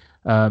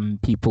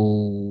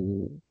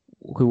people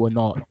who are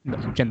not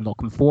gender not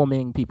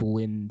conforming, people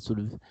in sort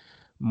of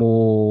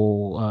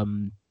more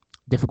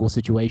difficult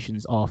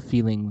situations are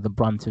feeling the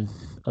brunt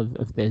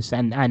of this,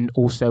 and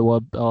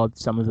also are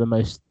some of the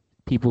most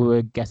people who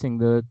are getting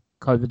the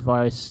COVID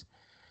virus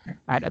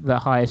at the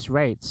highest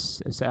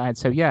rates.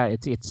 So yeah,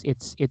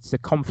 it's a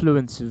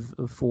confluence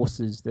of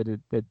forces that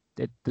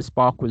the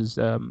spark was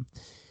the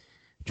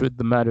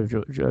murder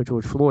of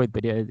George Floyd,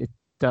 but it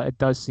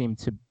does seem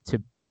to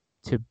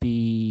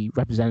be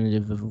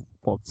representative of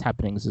what's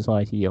happening in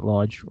society at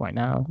large right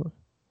now.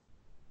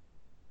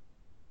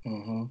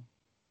 Mm-hmm.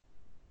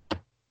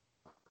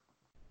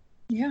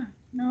 Yeah,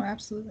 no,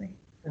 absolutely.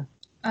 Yeah.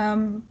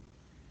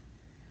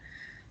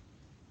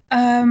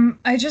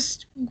 I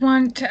just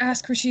want to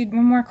ask Rashid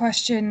one more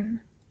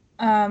question.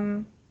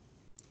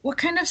 What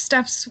kind of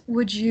steps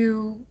would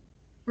you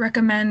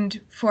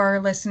recommend for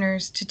our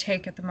listeners to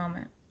take at the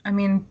moment? I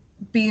mean,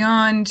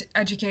 beyond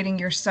educating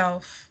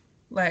yourself,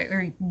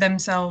 or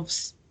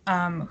themselves,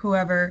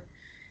 whoever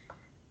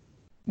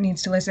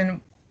needs to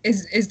listen,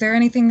 is there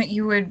anything that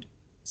you would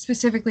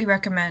specifically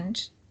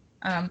recommend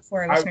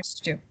for our listeners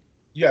to do?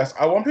 Yes,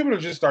 I want people to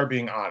just start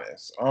being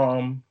honest.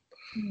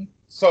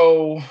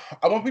 So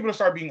I want people to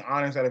start being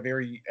honest at a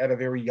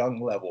very young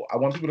level. I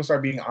want people to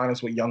start being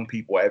honest with young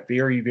people at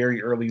very,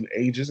 very early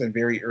ages and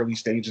very early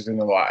stages in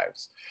their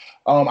lives.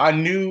 I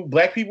knew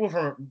black people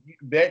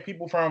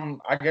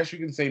from, I guess you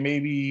can say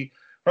maybe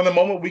from the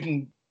moment we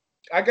can,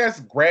 I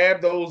guess,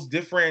 grab those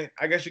different,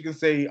 I guess you can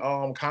say,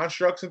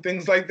 constructs and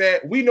things like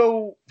that. We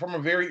know from a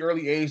very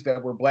early age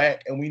that we're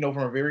black, and we know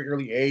from a very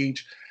early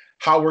age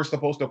how we're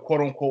supposed to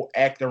quote unquote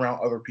act around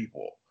other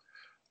people.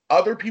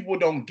 Other people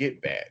don't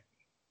get that.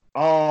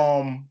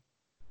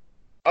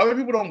 Other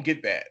people don't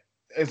get that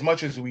as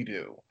much as we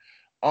do.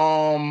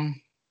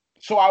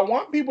 So I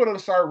want people to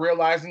start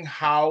realizing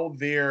how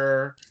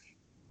they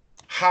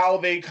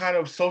kind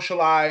of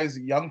socialize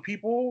young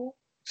people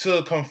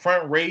to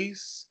confront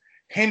race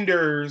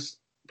hinders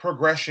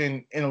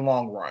progression in the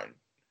long run.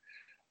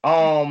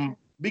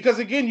 Because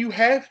again, you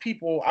have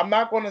people, I'm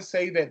not going to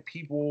say that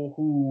people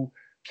who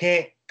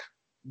can't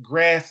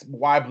grasp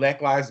why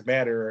Black Lives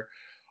Matter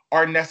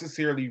are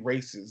necessarily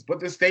racist,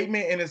 but the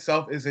statement in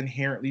itself is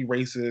inherently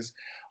racist.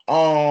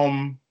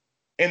 And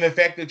the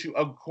fact that you,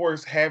 of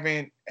course,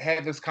 haven't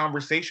had this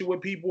conversation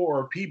with people,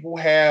 or people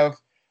have,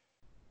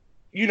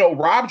 you know,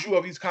 robbed you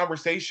of these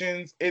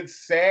conversations, it's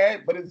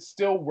sad, but it's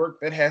still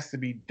work that has to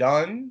be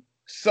done.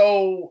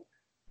 So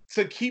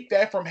to keep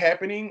that from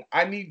happening,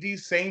 I need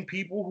these same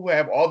people who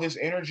have all this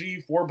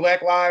energy for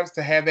Black lives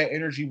to have that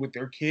energy with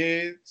their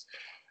kids,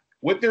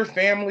 with their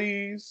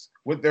families,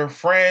 with their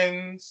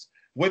friends,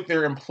 with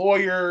their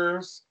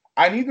employers.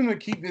 I need them to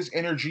keep this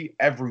energy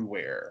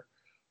everywhere.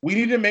 We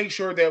need to make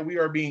sure that we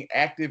are being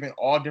active in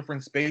all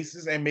different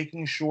spaces and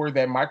making sure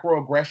that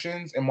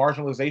microaggressions and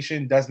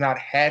marginalization does not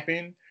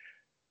happen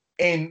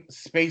in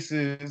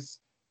spaces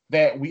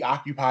that we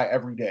occupy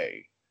every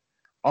day.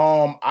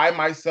 I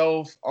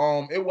myself,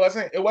 it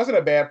wasn't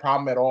a bad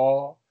problem at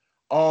all.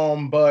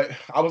 But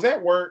I was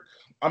at work.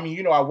 I mean,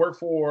 you know, I work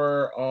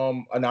for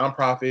a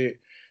nonprofit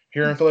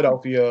here in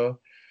Philadelphia.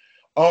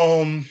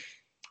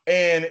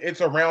 And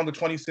it's around the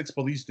 26th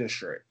Police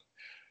District.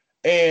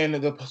 And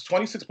the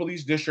 26th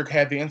Police District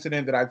had the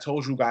incident that I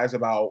told you guys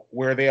about,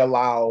 where they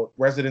allowed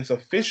residents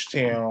of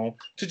Fishtown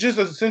to just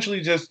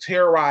essentially just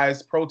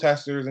terrorize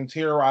protesters and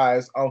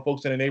terrorize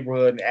folks in the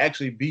neighborhood and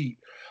actually beat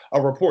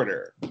a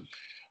reporter.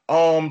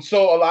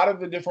 So a lot of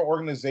the different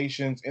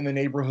organizations in the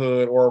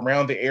neighborhood or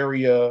around the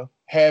area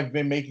have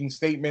been making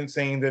statements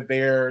saying that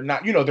they're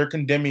not, you know, they're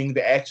condemning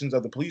the actions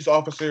of the police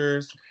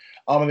officers.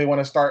 And they want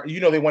to start, you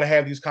know, they want to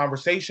have these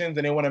conversations,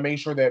 and they want to make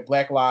sure that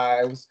Black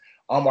lives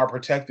are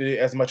protected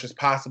as much as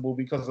possible,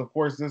 because of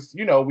course this,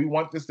 you know, we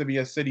want this to be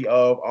a city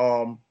of,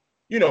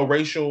 you know,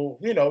 racial,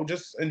 you know,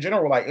 just in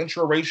general, like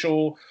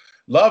intraracial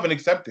love and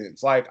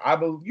acceptance. Like,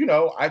 you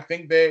know, I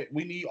think that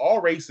we need all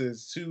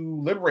races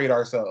to liberate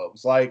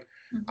ourselves. Like,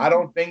 I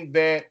don't think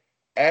that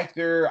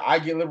after I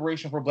get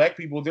liberation for Black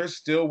people, there's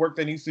still work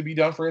that needs to be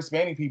done for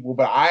Hispanic people,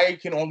 but I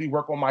can only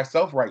work on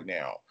myself right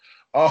now.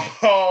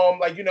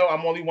 Like, you know,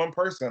 I'm only one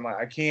person. Like,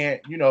 I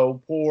can't, you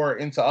know, pour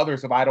into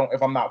others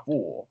if I'm not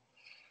full.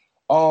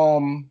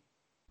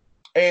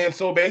 And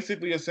so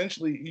basically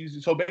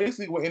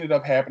what ended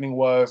up happening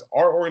was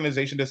our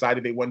organization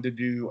decided they wanted to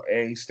do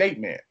a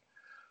statement.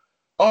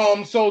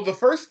 So the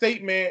first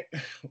statement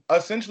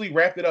essentially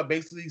wrapped it up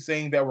basically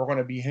saying that we're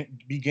going to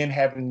begin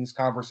having these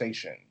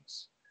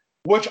conversations,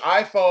 which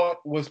I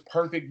thought was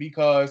perfect,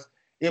 because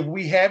if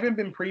we haven't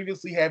been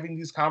previously having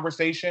these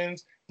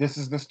conversations, this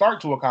is the start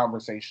to a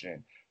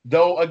conversation.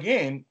 Though,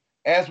 again,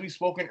 as we've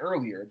spoken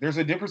earlier, there's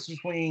a difference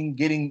between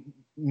getting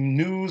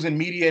news and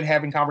media and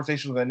having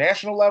conversations on a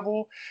national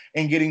level,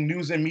 and getting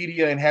news and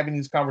media and having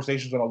these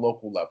conversations on a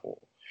local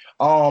level.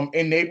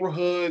 In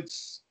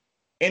neighborhoods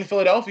in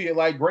Philadelphia,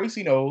 like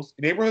Gracie knows,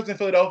 neighborhoods in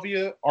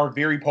Philadelphia are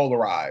very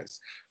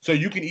polarized. So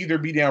you can either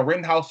be down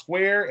Rittenhouse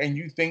Square and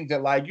you think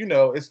that, like, you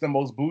know, it's the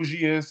most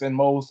bougiest and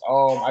most,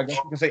 I guess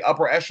you can say,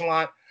 upper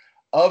echelon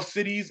of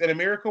cities in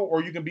America,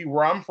 or you can be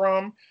where I'm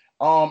from,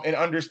 and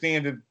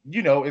understand that,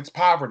 you know, it's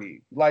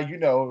poverty. Like, you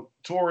know,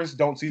 tourists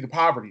don't see the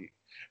poverty.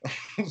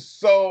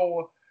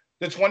 So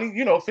the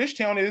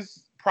Fishtown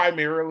is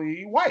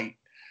primarily white.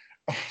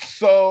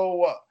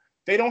 So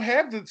they don't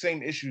have the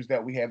same issues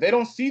that we have. They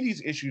don't see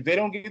these issues. They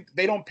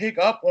don't pick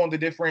up on the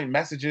different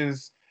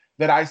messages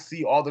that I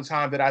see all the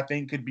time that I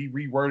think could be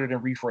reworded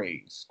and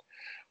rephrased.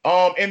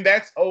 And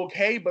that's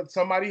okay, but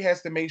somebody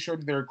has to make sure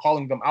that they're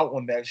calling them out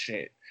on that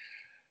shit.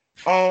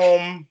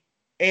 And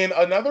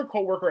another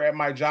coworker at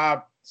my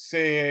job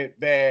said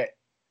that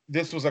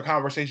this was a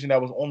conversation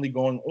that was only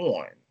going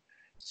on.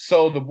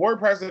 So the board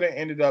president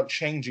ended up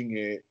changing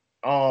it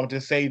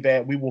to say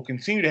that we will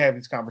continue to have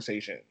these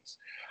conversations.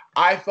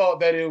 I thought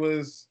that it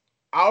was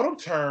out of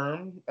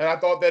term, and I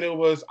thought that it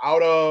was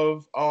out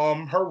of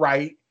her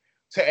right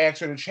to ask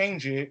her to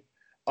change it,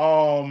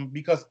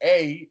 because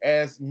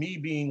as me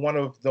being one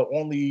of the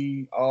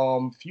only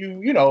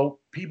few, you know,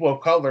 people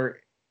of color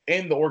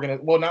in the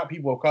organization, well, not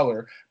people of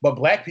color, but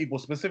Black people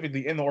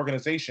specifically in the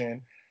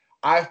organization,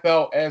 I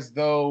felt as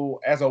though,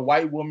 as a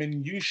white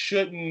woman, you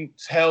shouldn't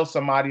tell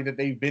somebody that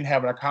they've been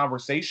having a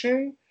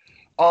conversation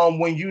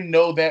when you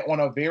know that on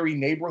a very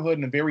neighborhood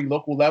and a very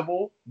local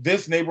level,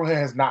 this neighborhood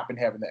has not been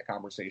having that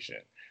conversation.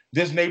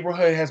 This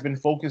neighborhood has been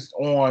focused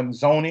on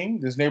zoning.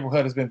 This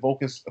neighborhood has been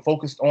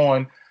focused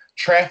on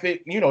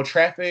traffic,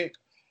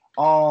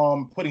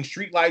 putting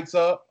street lights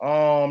up,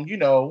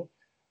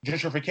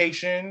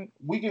 gentrification.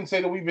 We can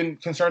say that we've been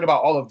concerned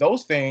about all of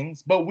those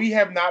things, but we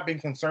have not been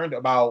concerned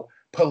about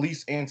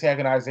police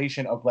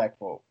antagonization of Black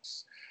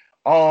folks.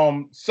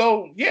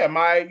 So yeah,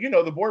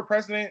 the board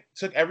president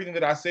took everything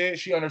that I said,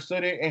 she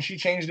understood it, and she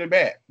changed it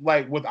back,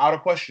 like, without a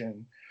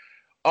question.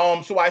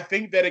 So I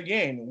think that,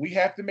 again, we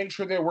have to make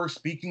sure that we're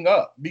speaking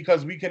up,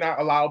 because we cannot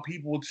allow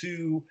people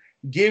to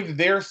give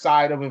their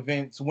side of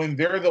events when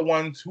they're the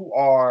ones who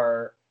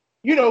are,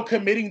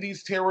 committing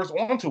these terrors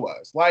onto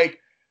us. Like,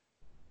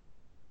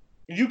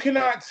 you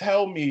cannot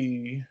tell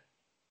me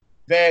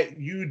that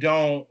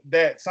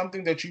that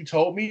something that you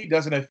told me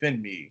doesn't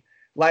offend me.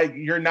 Like,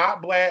 you're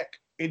not Black,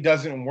 it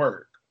doesn't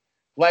work.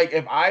 Like,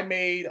 if I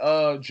made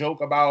a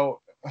joke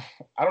about,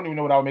 I don't even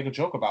know what I would make a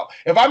joke about.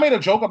 If I made a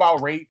joke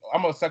about rape,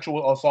 I'm a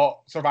sexual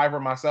assault survivor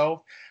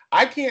myself.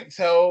 I can't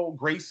tell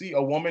Gracie,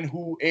 a woman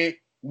who it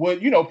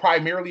would,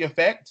 primarily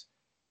affect,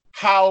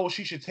 how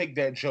she should take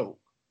that joke.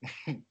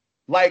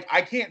 Like,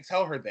 I can't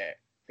tell her that.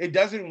 It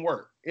doesn't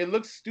work. It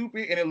looks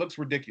stupid and it looks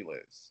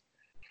ridiculous.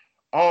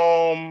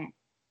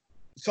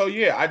 So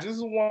yeah, I just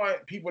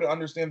want people to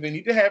understand they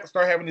need to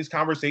start having these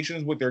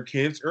conversations with their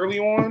kids early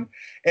on,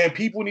 and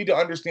people need to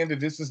understand that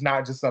this is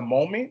not just a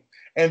moment,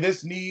 and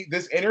this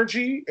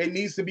energy, it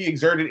needs to be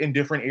exerted in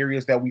different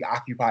areas that we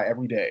occupy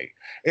every day.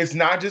 It's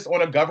not just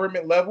on a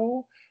government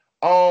level,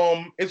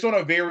 it's on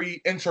a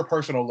very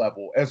interpersonal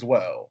level as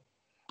well.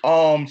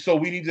 So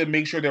we need to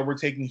make sure that we're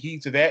taking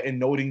heed to that and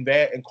noting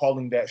that and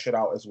calling that shit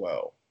out as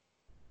well.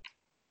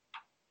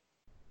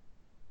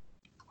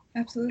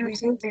 Absolutely.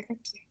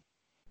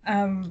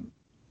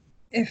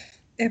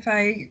 If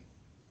I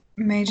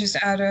may just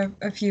add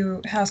a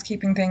few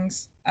housekeeping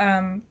things.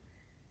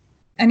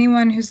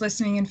 Anyone who's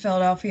listening in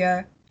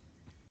Philadelphia,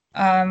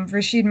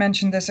 Rashid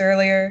mentioned this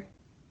earlier,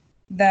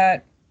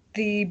 that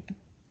the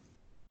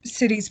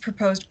city's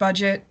proposed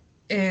budget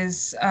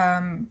is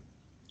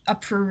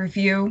up for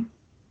review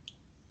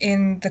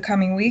in the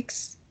coming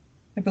weeks.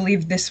 I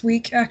believe this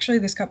week, actually,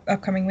 this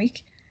upcoming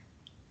week.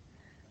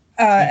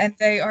 And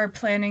they are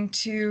planning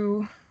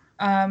to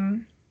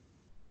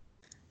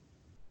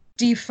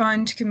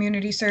defund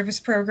community service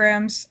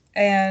programs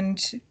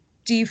and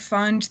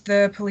defund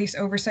the police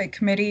oversight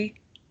committee.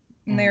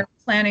 And they're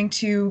planning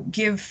to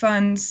give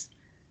funds,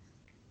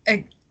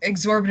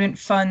 exorbitant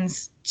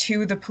funds,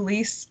 to the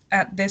police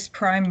at this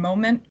prime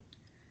moment.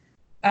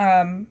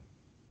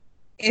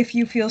 If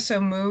you feel so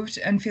moved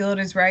and feel it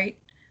is right,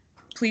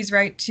 please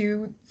write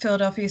to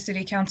Philadelphia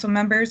City Council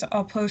members.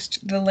 I'll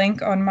post the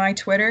link on my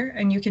Twitter,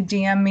 and you can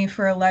DM me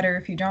for a letter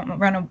if you don't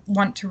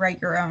want to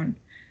write your own.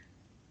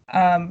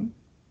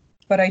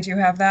 But I do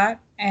have that.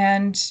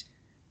 And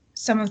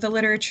some of the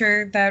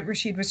literature that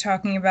Rashid was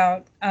talking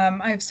about,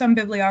 I have some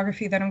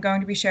bibliography that I'm going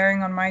to be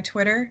sharing on my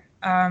Twitter.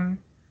 I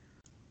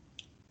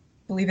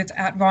believe it's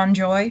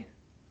 @VonJoy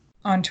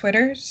on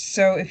Twitter.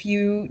 So if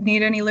you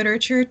need any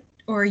literature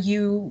or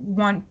you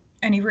want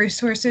any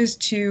resources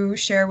to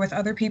share with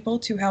other people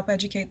to help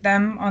educate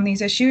them on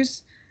these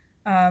issues,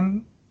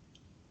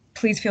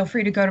 please feel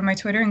free to go to my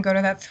Twitter and go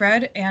to that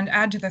thread and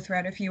add to the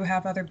thread if you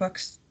have other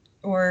books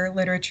or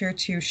literature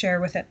to share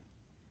with it.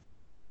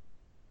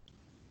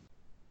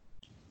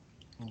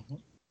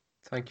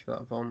 Thank you for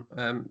that, Vaughn.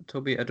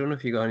 Toby, I don't know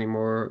if you got any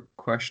more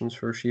questions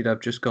for Rashid.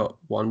 I've just got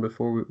one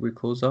before we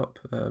close up.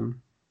 No,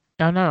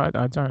 I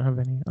don't have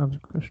any other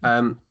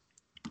questions.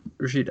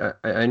 Rashid,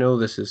 I know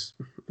this is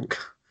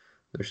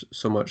there's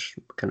so much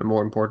kind of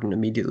more important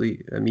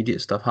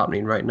immediate stuff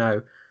happening right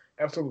now.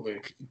 Absolutely.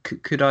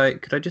 Could I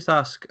just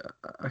ask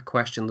a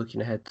question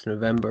looking ahead to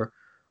November?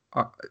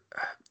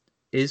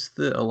 Is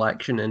the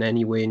election in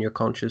any way in your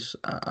conscience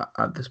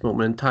at this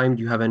moment in time?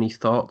 Do you have any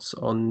thoughts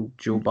on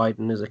Joe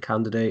Biden as a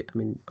candidate? I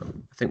mean, I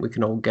think we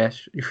can all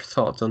guess your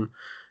thoughts on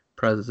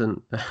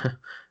President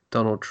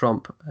Donald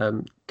Trump.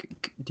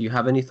 Do you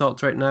have any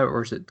thoughts right now,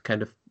 or is it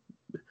kind of...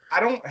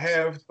 I don't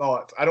have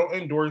thoughts. I don't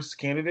endorse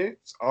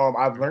candidates.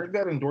 I've learned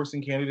that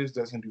endorsing candidates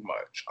doesn't do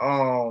much.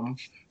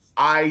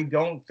 I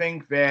don't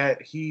think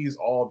that he's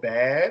all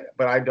bad,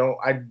 but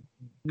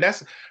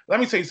let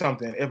me tell you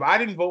something. If I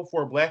didn't vote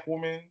for a black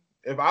woman,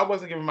 if I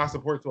wasn't giving my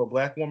support to a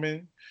black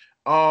woman,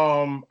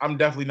 I'm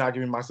definitely not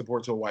giving my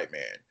support to a white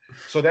man.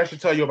 So that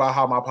should tell you about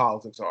how my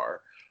politics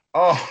are.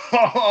 But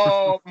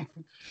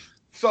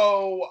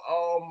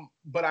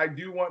I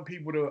do want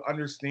people to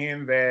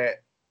understand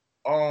that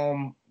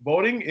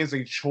voting is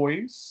a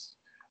choice.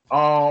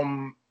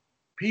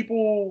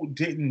 People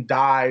didn't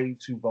die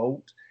to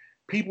vote.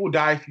 People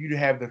die for you to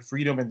have the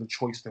freedom and the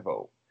choice to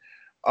vote.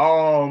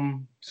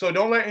 So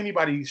don't let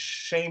anybody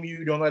shame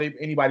you. Don't let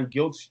anybody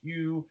guilt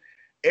you.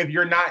 If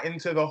you're not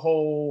into the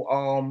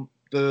whole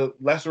the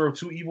lesser of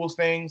two evils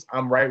things,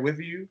 I'm right with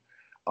you.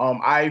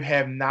 I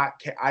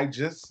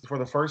just for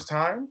the first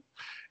time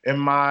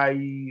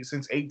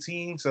since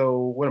 18. So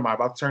what am I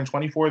about to turn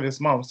 24 this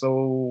month?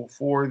 So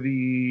for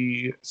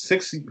the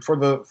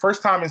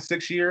first time in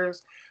 6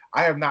 years,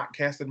 I have not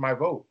casted my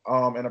vote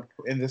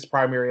in this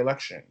primary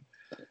election.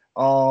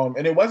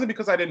 And it wasn't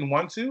because I didn't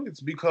want to. It's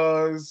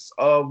because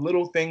of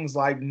little things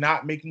like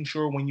not making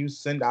sure when you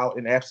send out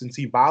an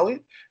absentee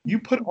ballot, you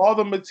put all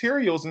the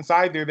materials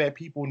inside there that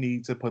people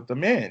need to put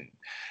them in.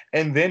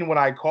 And then when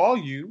I call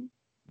you,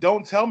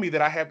 don't tell me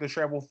that I have to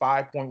travel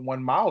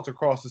 5.1 miles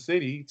across the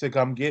city to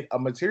come get a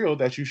material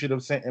that you should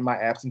have sent in my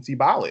absentee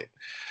ballot.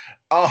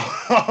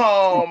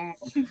 So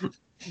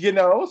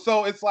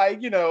it's like,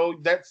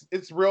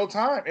 it's real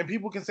time. And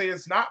people can say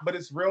it's not, but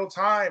it's real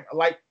time.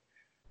 Like,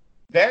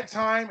 that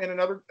time in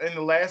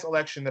the last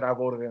election that I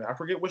voted in, I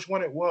forget which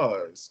one it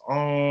was.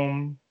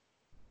 I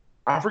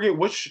forget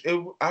which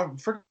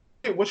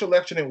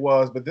election it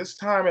was, but this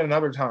time and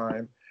another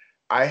time,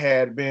 I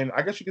had been,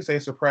 I guess you could say,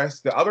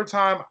 suppressed. The other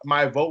time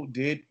my vote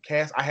did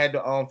cast, I had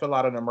to fill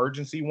out an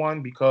emergency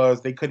one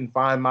because they couldn't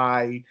find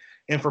my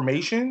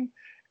information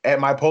at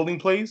my polling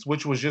place,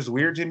 which was just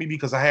weird to me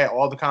because I had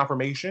all the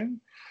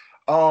confirmation.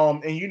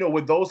 And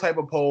with those type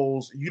of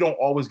polls, you don't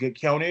always get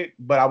counted,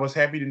 but I was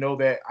happy to know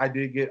that I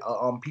did get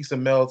a piece of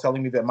mail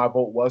telling me that my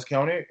vote was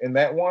counted in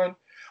that one.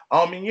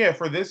 And yeah,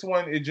 for this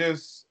one, it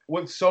just,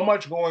 with so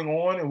much going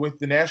on and with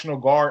the National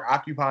Guard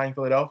occupying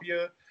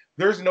Philadelphia,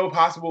 there's no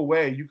possible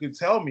way you could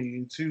tell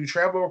me to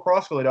travel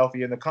across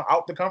Philadelphia and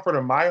out the comfort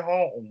of my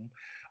home,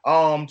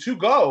 to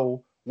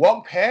go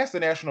walk past the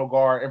National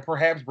Guard and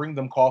perhaps bring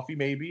them coffee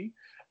maybe.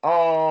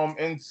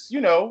 And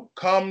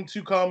come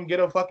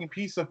get a fucking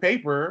piece of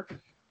paper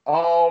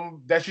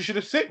that you should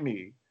have sent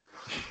me.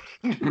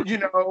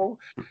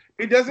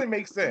 It doesn't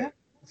make sense.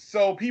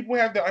 So people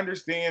have to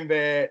understand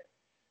that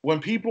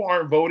when people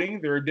aren't voting,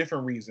 there are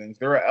different reasons.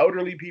 There are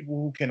elderly people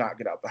who cannot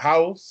get out the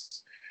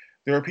house.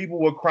 There are people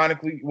with chronic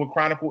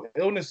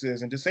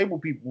illnesses and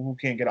disabled people who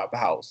can't get out the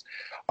house.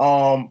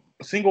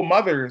 Single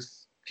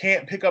mothers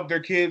can't pick up their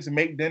kids and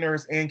make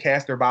dinners and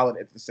cast their ballot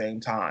at the same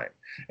time.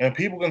 And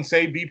people can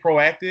say be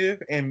proactive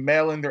and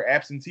mail in their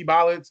absentee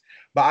ballots,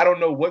 but I don't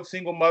know what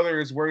single mother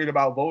is worried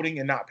about voting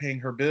and not paying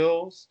her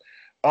bills.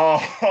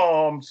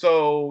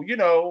 So,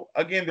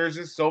 again, there's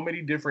just so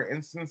many different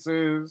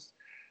instances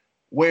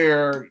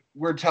where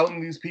we're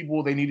telling these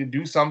people they need to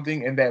do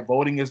something and that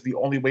voting is the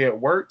only way it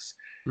works.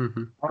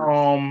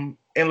 Mm-hmm.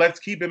 And let's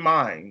keep in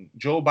mind,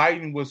 Joe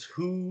Biden was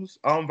whose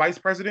vice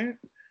president?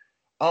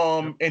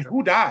 And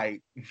who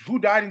died? Who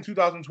died in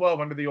 2012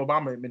 under the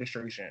Obama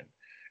administration?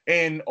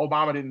 And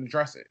Obama didn't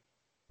address it.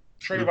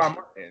 Trayvon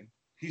Martin.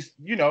 He's,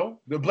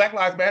 the Black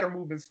Lives Matter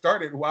movement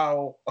started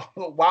while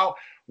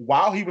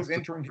he was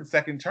entering his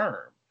second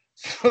term.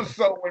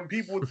 So when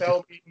people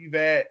tell me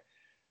that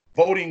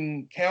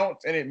voting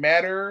counts and it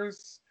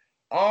matters,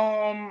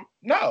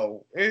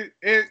 no,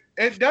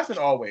 it doesn't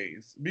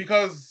always,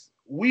 because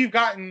we've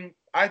gotten,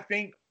 I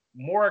think,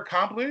 more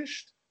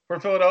accomplished for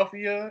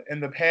Philadelphia in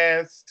the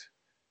past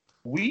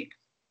week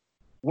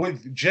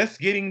with just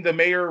getting the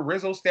Mayor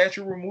Rizzo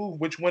statue removed,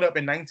 which went up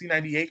in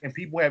 1998, and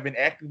people have been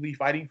actively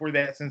fighting for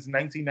that since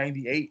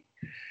 1998.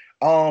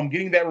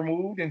 Getting that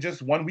removed in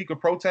just 1 week of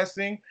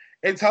protesting,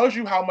 it tells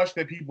you how much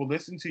that people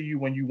listen to you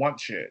when you want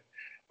shit.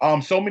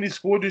 So many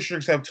school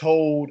districts have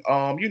told,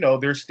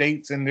 their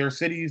states and their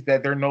cities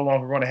that they're no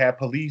longer going to have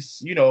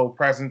police,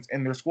 presence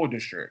in their school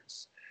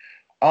districts.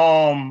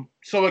 So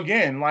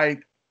again,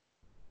 like,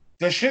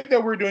 the shit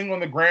that we're doing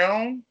on the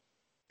ground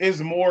is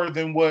more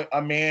than what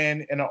a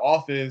man in an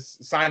office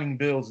signing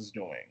bills is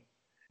doing.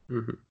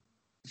 Mm-hmm.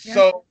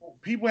 So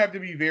people have to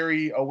be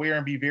very aware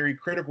and be very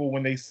critical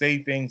when they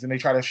say things and they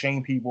try to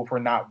shame people for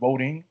not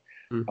voting.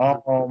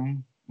 Mm-hmm.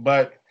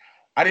 But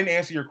I didn't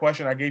answer your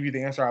question. I gave you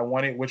the answer I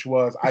wanted, which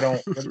was I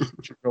don't really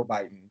feature Joe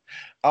Biden,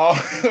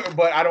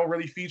 but I don't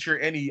really feature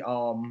any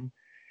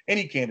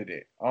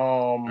candidate.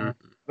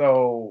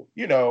 So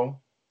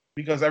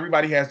because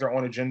everybody has their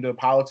own agenda.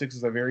 Politics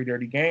is a very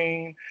dirty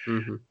game.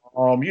 Mm-hmm.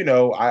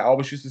 I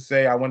always used to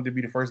say I wanted to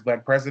be the first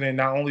black president.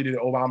 Not only did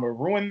Obama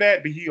ruin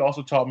that, but he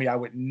also taught me I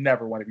would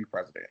never want to be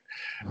president.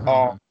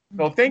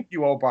 So thank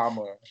you,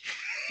 Obama.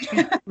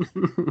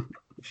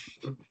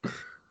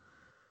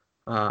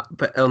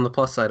 But on the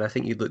plus side, I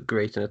think you look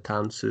great in a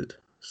tan suit.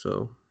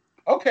 So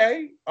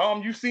okay,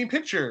 you've seen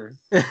pictures.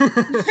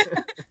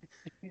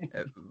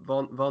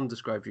 Vaughn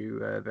described you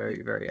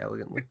very, very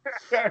elegantly.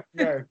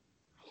 Yes.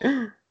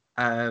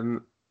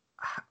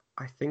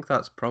 I think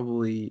that's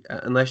probably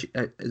unless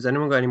has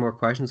anyone got any more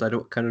questions? I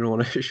don't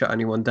want to shut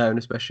anyone down,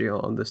 especially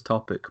on this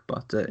topic.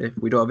 But if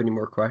we don't have any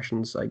more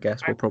questions, I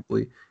guess we'll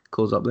probably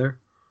close up there.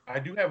 I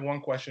do have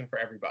one question for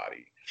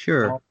everybody.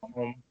 Sure.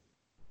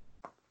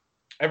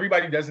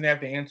 Everybody doesn't have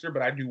to answer,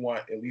 but I do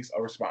want at least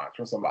a response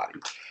from somebody.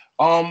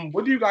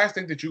 What do you guys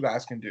think that you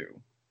guys can do?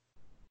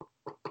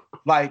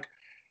 Like,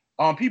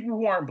 people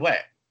who aren't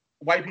black,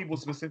 white people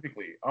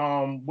specifically.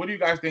 What do you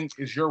guys think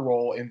is your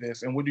role in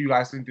this, and what do you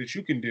guys think that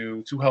you can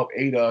do to help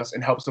aid us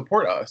and help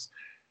support us?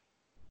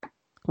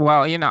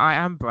 Well, I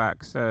am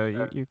black,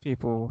 so you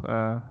people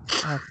have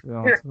to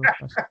answer the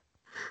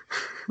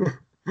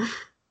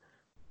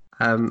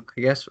question. I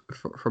guess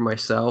for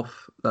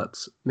myself,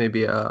 that's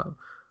maybe a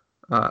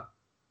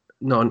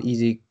not an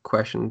easy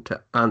question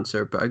to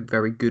answer, but a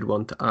very good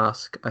one to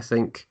ask. I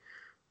think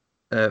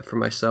for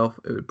myself,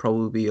 it would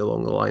probably be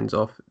along the lines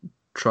of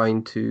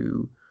trying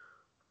to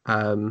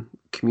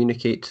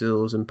communicate to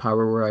those in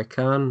power where I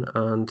can,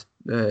 and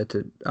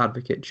to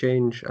advocate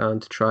change,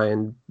 and to try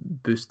and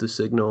boost the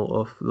signal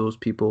of those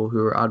people who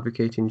are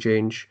advocating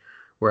change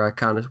where I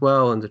can as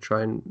well, and to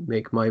try and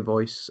make my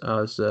voice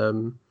as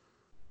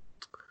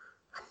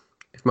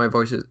if my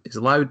voice is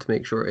loud, to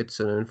make sure it's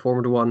an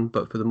informative one,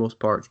 but for the most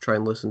part to try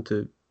and listen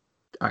to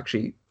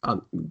actually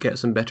get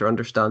some better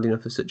understanding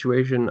of the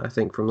situation. I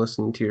think from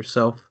listening to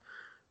yourself,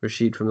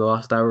 Rashid, from the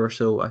last hour or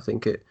so, I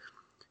think it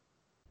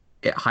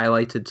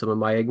highlighted some of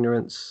my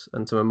ignorance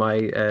and some of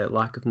my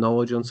lack of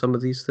knowledge on some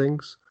of these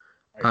things.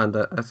 Right. And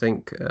I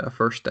think a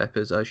first step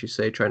is, as you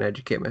say, trying to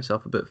educate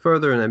myself a bit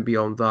further, and then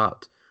beyond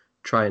that,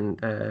 try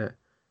and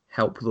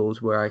help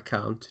those where I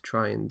can to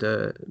try and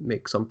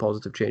make some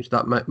positive change.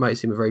 That might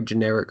seem a very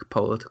generic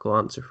political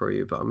answer for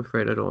you, but I'm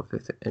afraid I don't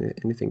have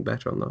anything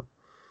better on that.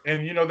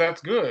 And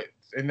that's good,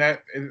 and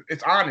that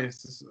it's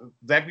honest. It's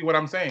exactly what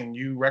I'm saying.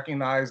 You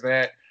recognize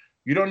that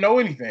you don't know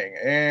anything,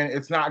 and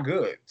it's not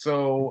good.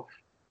 So,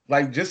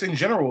 like, just in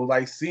general,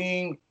 like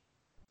seeing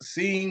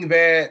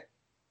that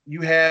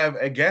you have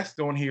a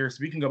guest on here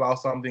speaking about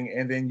something,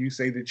 and then you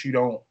say that you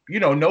don't,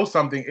 know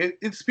something,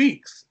 it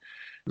speaks.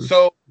 Mm-hmm.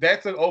 So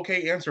that's an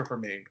okay answer for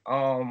me.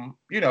 I'm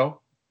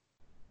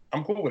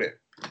cool with it.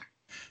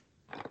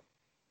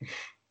 Do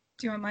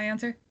you want my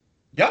answer?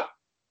 Yeah.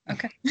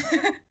 Okay.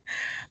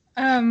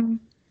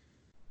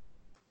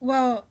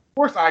 Well, of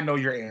course I know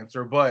your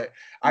answer, but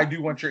I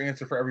do want your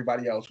answer for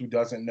everybody else who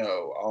doesn't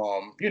know.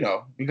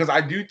 Because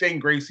I do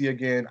think, Gracie,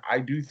 again, I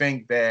do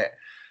think that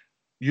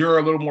you're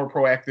a little more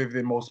proactive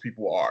than most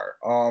people are.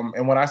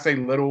 And when I say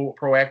little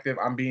proactive,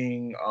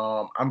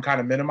 I'm kind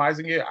of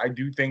minimizing it. I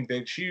do think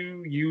that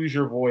you use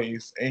your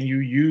voice, and you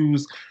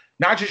use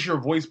not just your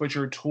voice, but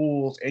your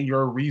tools and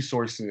your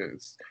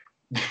resources,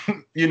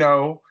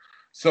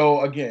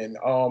 So again,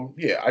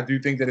 I do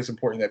think that it's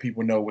important that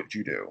people know what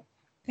you do.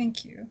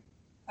 Thank you.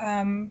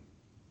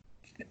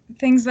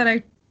 Things that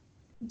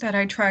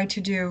I try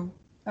to do,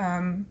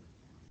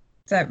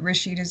 that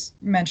Rashid is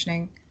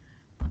mentioning.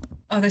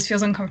 Oh, this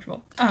feels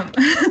uncomfortable.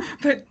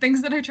 But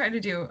things that I try to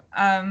do,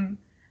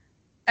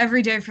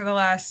 every day for the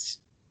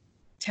last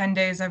 10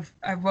 days,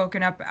 I've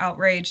woken up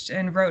outraged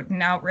and wrote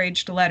an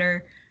outraged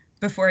letter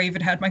before I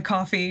even had my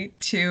coffee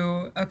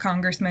to a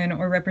congressman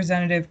or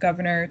representative,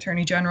 governor,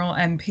 attorney general,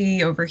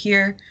 MP over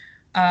here.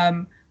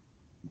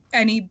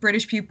 Any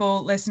British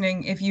people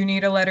listening, if you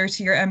need a letter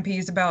to your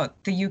MPs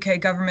about the UK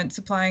government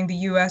supplying the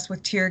US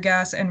with tear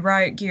gas and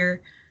riot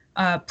gear,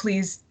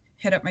 please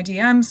hit up my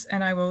DMs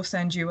and I will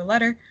send you a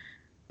letter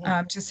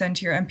to send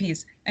to your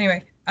MPs.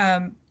 Anyway,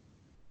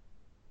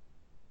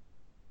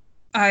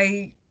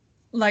 I,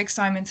 like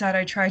Simon said,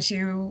 I try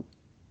to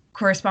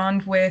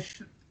correspond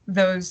with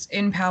those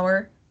in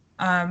power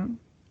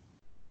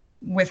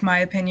with my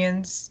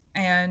opinions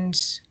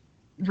and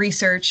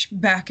research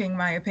backing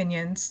my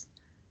opinions.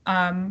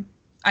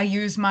 I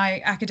use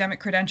my academic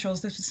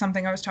credentials. This is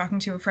something I was talking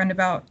to a friend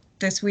about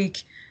this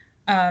week,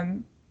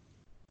 that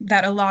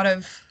a lot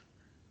of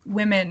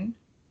women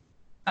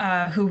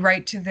who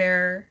write to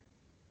their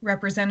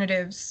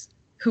representatives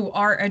who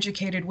are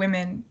educated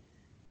women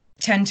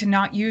tend to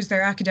not use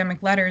their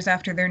academic letters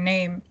after their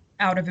name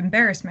out of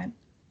embarrassment.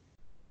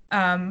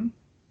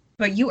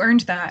 But you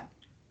earned that.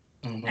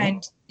 Mm-hmm.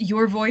 And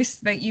your voice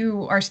that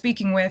you are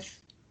speaking with,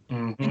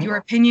 Mhm. your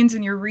opinions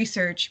and your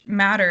research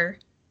matter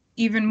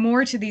even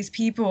more to these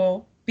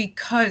people,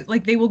 because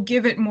like they will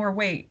give it more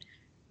weight.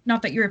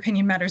 Not that your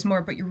opinion matters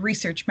more, but your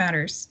research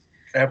matters.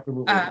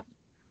 Absolutely.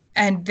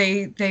 And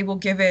they will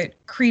give it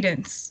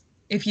credence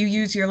if you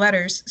use your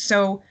letters.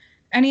 So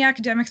any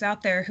academics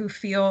out there who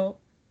feel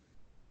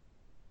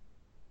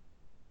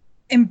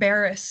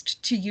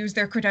embarrassed to use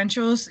their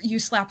credentials, you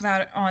slap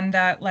that on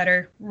that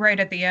letter right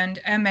at the end: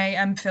 MA,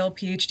 MPhil,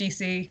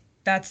 PhDC.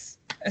 That's,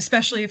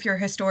 especially if you're a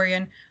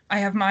historian. I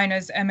have mine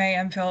as MA,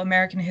 MPhil,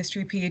 American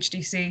History,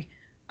 PhDC,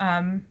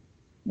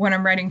 when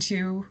I'm writing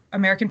to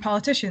American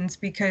politicians,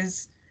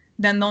 because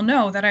then they'll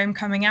know that I'm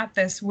coming at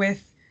this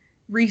with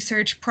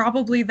research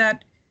probably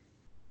that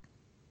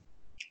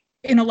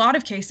in a lot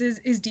of cases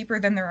is deeper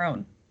than their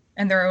own,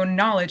 and their own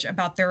knowledge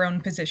about their own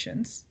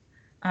positions.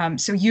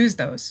 So use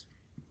those.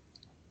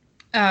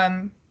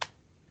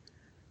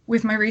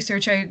 With my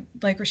research,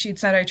 like Rashid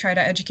said, I try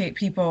to educate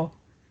people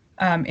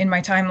in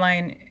my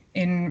timeline,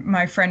 in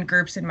my friend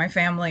groups, in my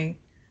family,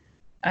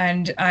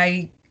 and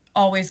I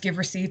always give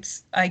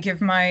receipts. I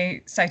give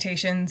my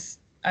citations.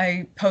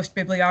 I post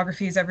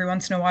bibliographies every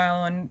once in a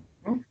while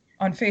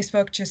on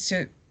Facebook, just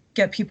to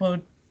get people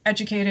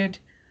educated,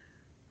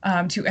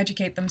 to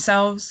educate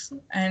themselves,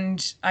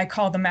 and I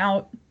call them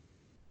out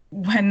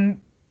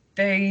when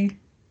they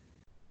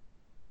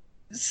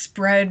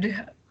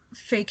spread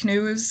fake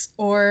news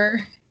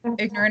or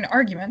ignorant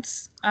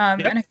arguments.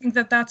 And I think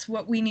that that's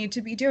what we need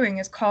to be doing,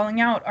 is calling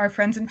out our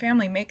friends and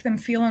family, make them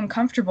feel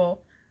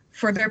uncomfortable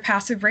for their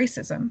passive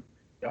racism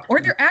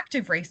or their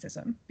active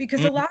racism,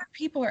 because a lot of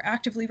people are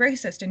actively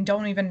racist and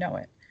don't even know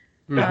it.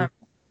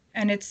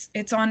 And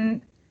it's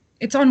on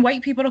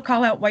white people to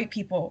call out white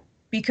people,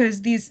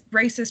 because these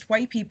racist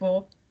white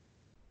people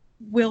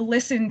will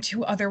listen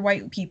to other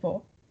white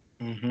people.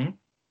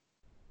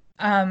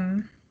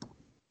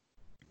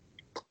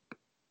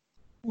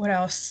 What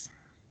else?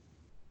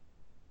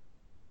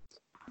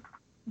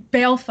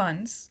 Bail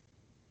funds.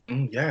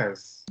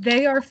 Yes.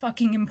 They are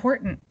fucking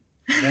important.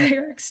 They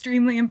are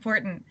extremely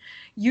important.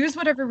 Use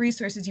whatever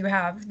resources you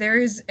have. There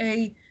is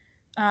a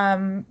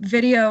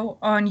video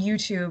on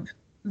YouTube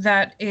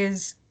that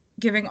is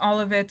giving all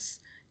of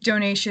its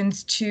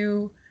donations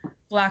to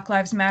Black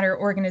Lives Matter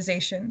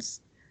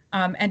organizations.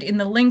 And in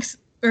the links,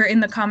 or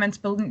in the comments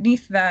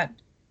beneath that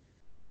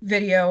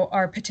video,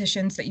 are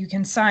petitions that you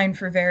can sign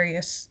for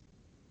various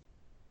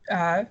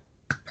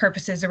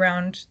purposes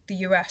around the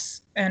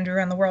US and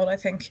around the world, I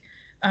think.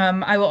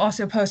 I will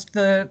also post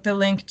the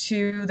link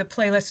to the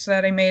playlist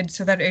that I made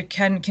so that it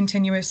can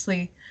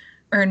continuously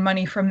earn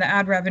money from the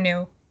ad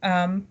revenue.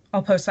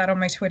 I'll post that on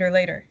my Twitter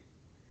later.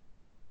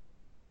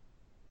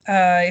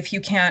 If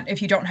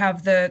you don't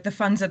have the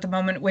funds at the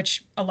moment,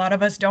 which a lot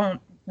of us don't,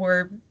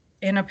 we're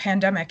in a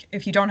pandemic.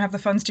 If you don't have the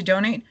funds to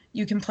donate,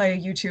 you can play a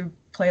YouTube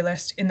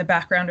playlist in the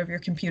background of your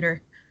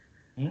computer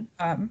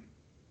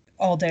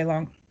all day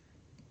long.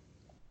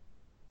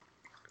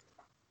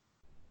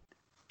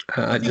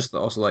 I'd just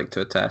also like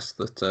to attest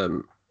that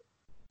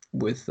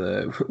with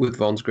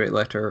Vaughan's great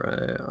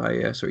letter,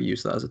 I sort of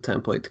use that as a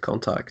template to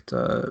contact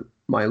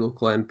my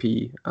local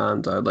MP,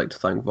 and I'd like to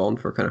thank Vaughan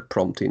for kind of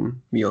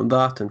prompting me on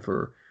that, and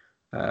for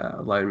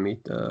allowing me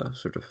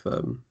sort of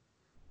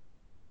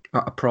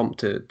a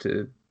prompt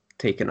to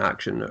take an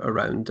action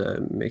around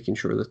making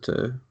sure that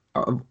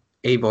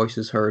a voice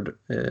is heard,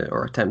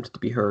 or attempted to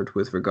be heard,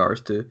 with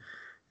regards to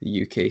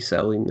the UK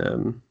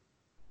selling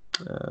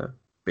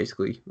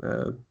basically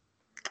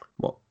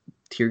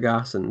tear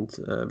gas and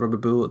rubber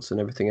bullets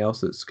and everything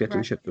else that's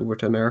getting shipped over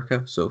to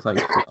America. So thank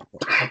you for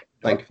that.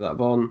 Thank you for that,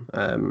 Vaughan.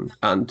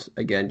 And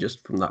again,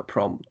 just from that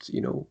prompt,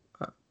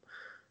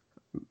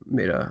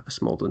 made a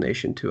small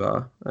donation to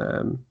a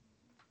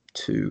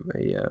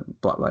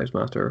Black Lives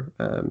Matter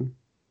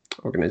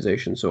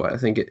organization. So I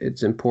think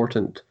it's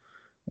important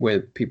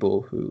with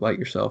people who, like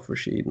yourself,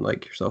 Rashid, and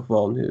like yourself,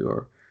 Vaughan, who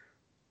are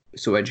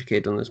so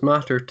educated on this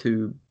matter,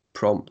 to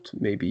prompt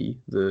maybe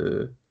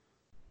the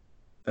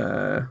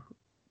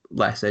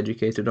less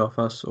educated of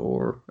us,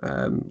 or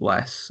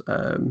less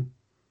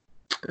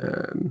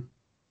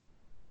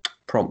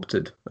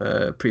prompted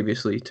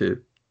previously,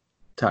 to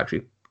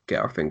actually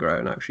get our finger out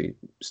and actually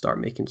start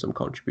making some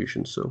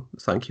contributions. So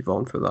thank you,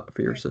 Vaughan, for that,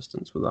 for your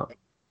assistance with that.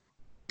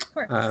 Of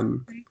course.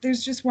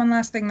 There's just one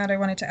last thing that I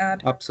wanted to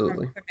add.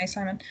 Absolutely.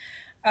 Simon.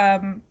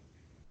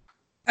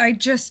 I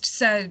just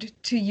said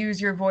to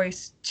use your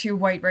voice to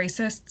white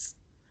racists,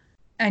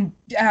 and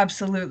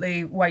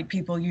absolutely white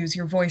people use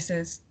your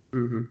voices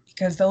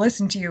because they'll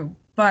listen to you,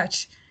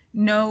 but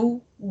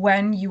know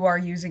when you are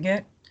using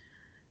it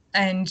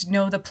and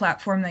know the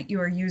platform that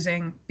you are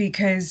using,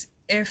 because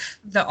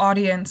if the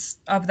audience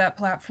of that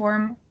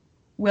platform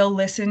will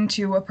listen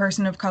to a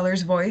person of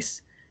color's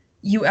voice,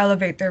 you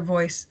elevate their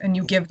voice and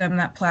you give them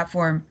that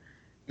platform.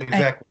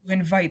 Exactly. And you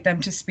invite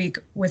them to speak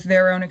with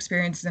their own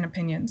experiences and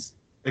opinions.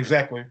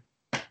 Exactly.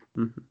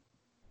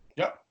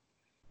 Yep.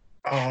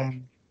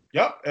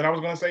 Yep. And I was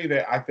going to say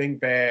that I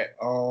think that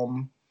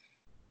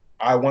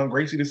I want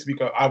Gracie to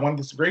speak. I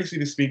wanted Gracie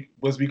to speak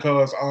was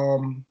because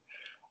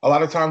a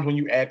lot of times when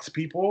you ask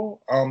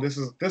people,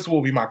 this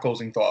will be my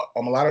closing thought.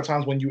 A lot of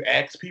times when you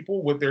ask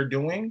people what they're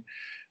doing,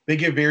 they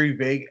give very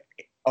vague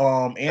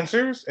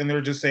answers, and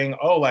they're just saying,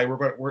 "Oh, like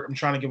I'm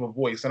trying to give a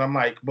voice," and I'm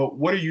like, "But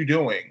what are you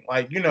doing?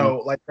 Like,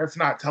 like that's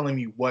not telling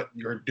me what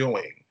you're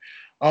doing."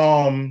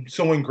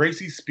 So when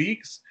Gracie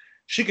speaks,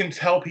 she can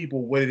tell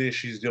people what it is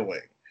she's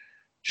doing.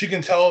 She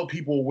can tell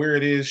people where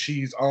it is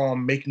she's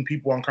making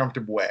people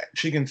uncomfortable at.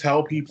 She can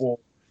tell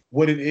people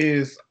what it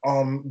is,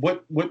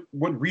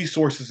 what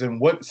resources and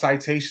what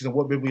citations and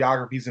what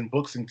bibliographies and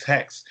books and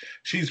texts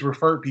she's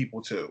referred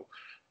people to.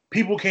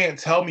 People can't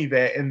tell me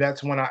that, and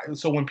that's when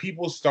when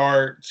people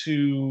start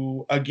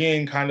to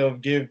again kind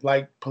of give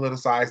like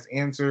politicized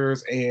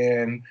answers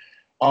and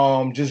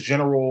just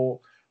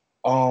general,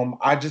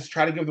 I just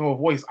try to give them a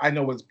voice. I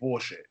know it's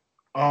bullshit.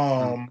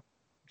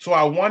 So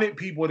I wanted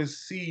people to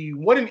see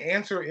what an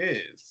answer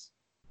is.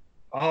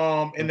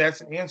 And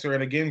that's an answer.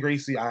 And again,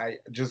 Gracie, I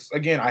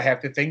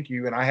have to thank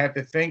you, and I have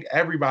to thank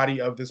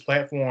everybody of this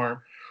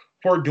platform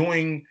for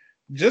doing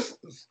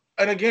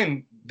and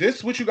again,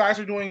 what you guys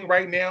are doing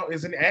right now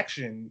is an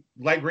action.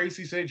 Like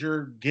Gracie said,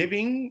 you're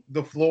giving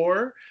the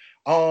floor.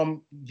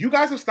 You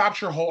guys have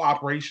stopped your whole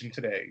operation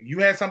today. You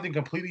had something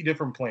completely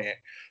different planned.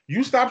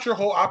 You stopped your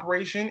whole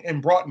operation and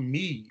brought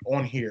me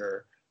on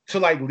here to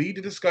like lead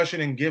the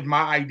discussion and give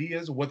my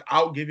ideas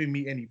without giving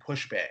me any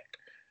pushback.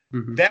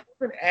 Mm-hmm. That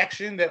was an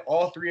action that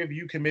all three of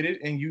you committed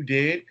and you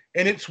did,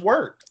 and it's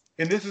worked.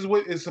 And this is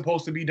what is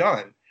supposed to be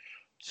done.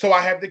 So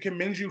I have to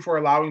commend you for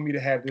allowing me to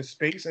have this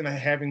space and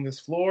having this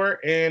floor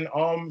and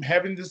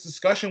having this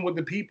discussion with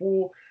the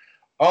people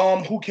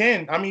who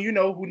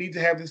need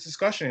to have this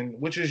discussion,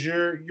 which is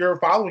your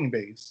following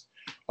base.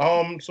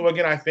 So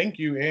again, I thank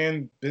you,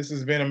 and this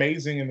has been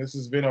amazing, and this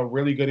has been a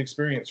really good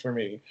experience for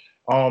me.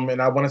 And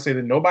I want to say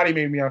that nobody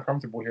made me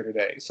uncomfortable here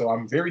today, so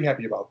I'm very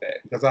happy about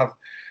that, because I've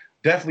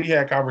definitely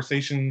had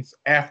conversations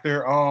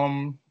after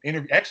on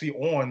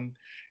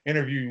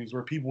interviews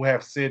where people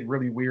have said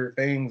really weird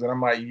things, and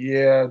I'm like,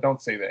 yeah,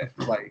 don't say that.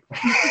 Like,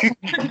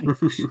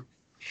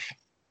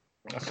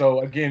 so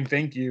again,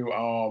 thank you.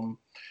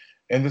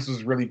 And this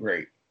was really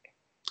great.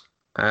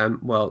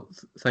 Well,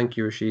 thank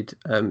you, Rashid.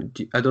 I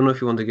don't know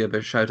if you want to give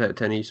a shout out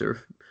to any sort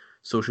of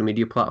social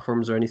media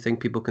platforms or anything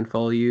people can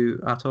follow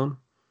you at on.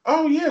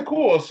 Oh yeah,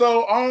 cool.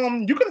 So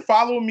you can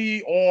follow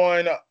me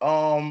on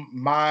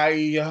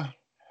my,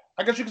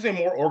 I guess you could say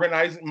my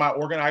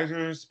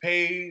organizers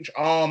page.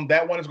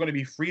 That one is going to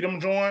be Freedom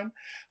John.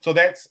 So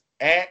that's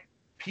at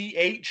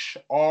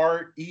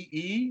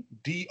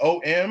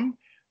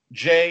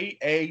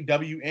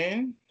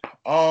PHREEDOMJAWN.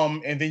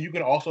 And then you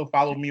can also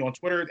follow me on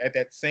Twitter at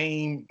that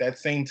same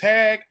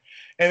tag.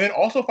 And then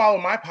also follow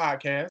my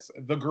podcast,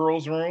 The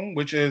Girls Room,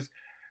 which is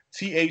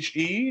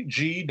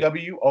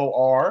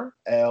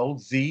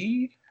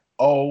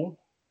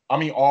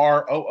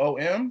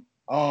TheGwrlzRoom.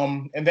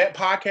 And that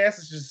podcast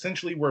is just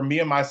essentially where me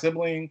and my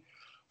sibling,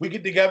 we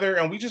get together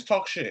and we just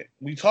talk shit.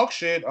 We talk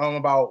shit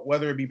about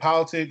whether it be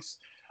politics,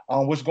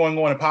 what's going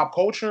on in pop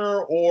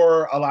culture,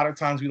 or a lot of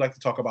times we like to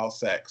talk about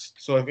sex.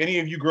 So if any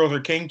of you girls are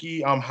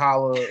kinky,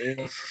 holla.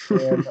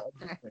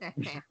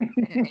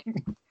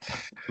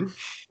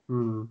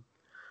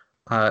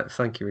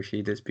 Thank you,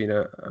 Rashid. It's been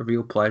a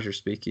real pleasure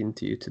speaking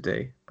to you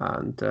today,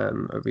 and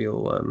a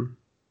real,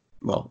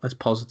 as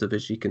positive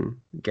as you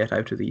can get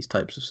out of these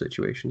types of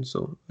situations.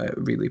 So I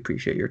really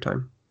appreciate your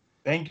time.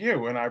 Thank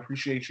you, and I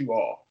appreciate you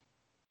all.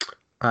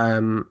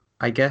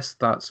 I guess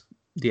that's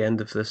the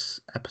end of this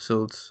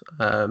episode.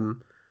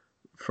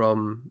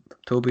 From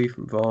Toby,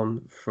 from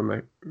Vaughn,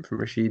 from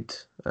Rashid,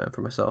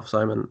 from myself,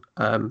 Simon.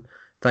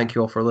 Thank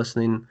you all for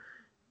listening.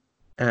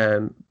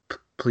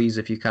 Please,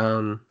 if you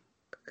can,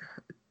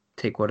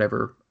 take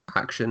whatever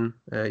action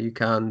you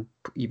can,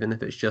 even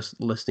if it's just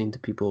listening to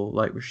people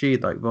like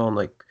Rashid, like Vaughn,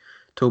 like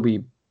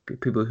Toby,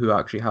 people who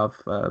actually have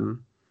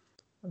an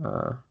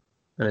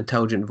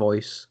intelligent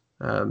voice.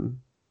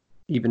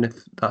 Even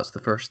if that's the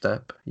first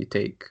step you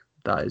take,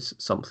 that is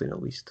something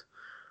at least.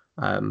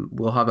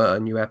 We'll have a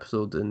new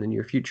episode in the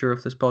near future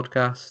of this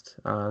podcast,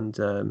 and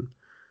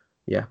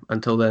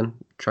until then,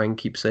 try and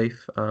keep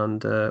safe,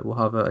 and we'll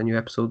have a new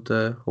episode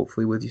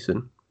hopefully with you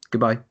soon.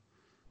 Goodbye.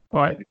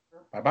 Bye.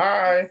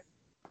 Bye-bye.